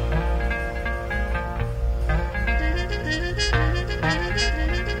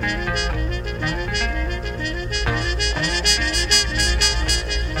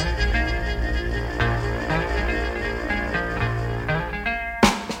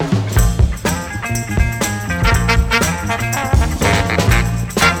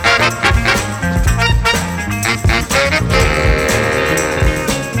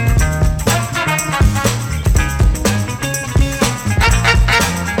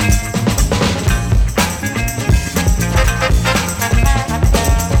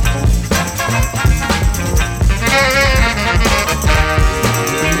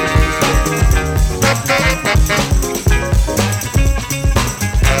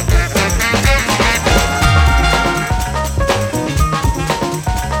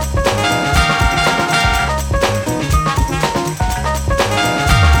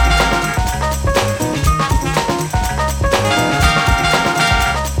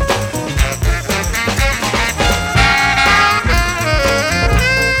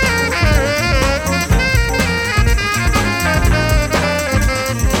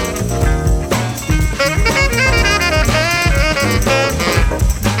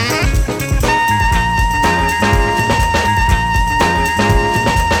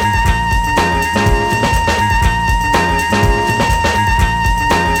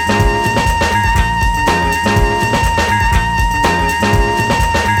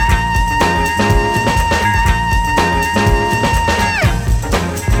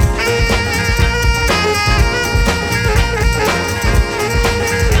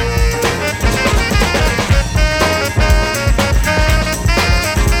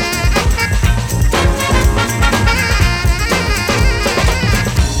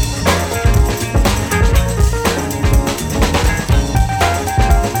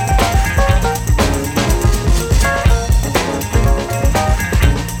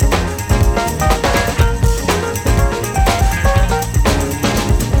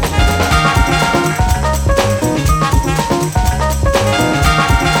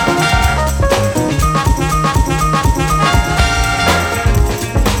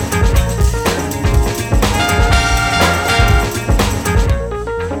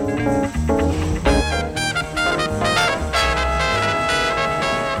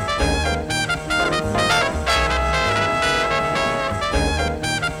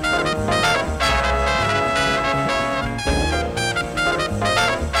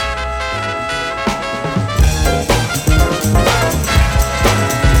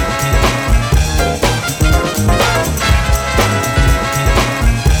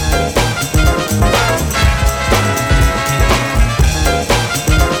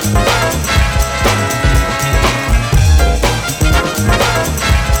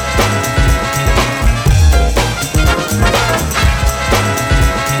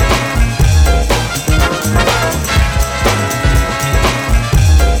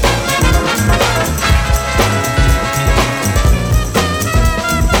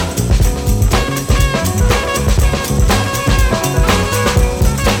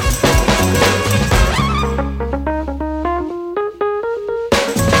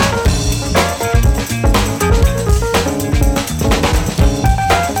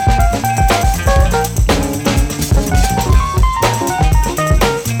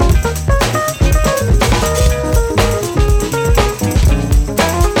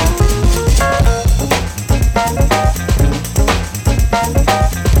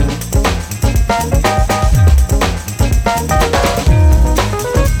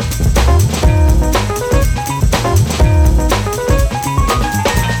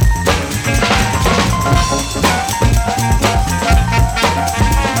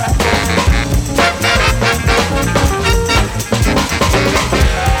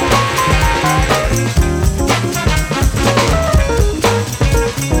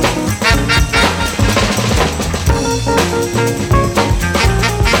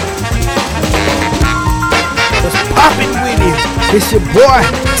 It's your boy,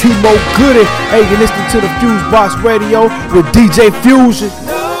 T-Mo Goody. Hey, you're listening to the FuseBox Radio with DJ Fusion.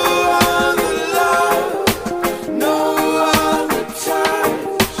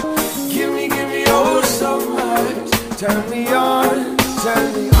 Turn me on,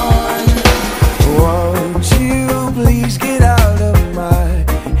 turn me on. Won't you please get out of my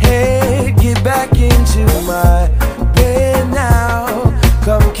head, get back into my bed now.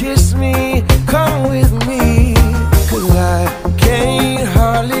 Come kiss me, come with me, 'cause I can't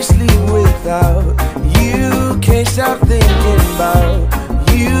hardly sleep without you. Can't stop thinking about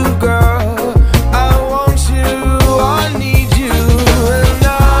you, girl. I want you, I need you, and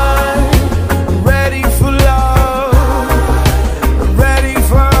I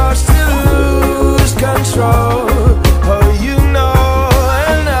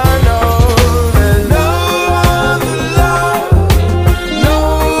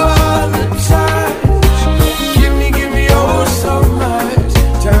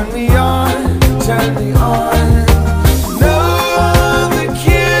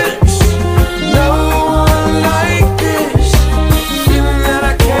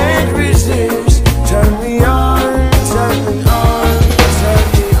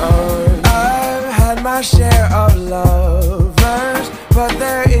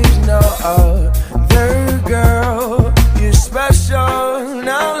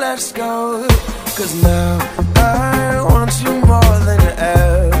now let's go. 'Cause now I want you more than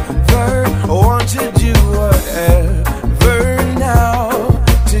ever. I want to do whatever now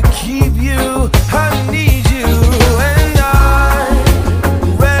to keep you. I need you, and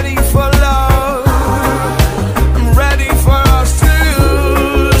I'm ready for love. I'm ready for us to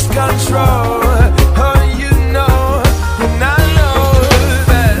lose control.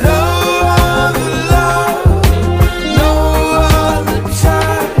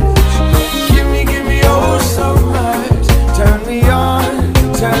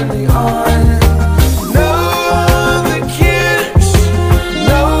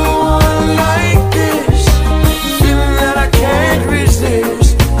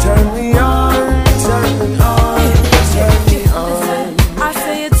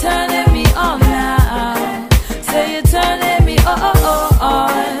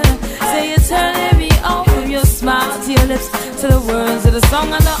 To the words of the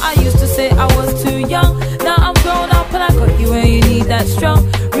song, I know I used to say I was too young. Now I'm grown up and I got you when you need that strong,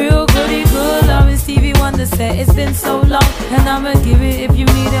 real goody good love. And Stevie Wonder said it's been so long, and I'ma give it if you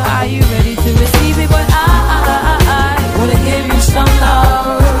need it. Are you ready to receive it? But I wanna give you some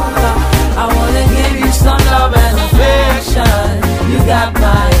love. I wanna give you some love and affection. You got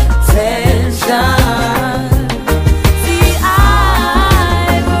my attention.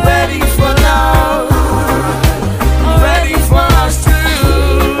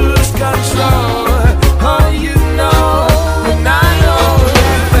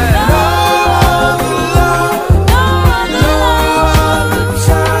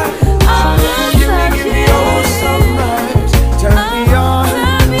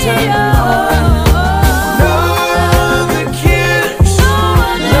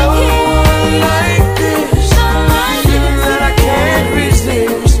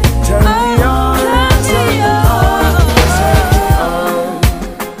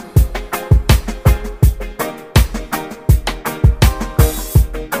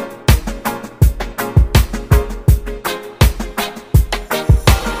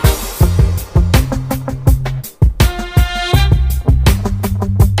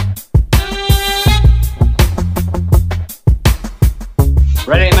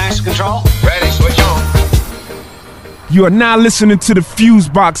 You are now listening to the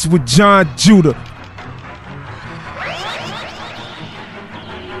FuseBox with John Judah.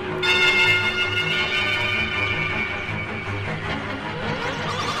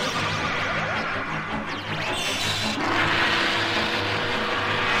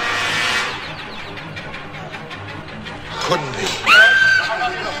 Couldn't be.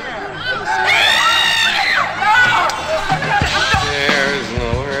 There's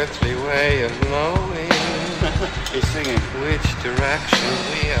no earthly way of knowing. He's singing. Which direction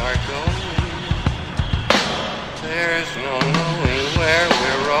we are going. There's no knowing where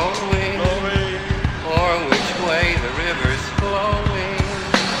we're rowing, or which way the river's flowing.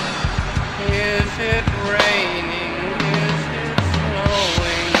 Is it raining? Is it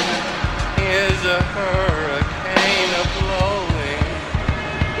snowing? Is a hurricane a-blowing?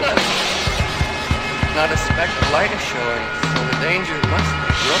 Not a speck of light is showing, so the danger must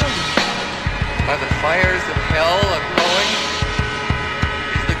be growing. Are the fires of hell a-glowing?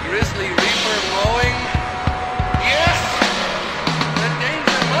 Is the grisly reaper mowing? Yes! The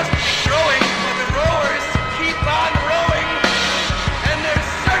danger must be growing, but the rowers keep on rowing, and they're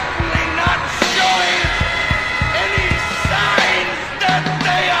certainly not showing any signs that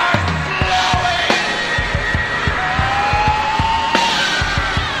they are slowing!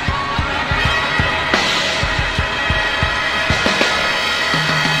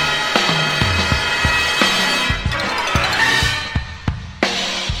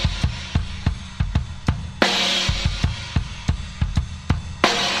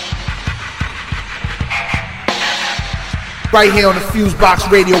 Right here on the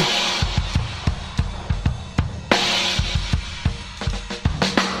FuseBox Radio.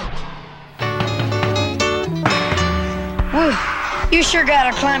 Whew. You sure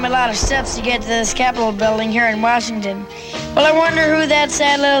gotta climb a lot of steps to get to this Capitol building here in Washington. Well, I wonder who that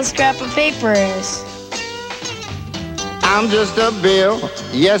sad little scrap of paper is. I'm just a bill,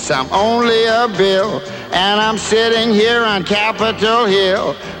 yes, I'm only a bill, and I'm sitting here on Capitol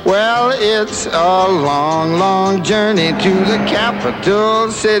Hill. Well, it's a long, long journey to the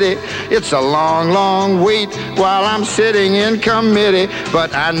capital city. It's a long, long wait while I'm sitting in committee,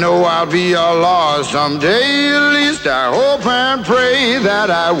 but I know I'll be a law someday. At least I hope and pray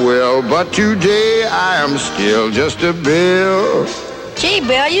that I will, but today I am still just a bill. Gee,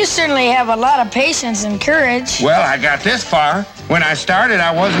 Bill, you certainly have a lot of patience and courage. Well, I got this far. When I started,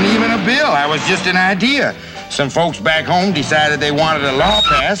 I wasn't even a bill. I was just an idea. Some folks back home decided they wanted a law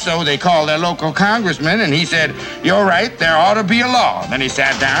passed, so they called their local congressman, and he said, "You're right, there ought to be a law." Then he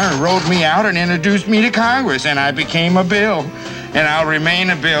sat down and wrote me out and introduced me to Congress, and I became a bill. And I'll remain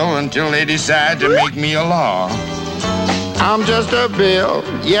a bill until they decide to make me a law. I'm just a bill,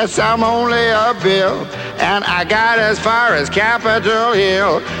 yes, I'm only a bill, and I got as far as Capitol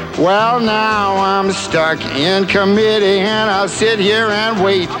Hill. Well, now I'm stuck in committee, and I'll sit here and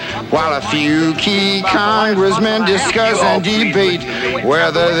wait while a few key congressmen discuss and debate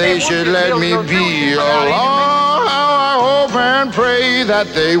whether they should let me be a law. I hope and pray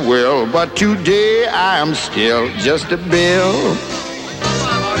that they will, but today I'm still just a bill.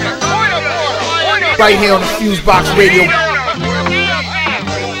 Right here on the FuseBox Radio.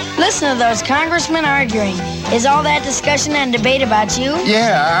 Listen to those congressmen arguing. Is all that discussion and debate about you?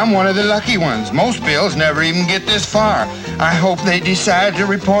 Yeah, I'm one of the lucky ones. Most bills never even get this far. I hope they decide to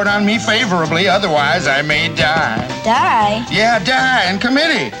report on me favorably, otherwise I may die. Die? Yeah, die in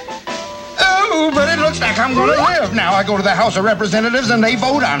committee. Oh, but it looks like I'm gonna live. Now I go to the House of Representatives and they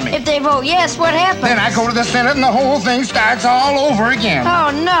vote on me. If they vote yes, what happens? Then I go to the Senate and the whole thing starts all over again. Oh,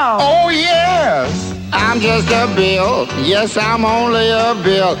 no. Oh, yes. I'm just a bill, yes, I'm only a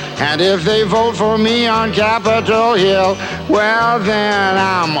bill, and if they vote for me on Capitol Hill, well then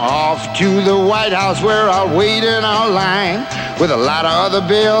I'm off to the White House where I'll wait in a line with a lot of other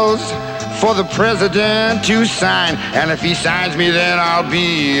bills for the president to sign, and if he signs me then I'll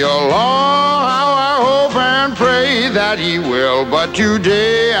be a law. I hope and pray that he will, but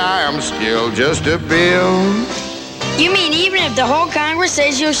today I am still just a bill. You mean even if the whole Congress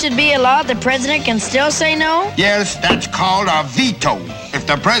says you should be a law, the president can still say no? Yes, that's called a veto. If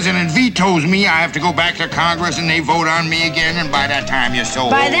the president vetoes me, I have to go back to Congress and they vote on me again, and by that time you're so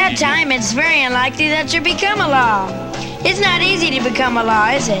By old. that time, it's very unlikely that you become a law. It's not easy to become a law,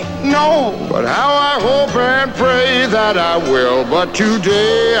 is it? No, but how I hope and pray that I will. But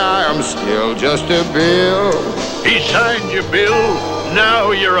today I am still just a bill. He signed your bill,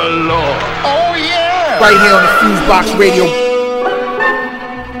 now you're a law. Oh, yeah! Right here on the FuseBox Radio.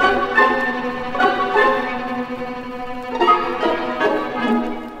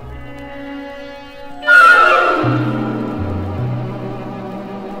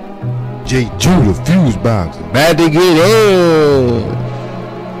 J. Judah FuseBox, about to get up.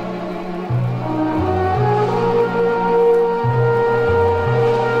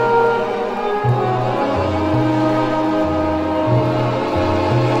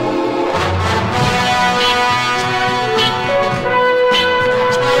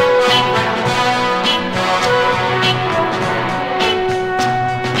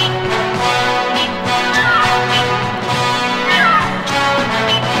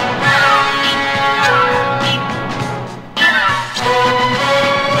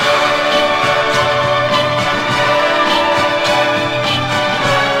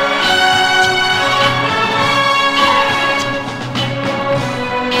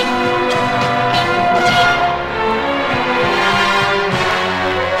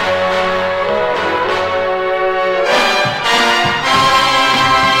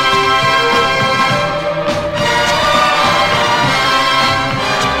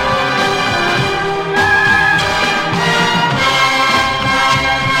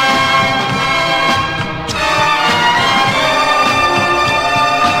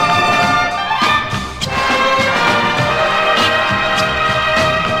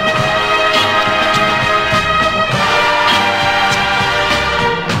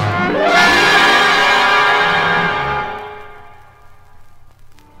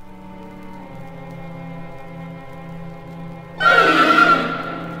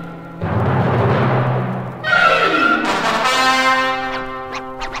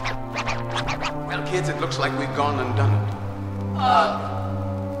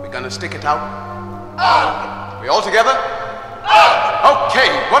 Stick it out? We all together? Okay,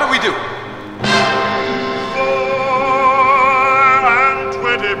 what do we do?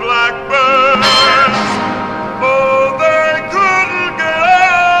 420 blackbirds, oh, they couldn't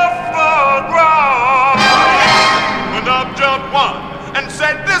get off the ground. When up jumped one and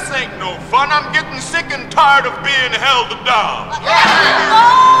said, "This ain't no fun, I'm getting sick and tired of being held down."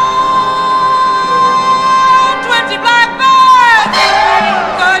 420 blackbirds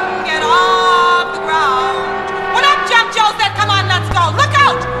couldn't get off the ground. When up jumped Joe said, "Come on, let's go. Look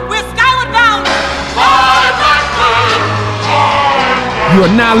out, we're skyward bound." You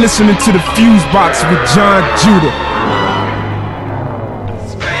are now listening to the FuseBox with John Judah.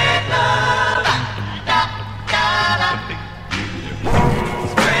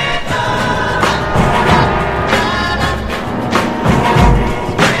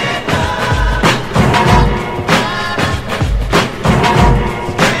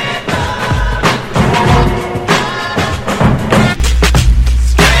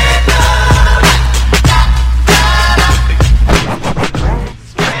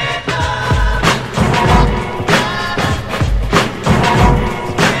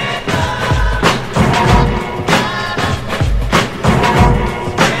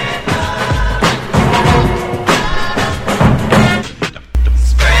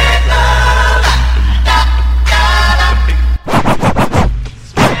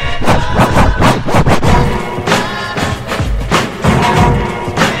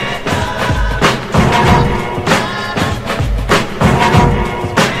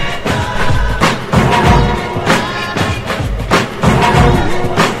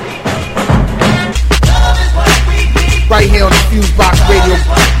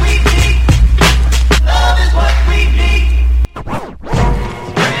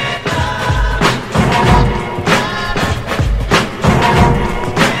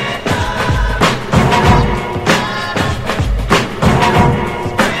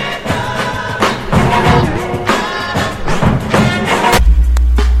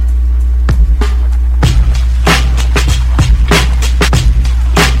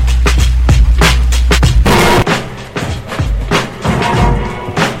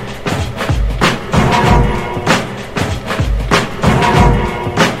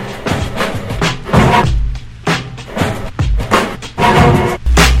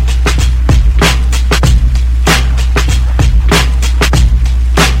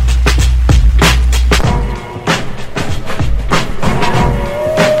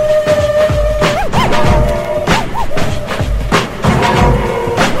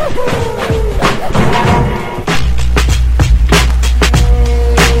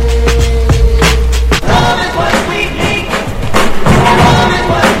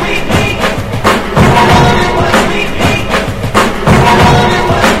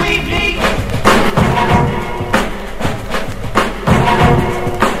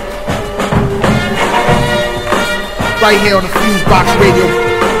 right here on the FuseBox Radio.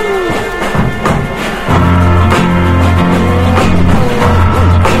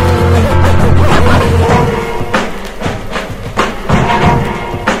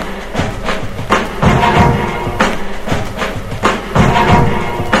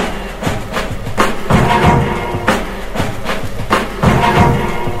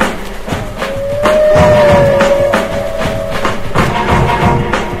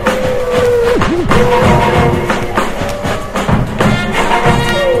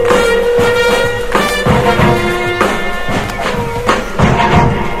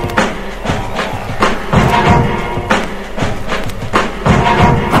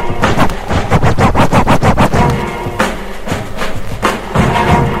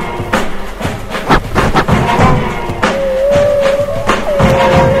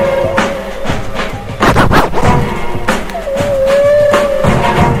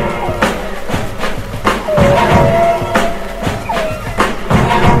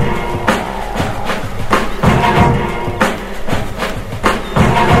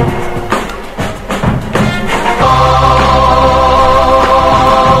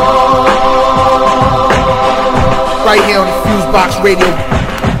 Right here on the FuseBox Radio.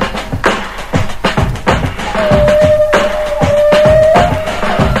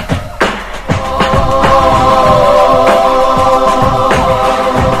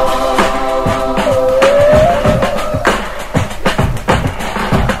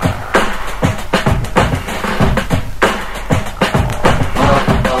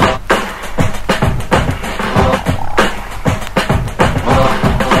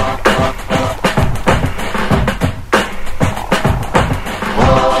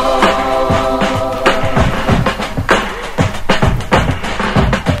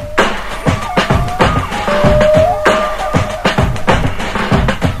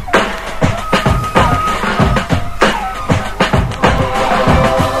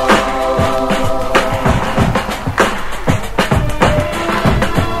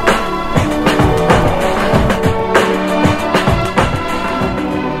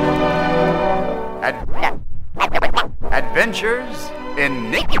 Adventures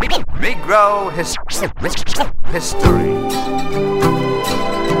in Negro history.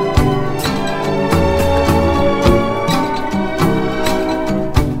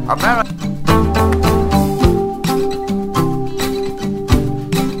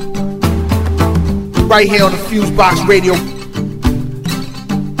 Right here on the FuseBox Radio.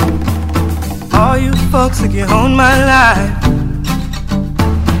 All you folks that get on my life,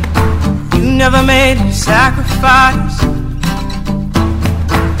 you never made a sacrifice.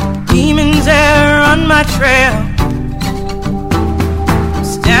 Demons there on my trail,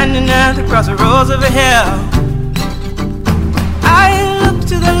 standing at the crossroads of hell. I look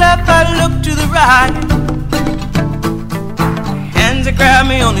to the left, I look to the right, hands that grab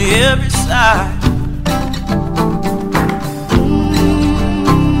me on every side.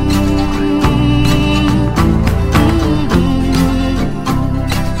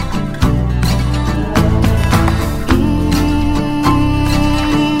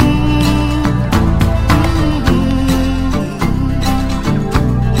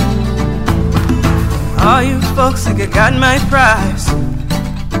 All you folks that got my price,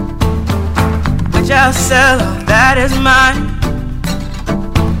 which I'll sell, all that is mine.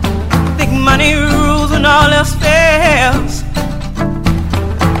 Think money rules when all else fails.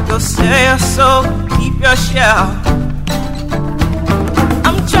 Go sell your soul, keep your shell.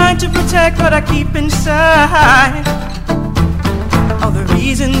 I'm trying to protect what I keep inside, all the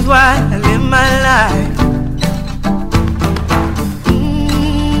reasons why I live my life.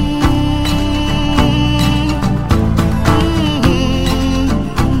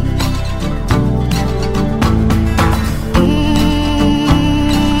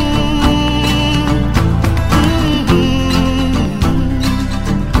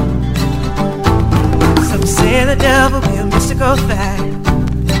 The devil be a mystical thing.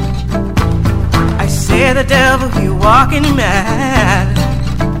 I say the devil he walking mad.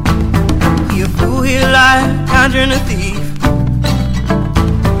 He a fool, he a liar, conjuring a thief.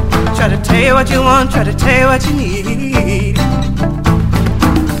 Try to tell you what you want, try to tell you what you need.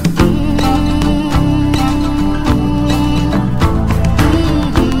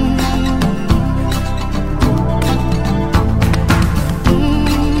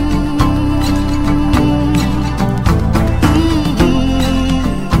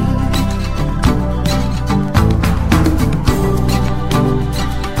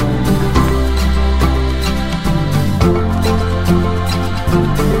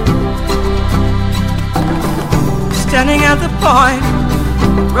 Standing at the point,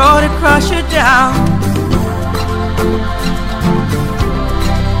 road to crush you down.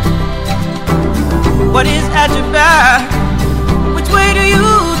 What is at your back? Which way do you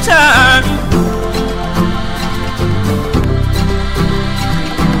turn?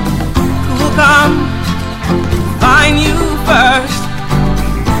 Who will come find you first?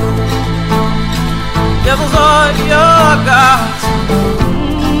 Devils or your gods?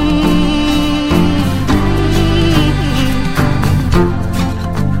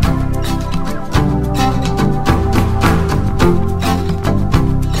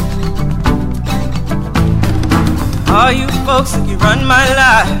 All you folks that you run my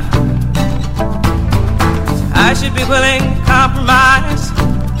life, I should be willing to compromise.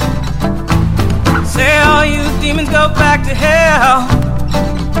 Say all you demons go back to hell.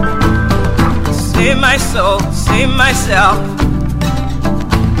 Save my soul, save myself.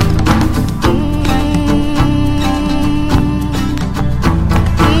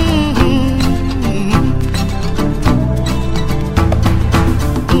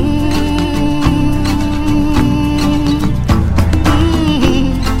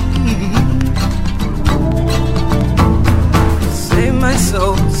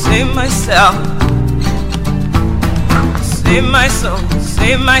 Save myself. Save my soul,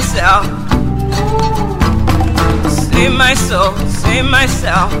 save myself. Save my soul, save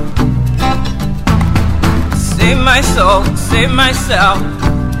myself. Save my soul, save myself.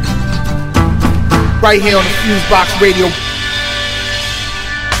 Right here on the FuseBox Radio.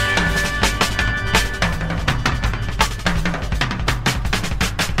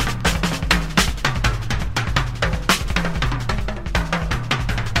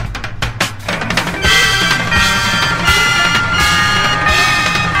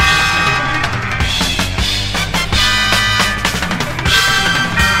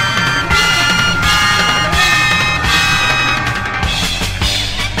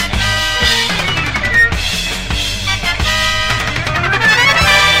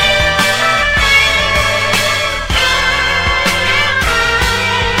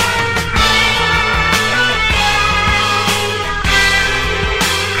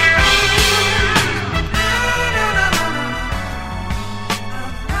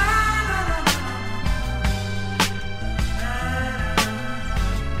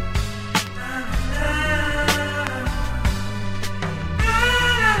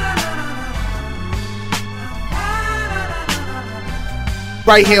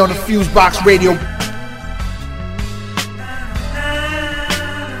 Right here on the FuseBox Radio.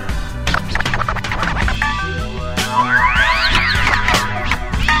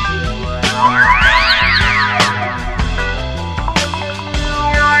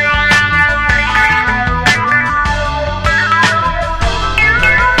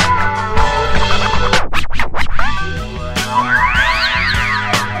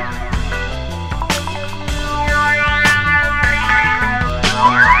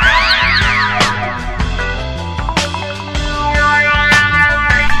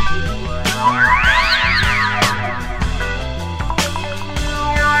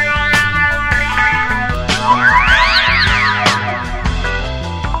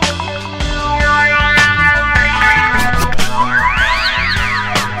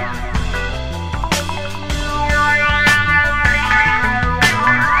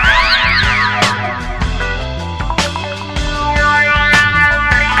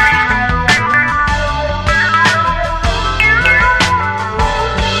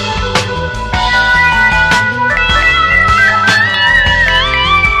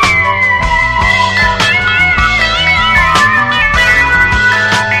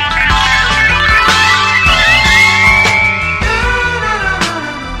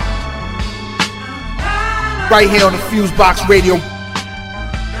 Right here on the FuseBox Radio.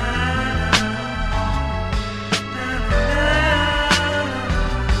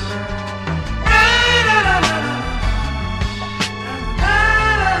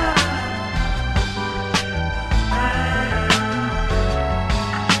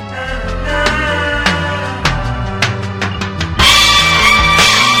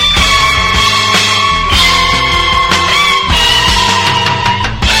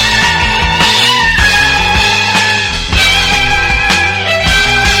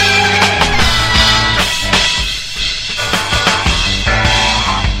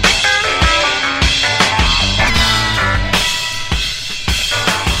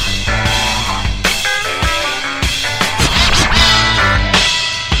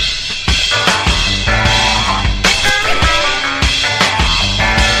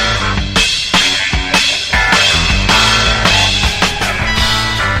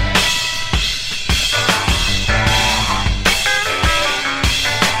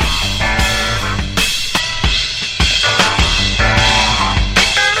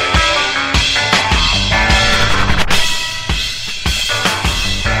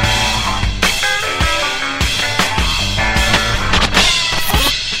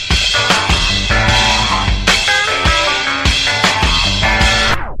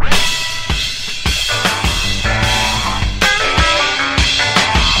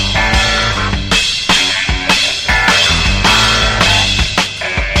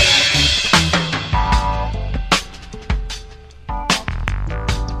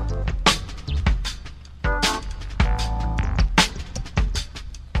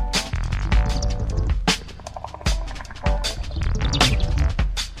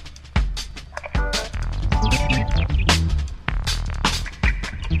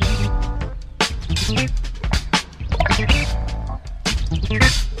 You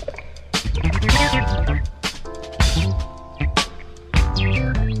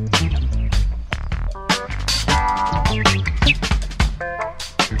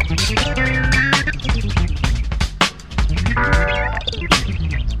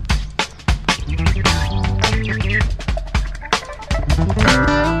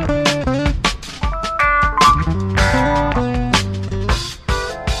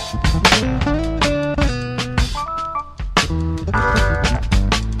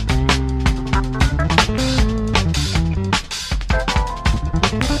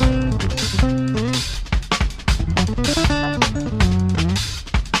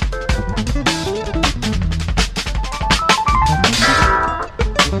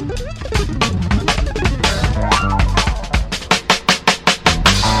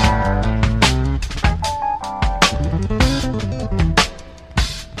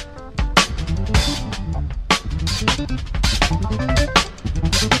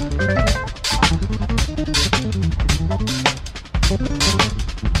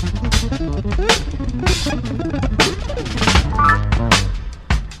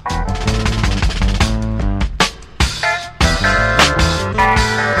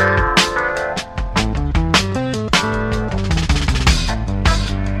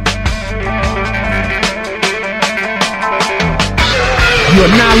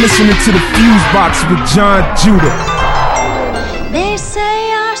are now listening to the FuseBox with John Judah. They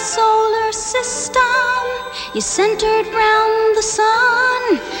say our solar system is centered round the sun.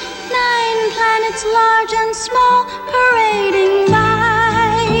 9 planets large and small parading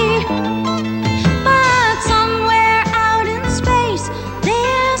by. But somewhere out in space,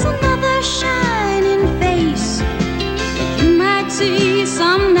 there's another shining face that you might see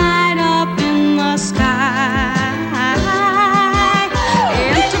some night up in the sky.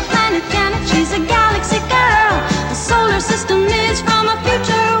 Interplanet Janet, she's a galaxy girl. The solar system is from a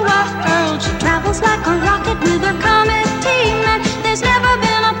future world. She travels like a rocket with her comet team, and there's never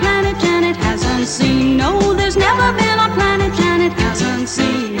been a planet Janet hasn't seen. No, there's never been a planet Janet hasn't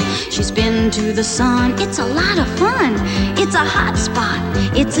seen. She's been to the sun, it's a lot of fun. It's a hot spot,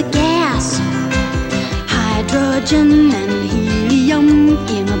 it's a gas. Hydrogen and helium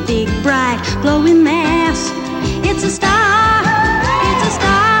in a big bright glowing mass. It's a star, it's a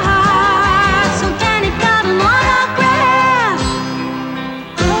star. So Janet got an autograph.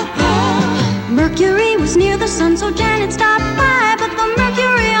 Mercury was near the sun, so Janet stopped by. But the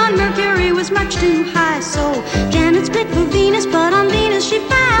mercury on Mercury was much too high. So Janet split for Venus, but on Venus she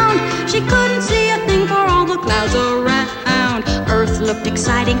found she couldn't see a thing for all the clouds around. Earth looked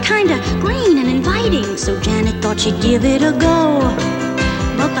exciting, kinda green and inviting, so Janet thought she'd give it a go.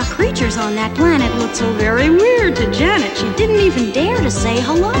 But the creatures on that planet looked so very weird to Janet, she didn't even dare to say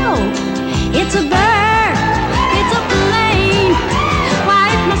hello. It's a bird, it's a plane, why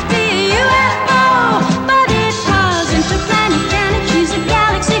it must be a UFO. But it was Interplanet Janet, she's a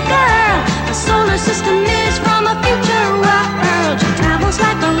galaxy girl. The solar system is from a future world. She travels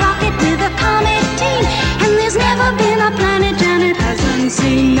like a rocket with a comet team, and there's never been a planet Janet hasn't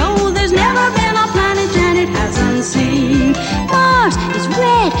seen. No, there's never been a planet Janet hasn't seen. Mars is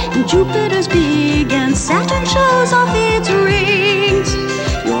red and Jupiter's big, and Saturn shows off its rings.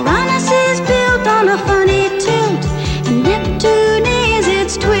 Uranus is built on a funny tilt, and Neptune is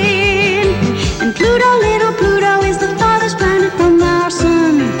its twin. And Pluto, little Pluto, is the farthest planet from our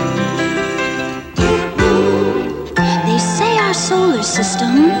sun. They say our solar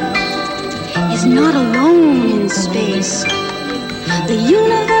system is not alone in space. The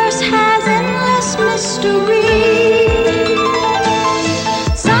universe has endless mystery.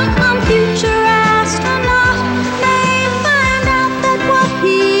 Some future astronaut may find out that what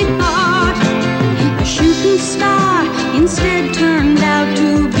he thought a shooting star instead turned out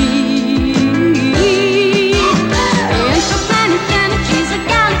to be. Interplanet Janet, she's a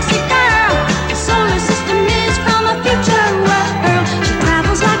galaxy girl. The solar system is from a future world. She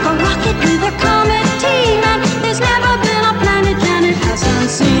travels like a rocket with her comet team, and there's never been a planet Janet hasn't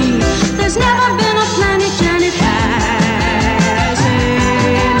seen. There's never been a planet Janet hasn't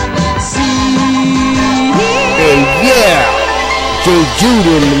seen. Hey, yeah, J.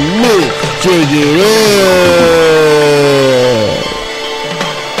 Judah in the mix, check it out.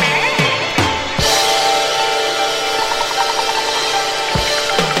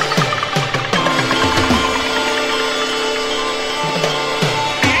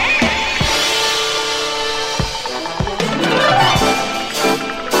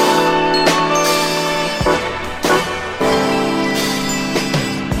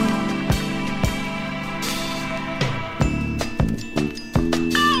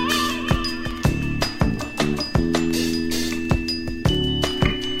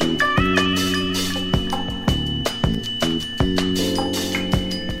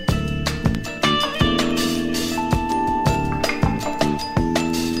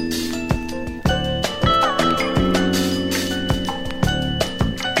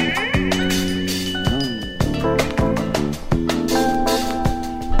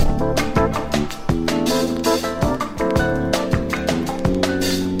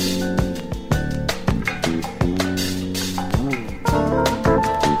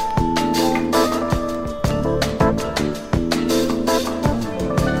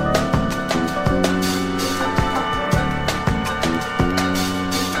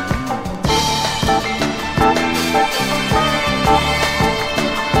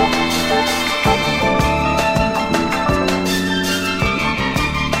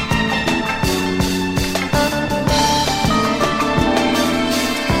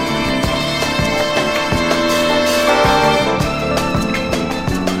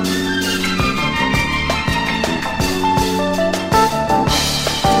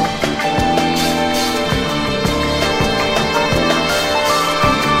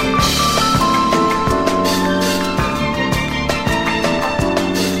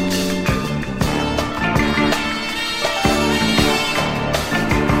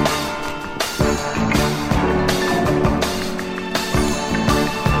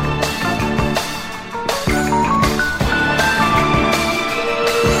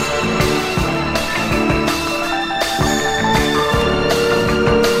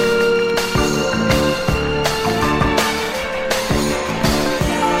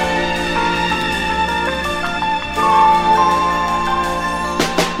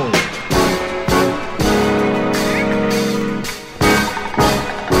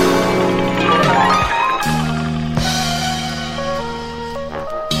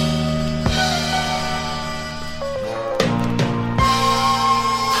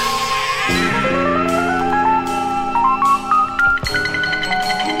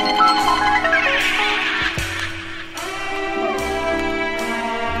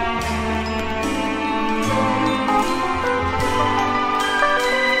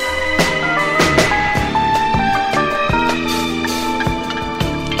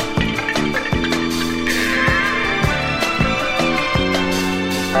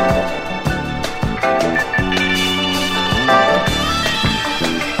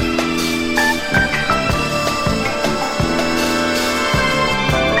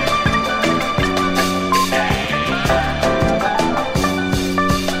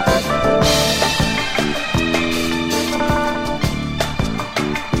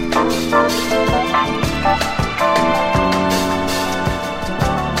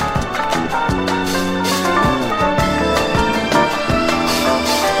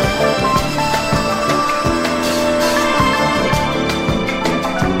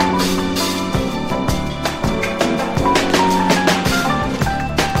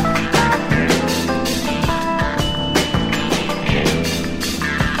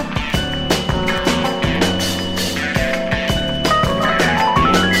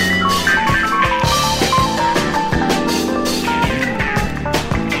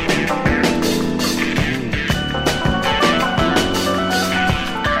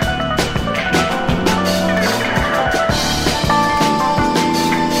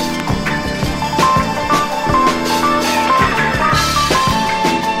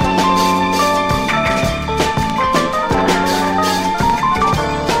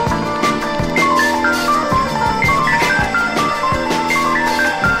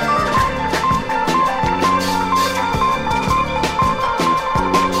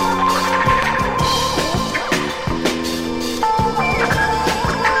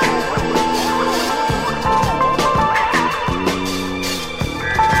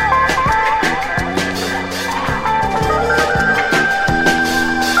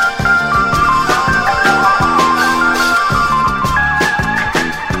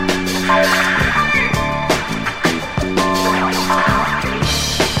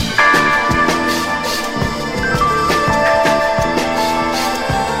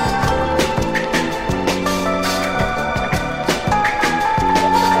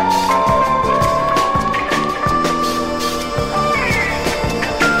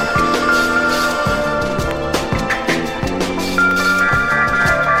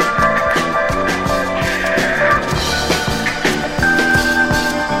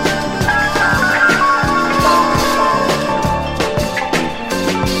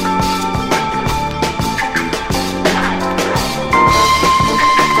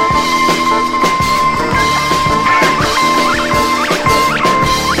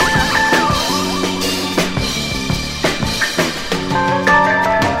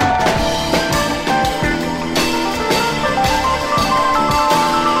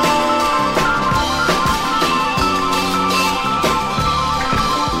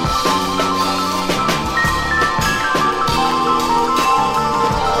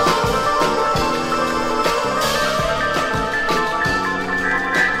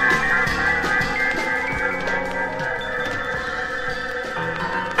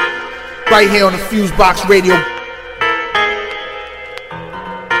 right here on the FuseBox Radio.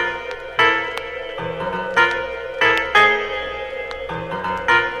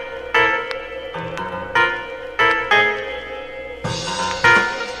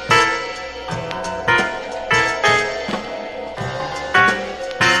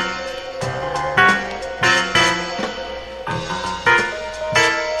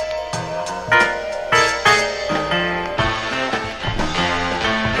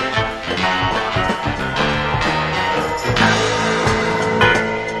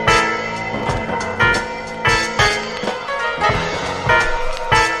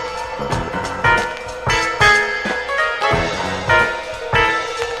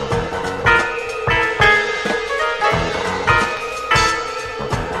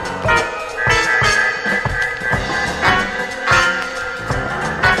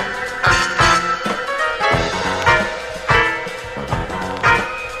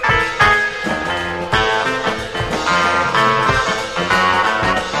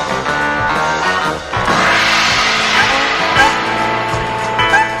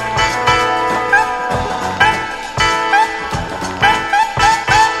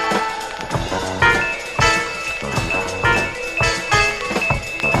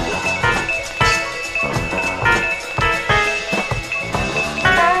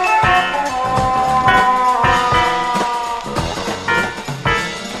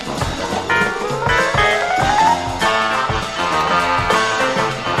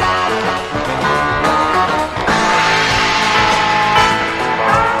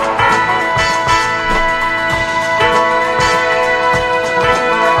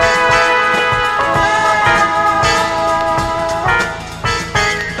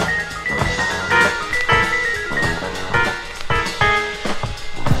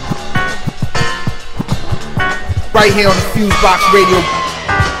 Right here on the FuseBox Radio.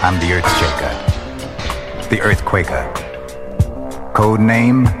 I'm the Earth Shaker, the Earthquaker. Code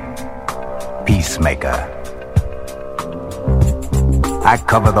name, Peacemaker. I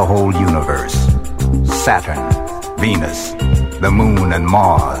cover the whole universe. Saturn, Venus, the Moon and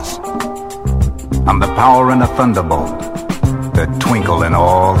Mars. I'm the power in a thunderbolt, the twinkle in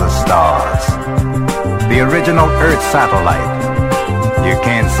all the stars. The original Earth satellite. You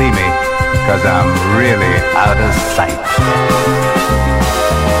can't see me, 'cause I'm really out of sight.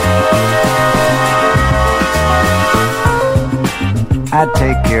 I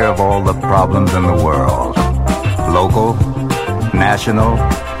take care of all the problems in the world. Local, national,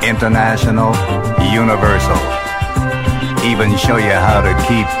 international, universal. Even show you how to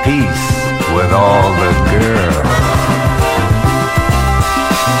keep peace with all the girls.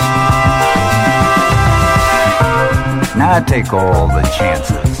 Now I take all the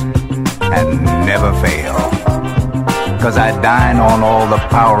chances and never fail, 'cause I dine on all the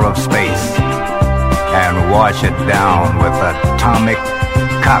power of space and wash it down with atomic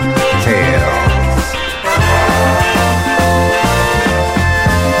cocktails.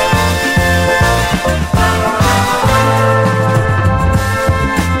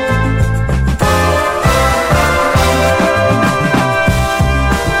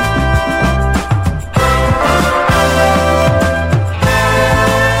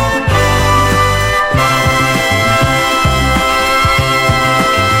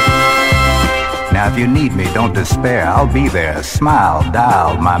 If you need me, don't despair. I'll be there. Smile,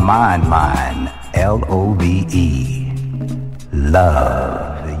 dial, my mind, mine. Love.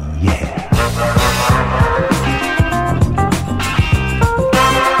 Love, yeah.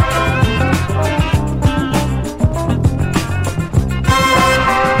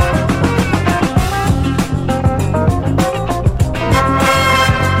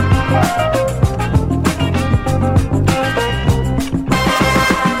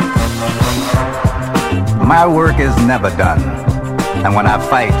 My work is never done, and when I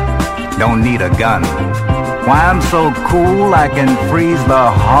fight, don't need a gun. Why, I'm so cool I can freeze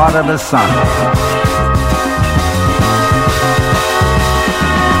the heart of the sun.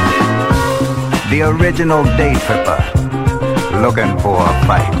 The original day tripper, looking for a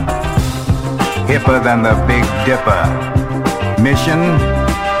fight. Hipper than the Big Dipper. Mission,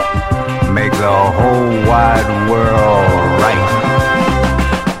 make the whole wide world right.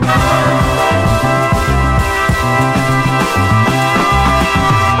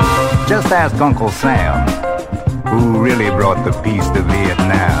 Just ask Uncle Sam, who really brought the peace to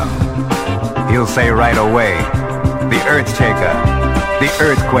Vietnam. He'll say right away, the Earth Shaker, the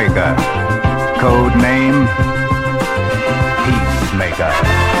Earthquaker. Code name, Peacemaker.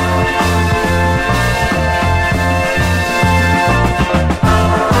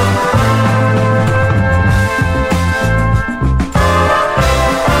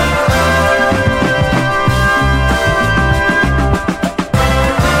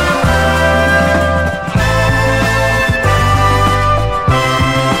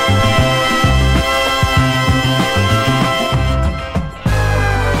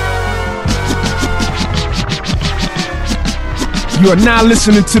 You are now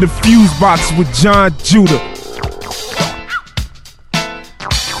listening to the FuseBox with John Judah.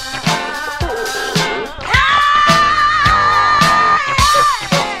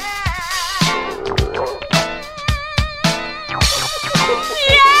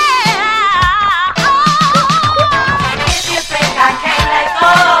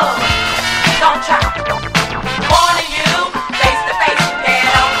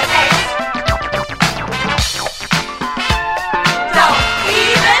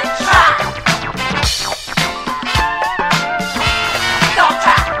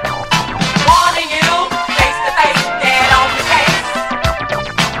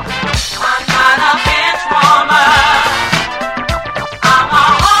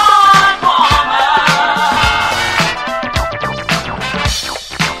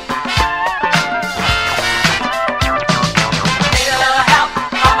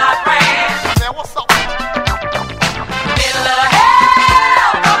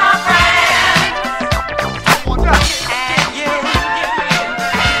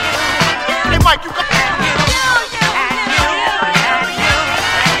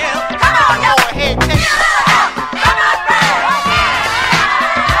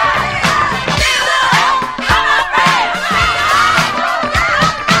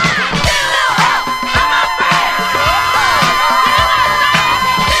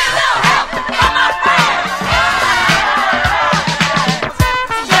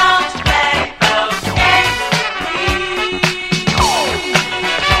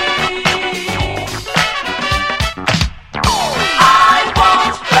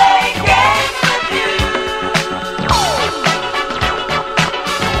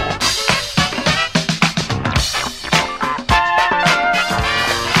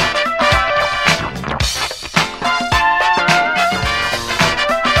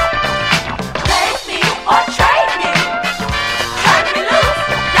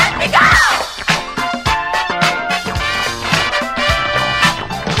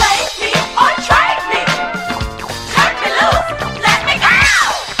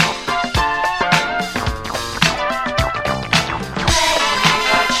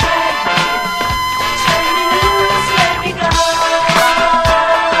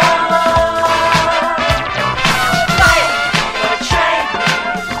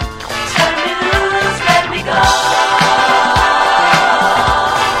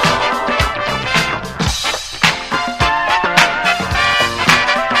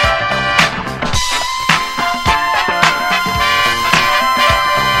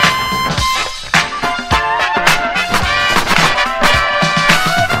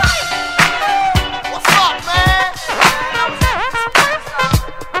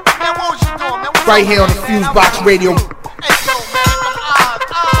 Right here on the FuseBox Radio.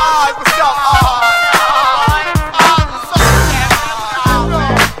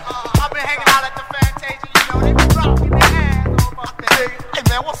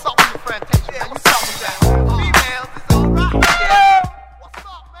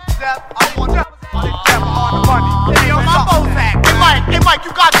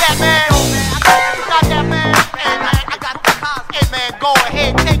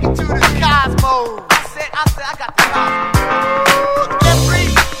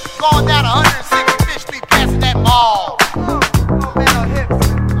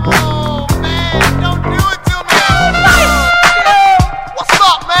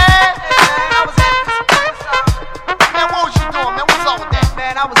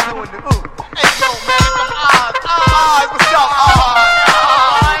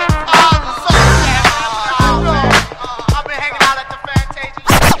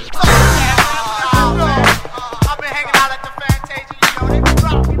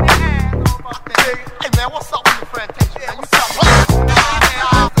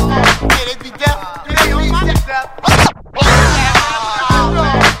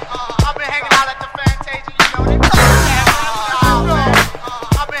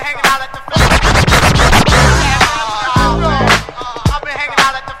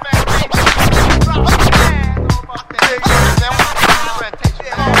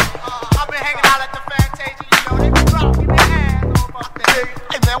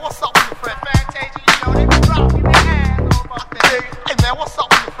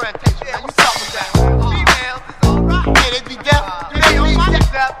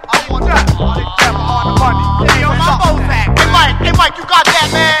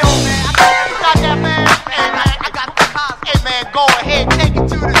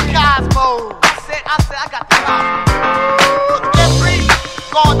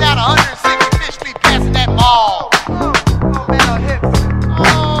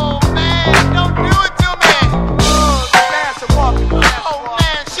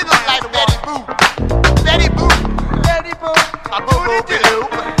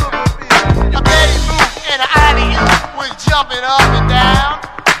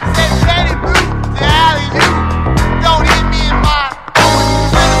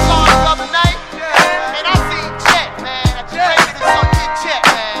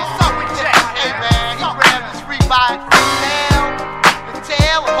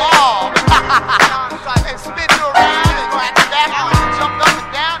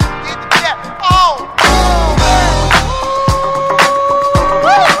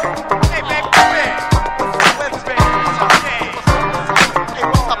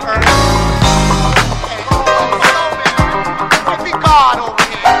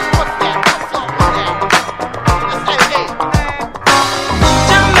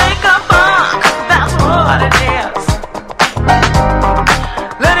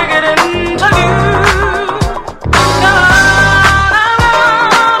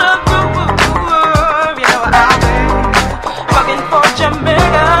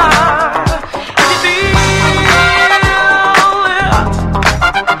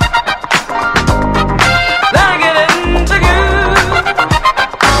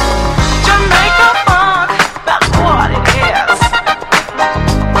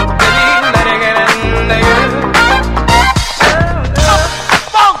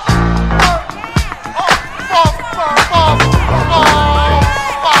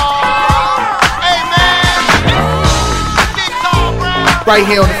 right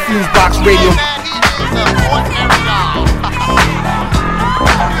here on the FuseBox Radio.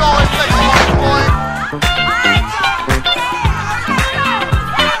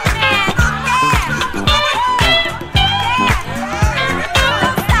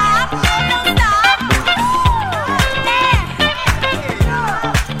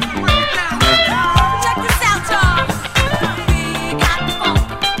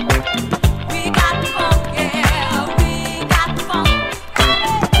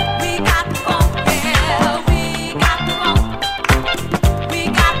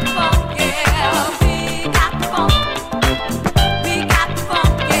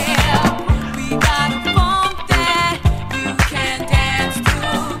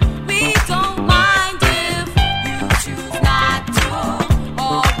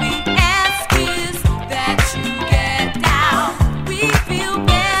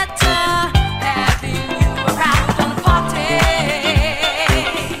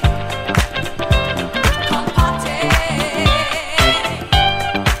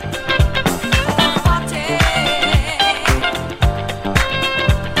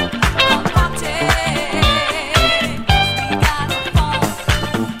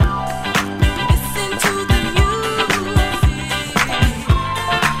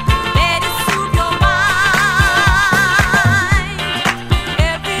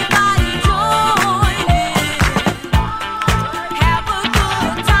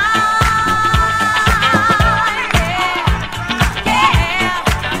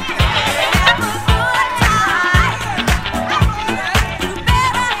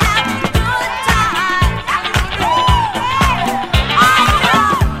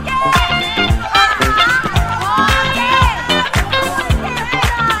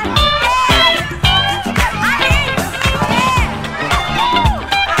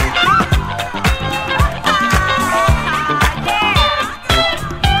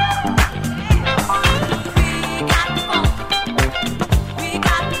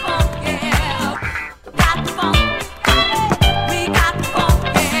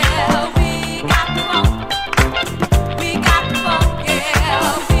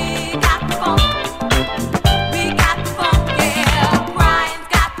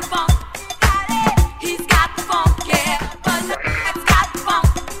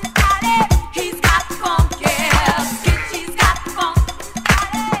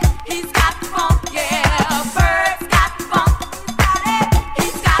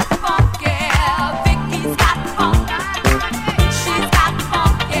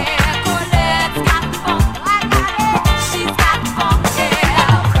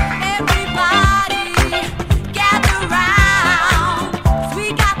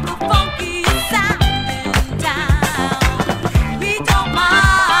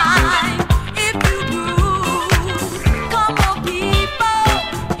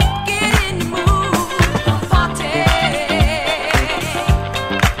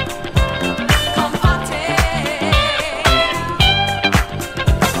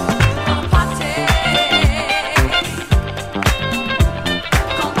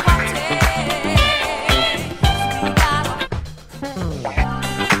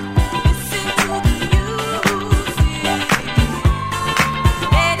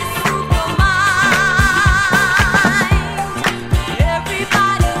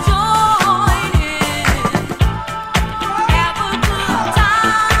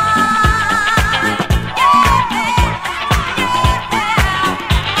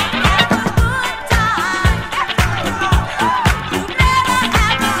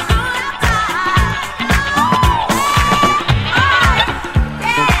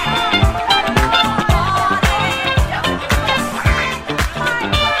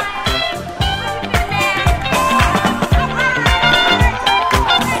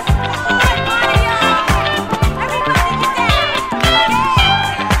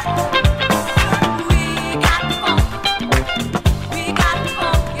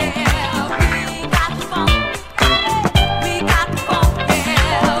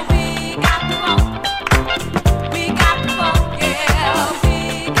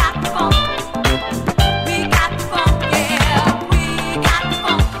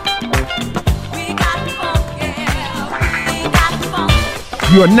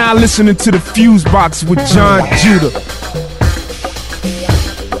 You are now listening to the FuseBox with John Judah.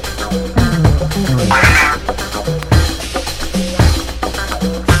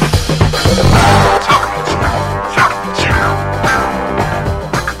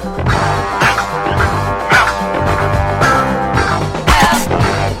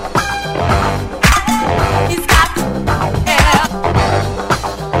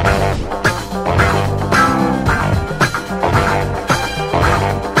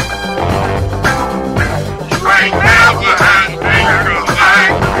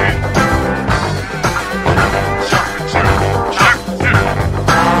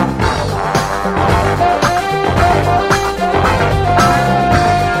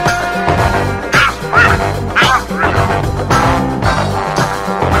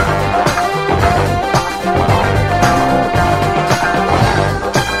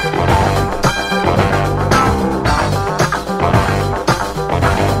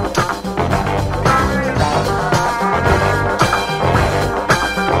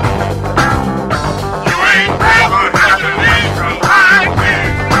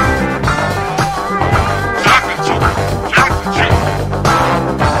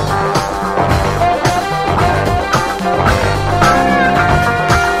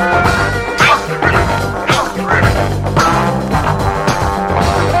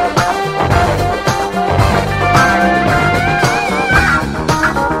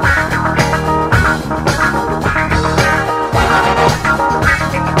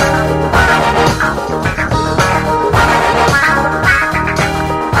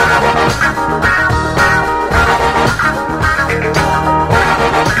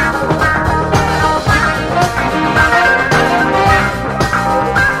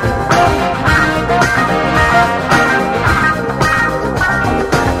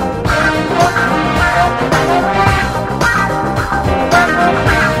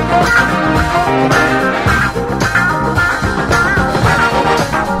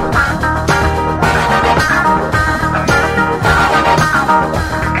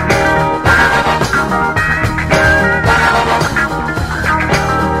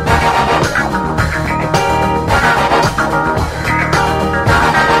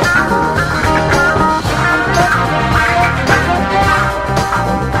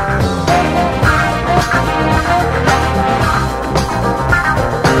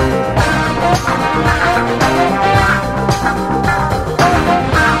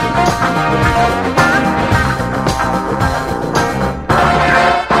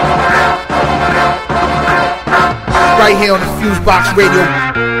 here on the FuseBox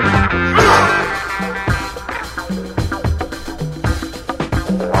Radio.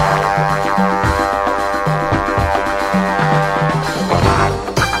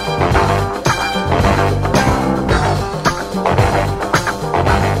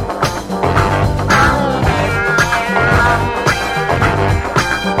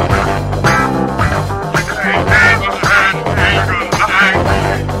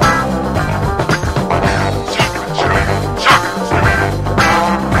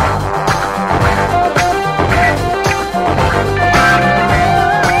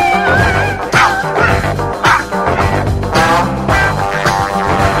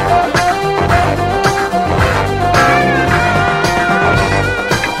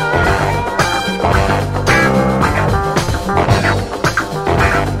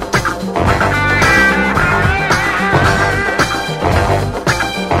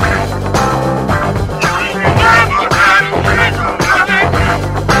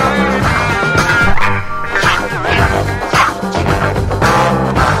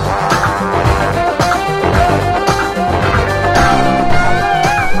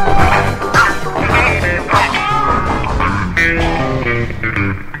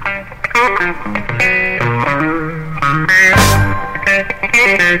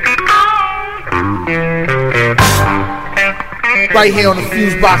 Right here on the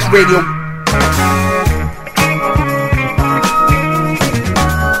FuseBox Radio.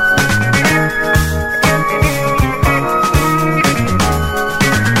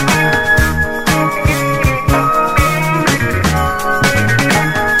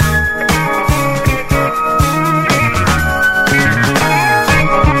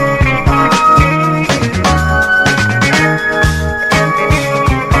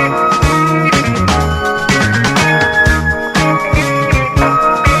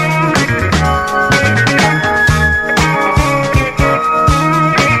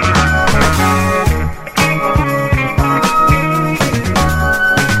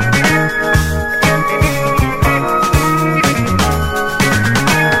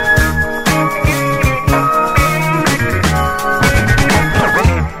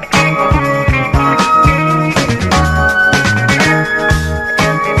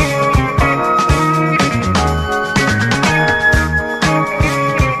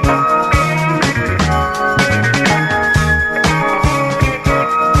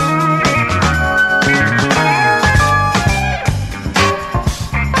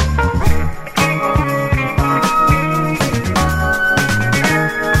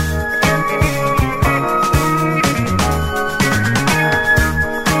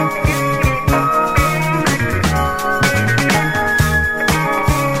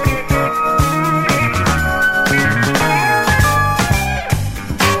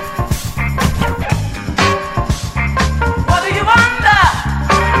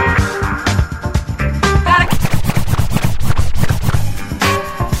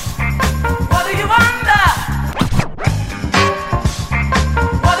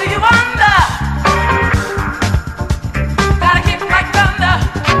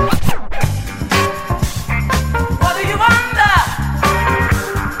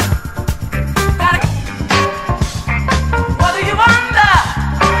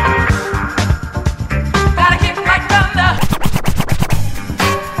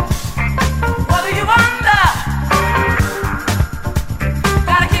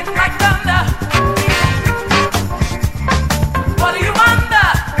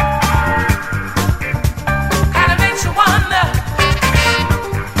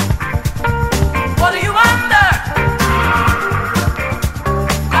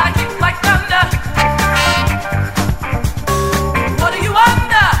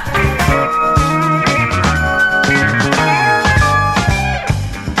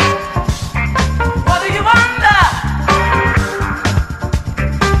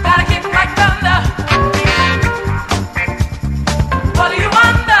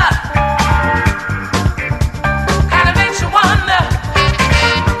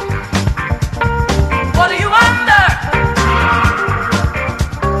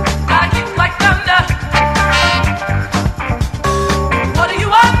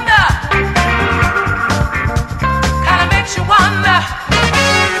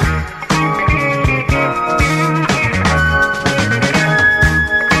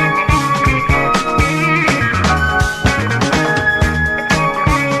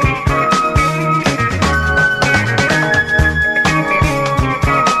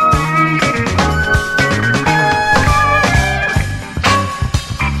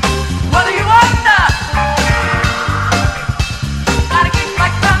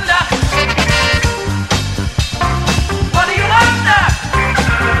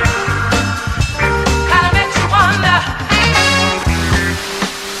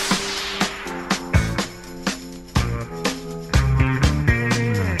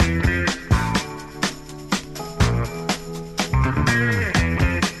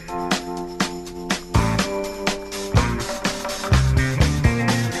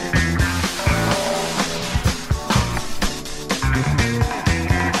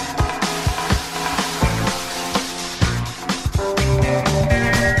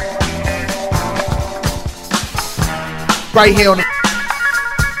 right here on the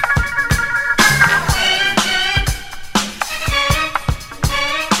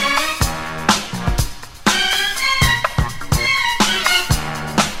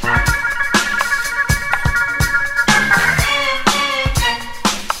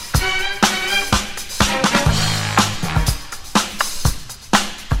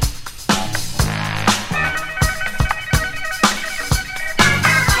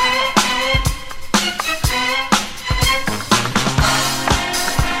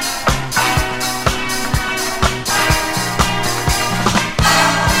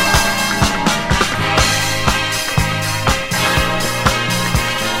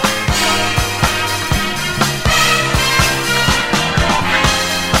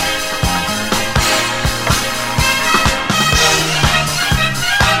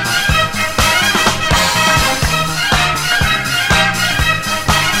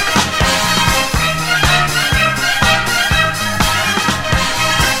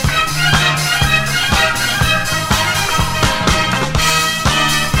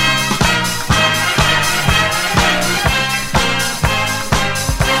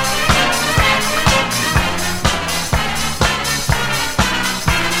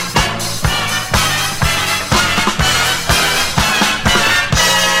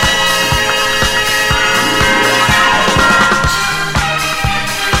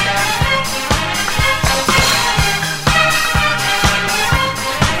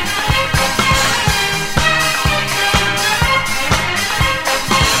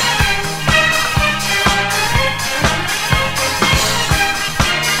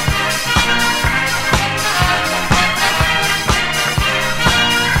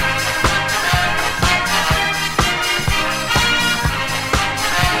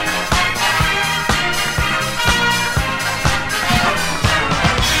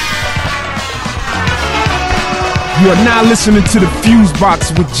You are now listening to the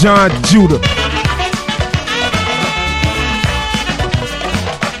FuseBox with John Judah.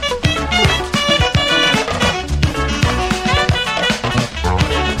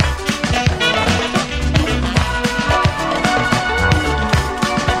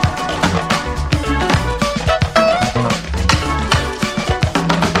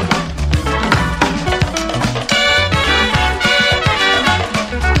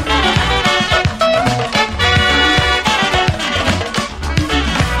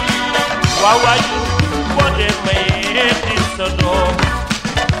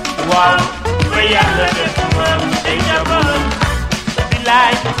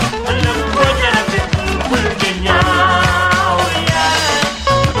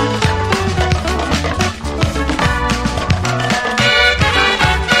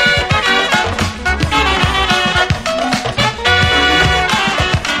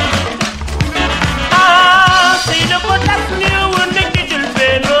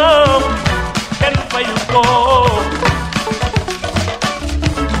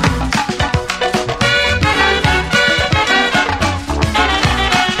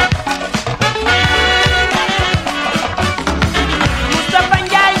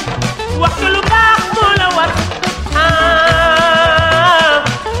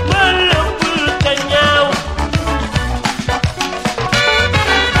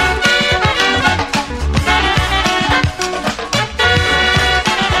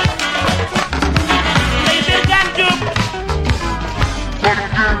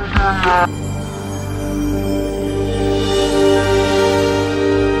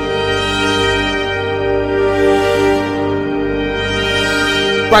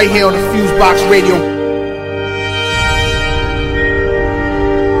 right here on the FuseBox Radio.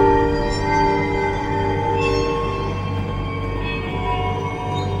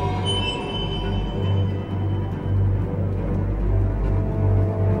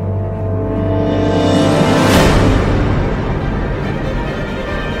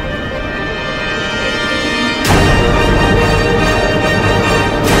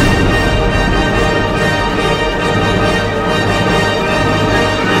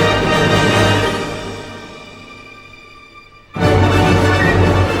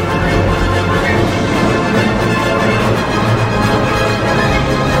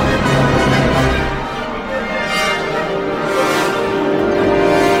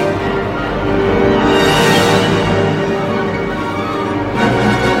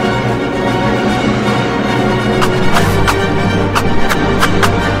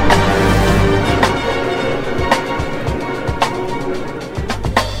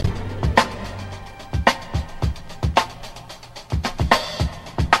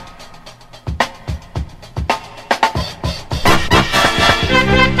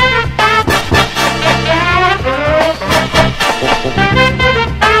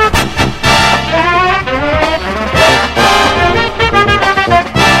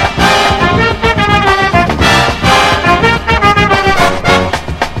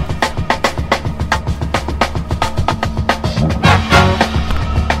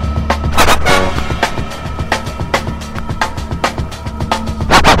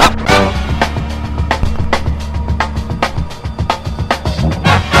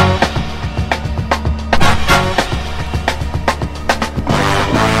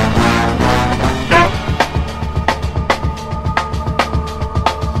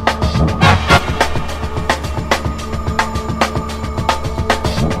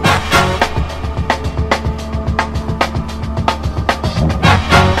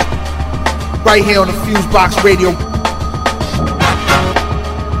 Right here on the FuseBox Radio.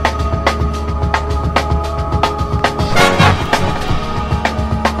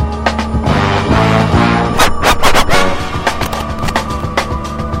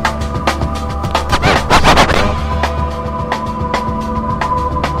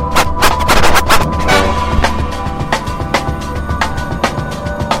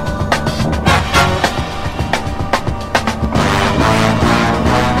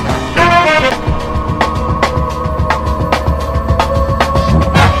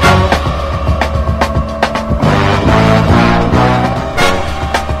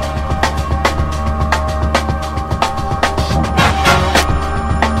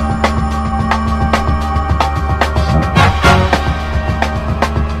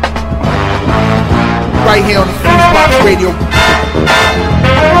 Right here on the FuseBox Radio.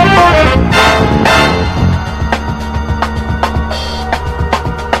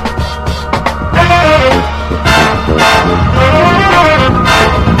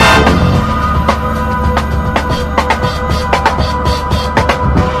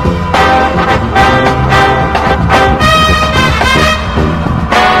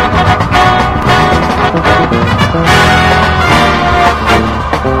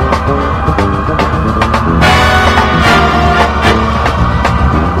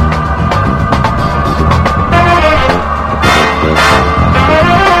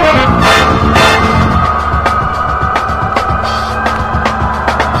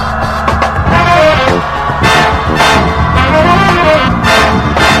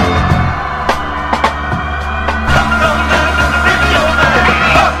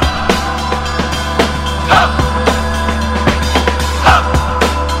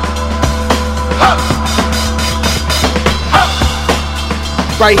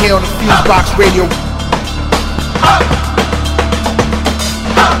 Right here on the FuseBox Radio.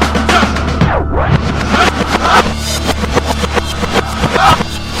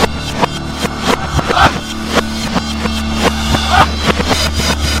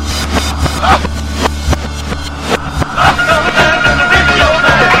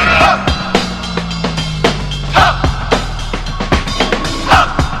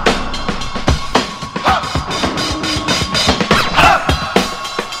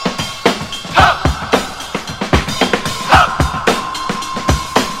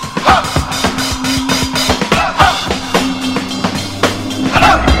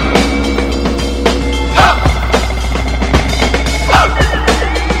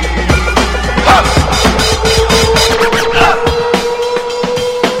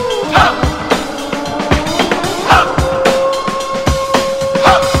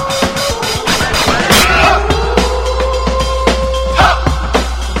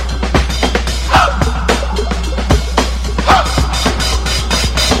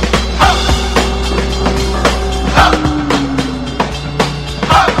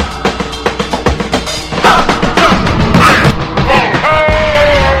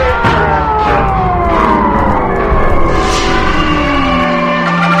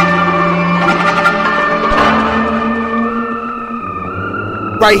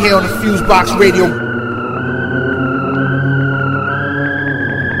 Right here on the FuseBox Radio.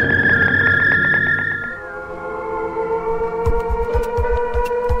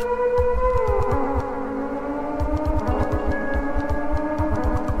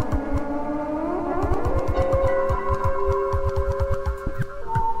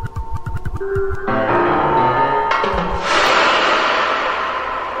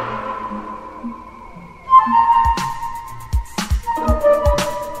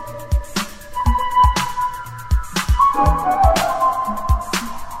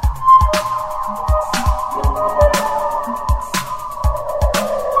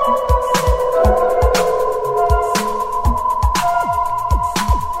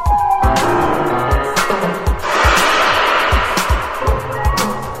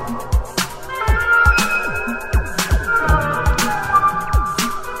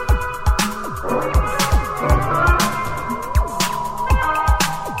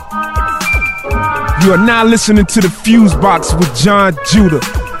 You are now listening to the FuseBox with John Judah.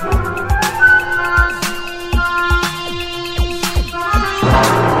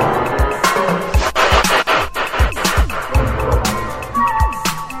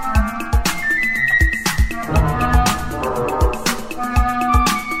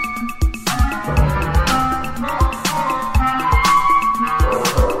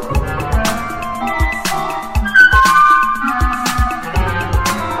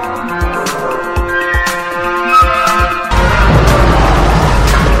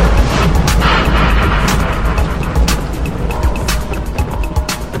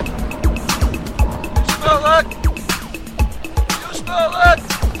 smell that?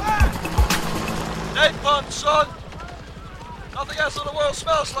 Napalm, son. Nothing else in the world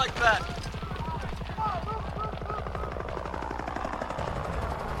smells like that.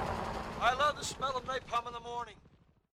 I love the smell of napalm in the morning.